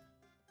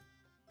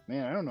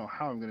 Man, I don't know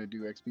how I'm gonna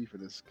do XP for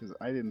this because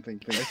I didn't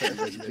think I thought you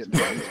guys would get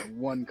at least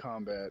 1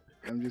 combat.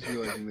 I'm just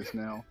realizing this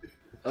now.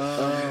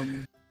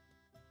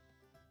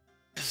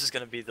 This is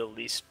gonna be the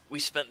least. We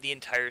spent the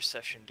entire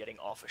session getting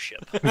off a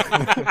ship.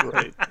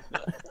 Right.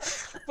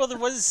 Well,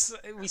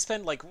 we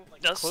spent like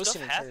Now, close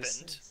stuff to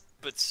happened,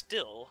 but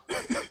still.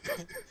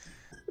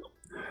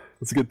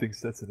 It's a good thing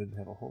Stetson didn't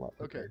have a whole lot.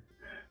 Okay.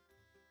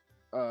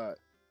 prepared.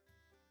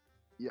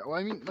 Yeah. Well,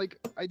 I mean, like,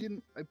 I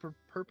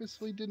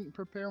purposely didn't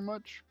prepare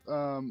much.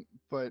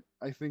 But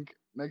I think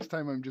next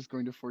time I'm just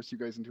going to force you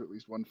guys into at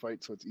least 1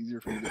 fight, so it's easier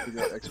for me to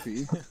figure out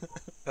XP.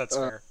 That's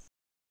fair.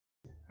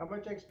 How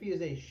much XP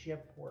is a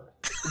ship worth?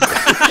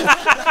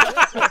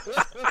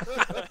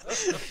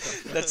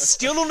 That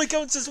still only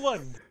counts as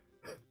 1.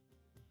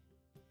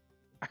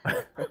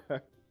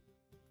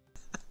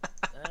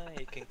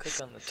 You can click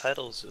on the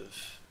titles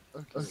of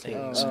Okay,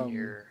 things in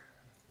your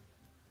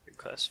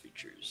class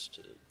features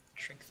to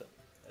shrink them.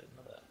 I didn't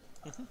know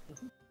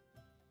that.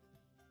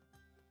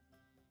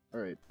 All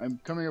right, I'm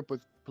coming up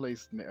with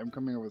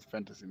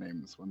fantasy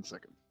names. 1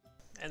 second.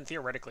 And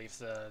theoretically,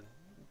 if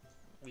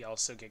we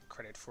also get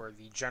credit for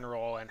the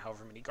general and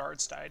however many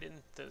guards died in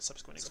the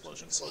subsequent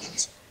explosions.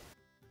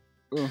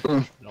 Fair. It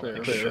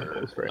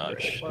was very Not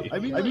nice. sure. I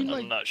mean, I'm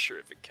like, not sure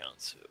if it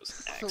counts. It was an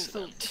so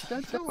accident.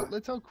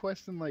 that's how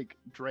quests in like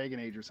Dragon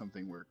Age or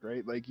something work,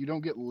 right? Like you don't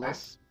get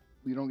less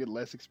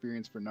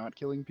experience for not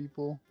killing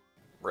people.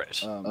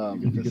 Right.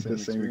 You get the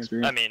same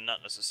experience. I mean,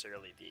 not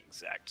necessarily the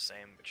exact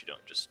same, but you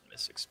don't just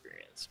miss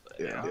experience. But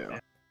Yeah.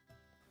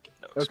 get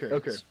no Okay.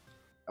 experience.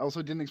 I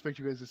also didn't expect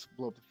you guys to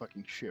blow up the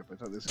fucking ship. I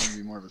thought this was gonna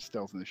be more of a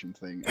stealth mission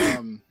thing.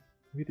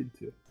 We did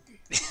too.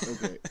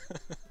 Okay.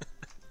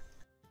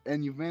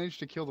 And you've managed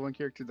to kill the one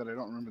character that I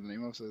don't remember the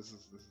name of, so this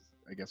is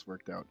I guess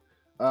worked out.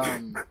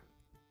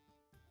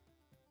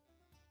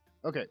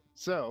 Okay,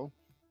 so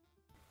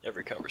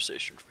Every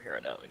conversation from here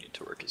on out, we need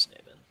to work his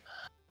name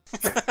in.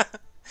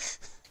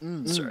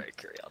 mm, Sorry,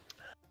 carry on.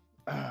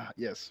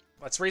 yes.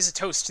 Let's raise a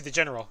toast to the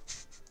general.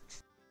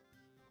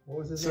 What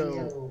was his So-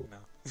 name? No.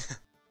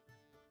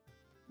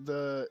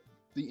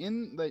 The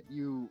inn that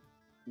you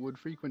would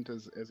frequent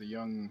as a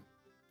youngling,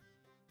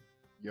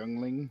 a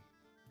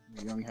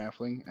young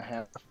halfling, a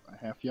half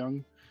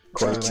young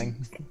Quarterling.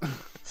 a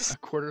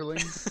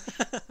quarterling,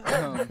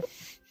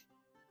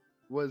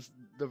 was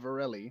the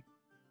Vareli.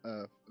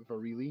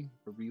 Vareli,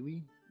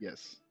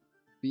 yes,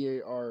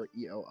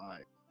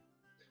 Vareli.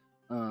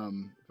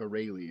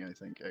 Vareli, I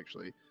think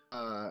actually,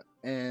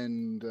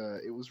 and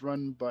it was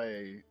run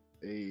by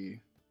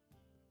a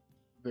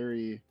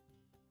very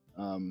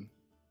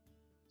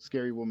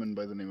scary woman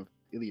by the name of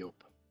Iliope.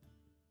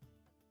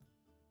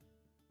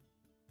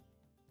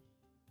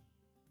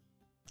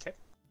 Okay.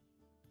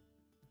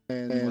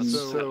 And What's-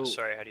 so,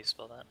 sorry, how do you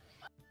spell that?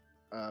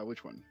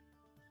 which one?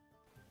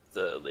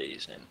 The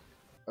lady's name.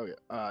 Oh yeah,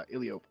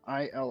 Iliope.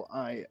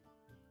 Iliope,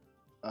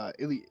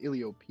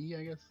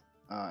 I guess.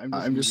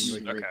 I'm just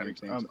using okay.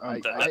 Greek names.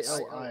 That's-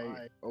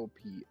 Iliope.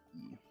 Iliope.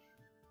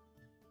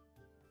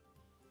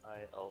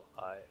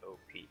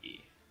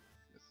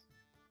 Yes.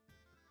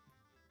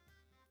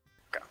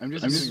 Okay. I'm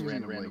just using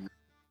random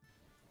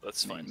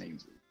That's fine.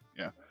 names.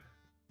 Yeah.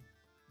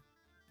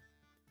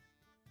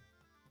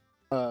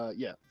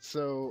 Yeah.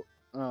 So,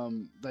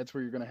 that's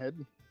where you're gonna head.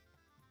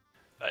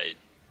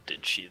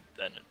 Did she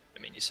then? I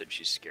mean, you said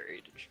she's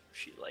scary. Did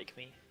she like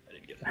me? I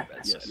didn't get her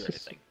bad side or Yes.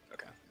 anything.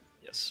 Okay.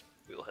 Yes,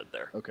 we will head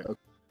there. Okay.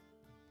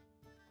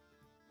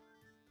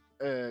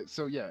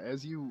 So yeah,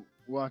 as you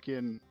walk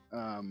in,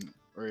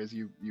 or as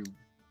you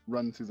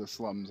run through the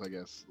slums, I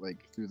guess,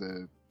 like through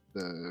the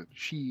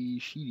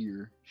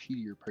seedier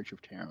parts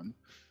of town.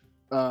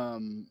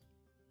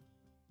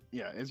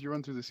 Yeah, as you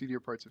run through the seedier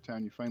parts of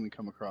town, you finally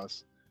come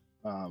across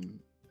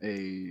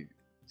a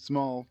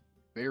small,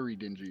 very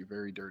dingy,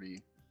 very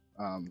dirty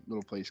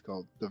little place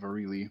called the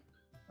Vareli,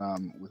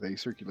 with a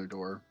circular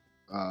door,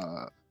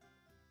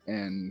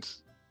 and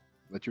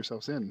let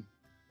yourselves in.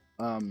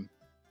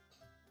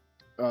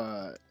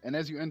 And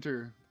as you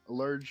enter, a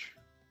large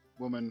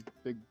woman,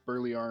 big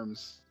burly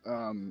arms,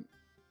 and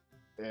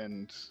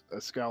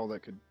a scowl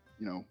that could,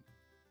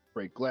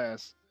 break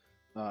glass,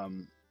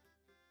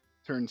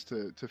 turns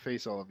to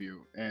face all of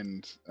you.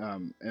 And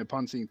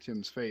upon seeing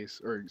Tim's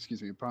face, or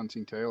excuse me, upon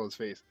seeing Taela's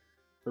face,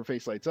 her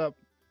face lights up,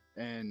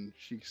 and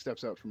she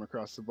steps out from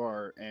across the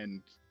bar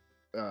and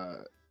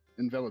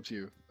envelops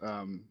you,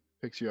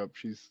 picks you up.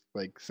 She's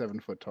like 7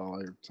 foot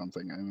tall or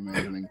something, I'm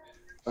imagining.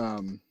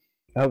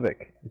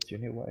 Auvek, it's your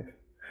new wife.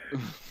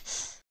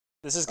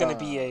 This is going to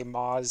be a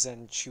Maz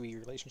and Chewie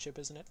relationship,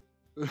 isn't it?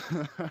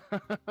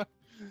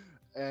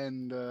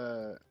 And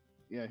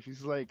yeah,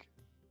 she's like,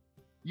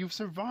 "You've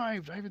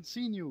survived. I haven't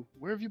seen you.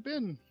 Where have you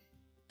been?"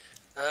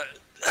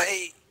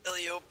 Hey,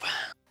 Eliope.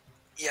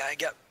 Yeah, I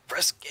got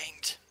press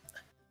ganged.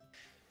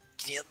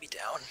 Can you help me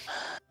down?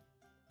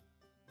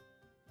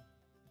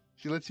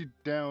 She lets you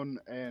down,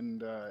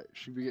 and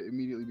she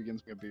immediately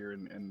begins making a beer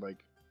and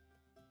like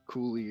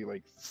coolly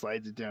like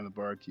slides it down the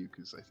bar to you,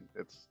 because I think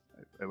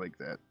I like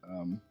that.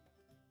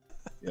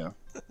 Yeah.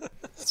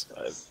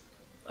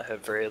 I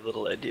have very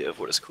little idea of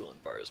what is cool in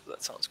bars, but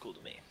that sounds cool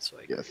to me. So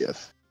I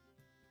Yes.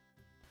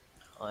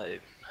 I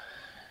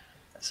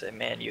say,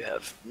 man, you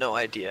have no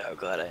idea how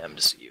glad I am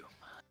to see you.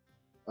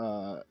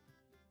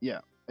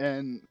 Yeah.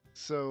 And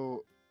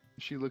so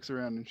she looks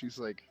around and she's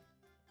like,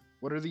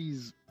 "What are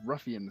these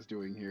ruffians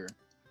doing here?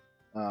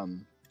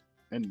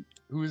 And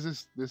who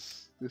is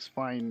this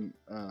fine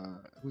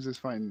who's this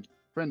fine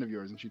friend of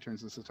yours?" And she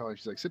turns to Setalli.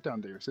 She's like, "Sit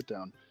down, dear. Sit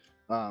down."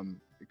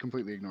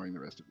 Completely ignoring the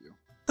rest of you.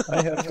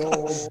 I have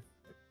gold.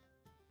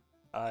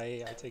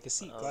 I take a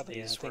seat gladly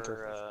and These thank her.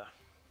 were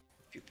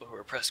people who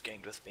were press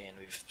ganged with me, and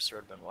we've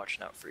sort of been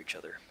watching out for each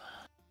other.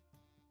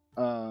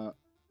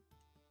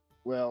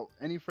 Well,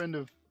 any friend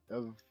of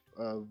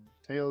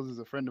Tails is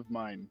a friend of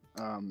mine.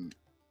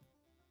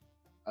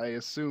 I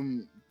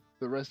assume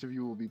the rest of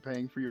you will be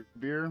paying for your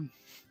beer.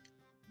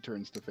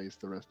 Turns to face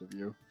the rest of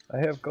you. I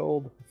have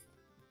gold.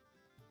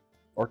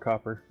 Or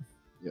copper.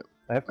 Yep.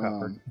 I have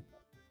copper.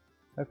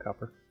 I have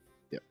copper.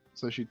 Yep.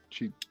 So she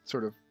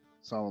sort of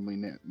solemnly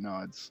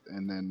nods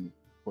and then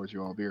pours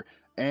you all beer.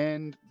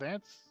 And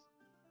that's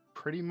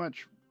pretty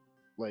much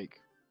like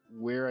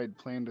where I'd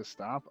planned to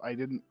stop. I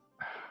didn't.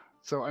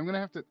 So I'm gonna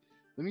have to.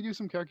 Let me do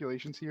some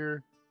calculations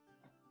here.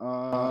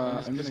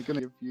 I'm just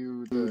gonna give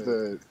you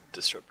the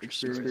Disrupt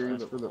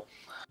experience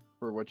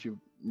for what you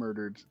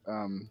murdered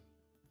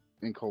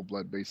in cold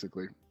blood,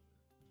 basically.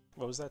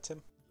 What was that,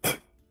 Tim?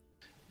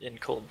 In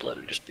cold blood,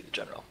 it'd just be the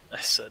general.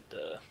 I said,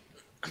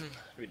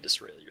 we'd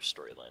disrail your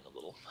storyline a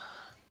little.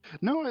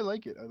 No, I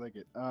like it.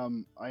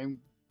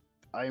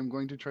 I am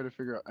going to try to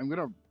figure out.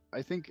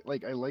 I think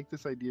like I like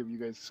this idea of you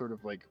guys sort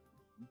of like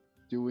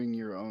doing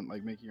your own,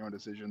 like making your own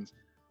decisions,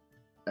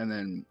 and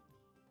then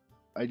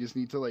I just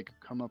need to like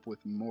come up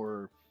with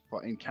more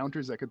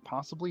encounters that could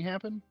possibly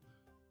happen,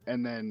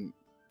 and then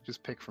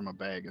just pick from a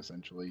bag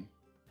essentially.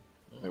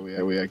 That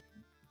way I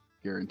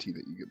guarantee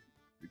that you get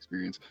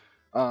experience.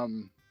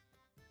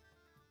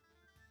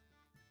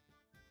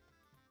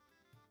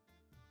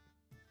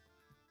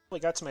 We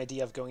got some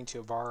idea of going to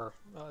a bar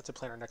to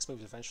plan our next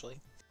moves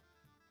eventually.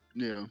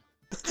 Yeah.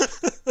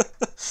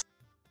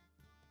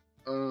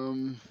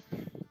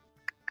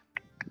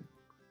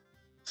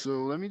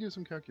 So let me do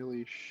some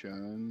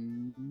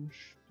calculations.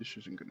 This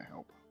isn't gonna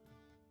help.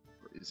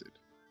 Or is it?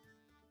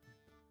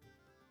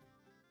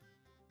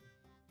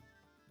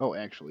 Oh,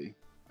 actually,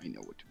 I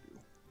know what to do.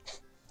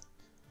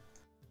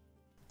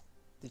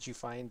 Did you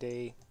find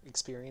a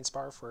experience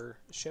bar for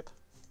a ship?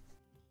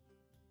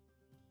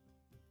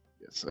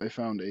 Yes, I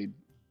found a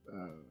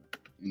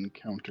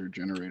encounter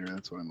generator.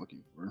 That's what I'm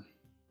looking for.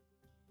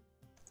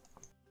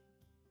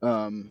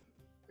 The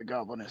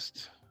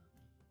Goblinist.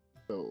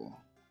 So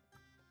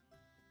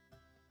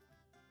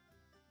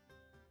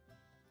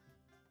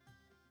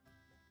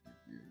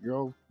you're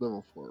all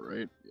level 4,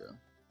 right? Yeah.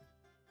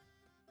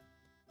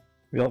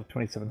 We all have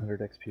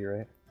 2700 XP,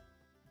 right?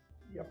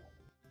 Yep.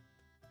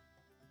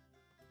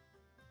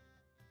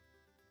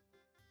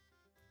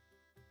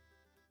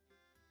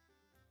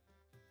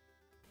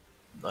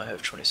 I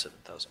have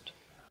 27,000.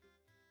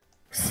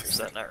 Is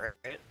that not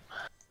right?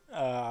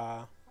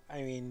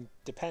 I mean,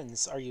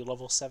 depends. Are you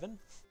level 7?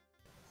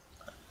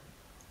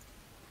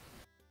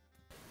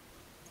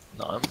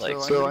 No, I'm like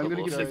So I'm gonna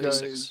level give you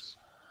 56.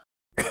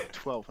 guys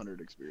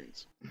 1200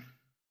 experience.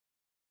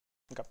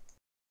 Okay.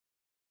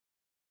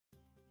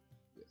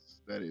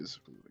 Yes, that is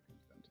what it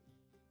comes down to.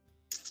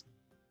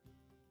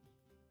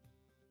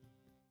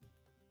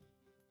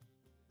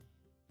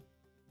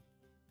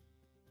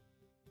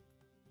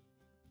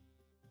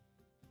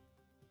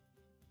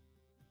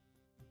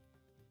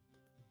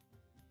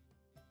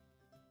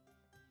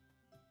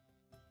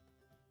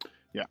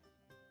 Yeah,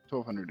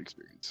 1200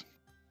 experience.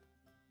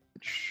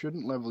 It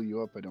shouldn't level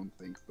you up, I don't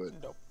think, but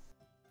Nope.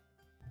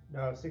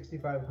 No,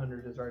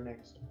 6500 is our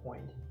next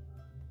point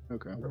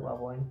okay. for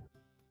leveling.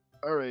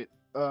 All right.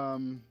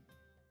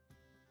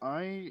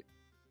 I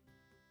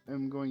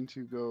am going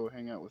to go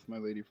hang out with my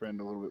lady friend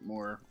a little bit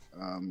more,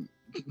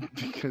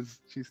 because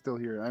she's still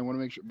here. I want to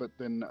make sure, but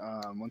then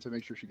once I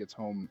make sure she gets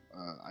home,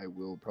 I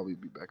will probably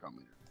be back on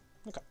later.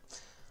 Okay.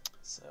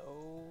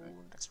 So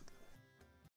next week.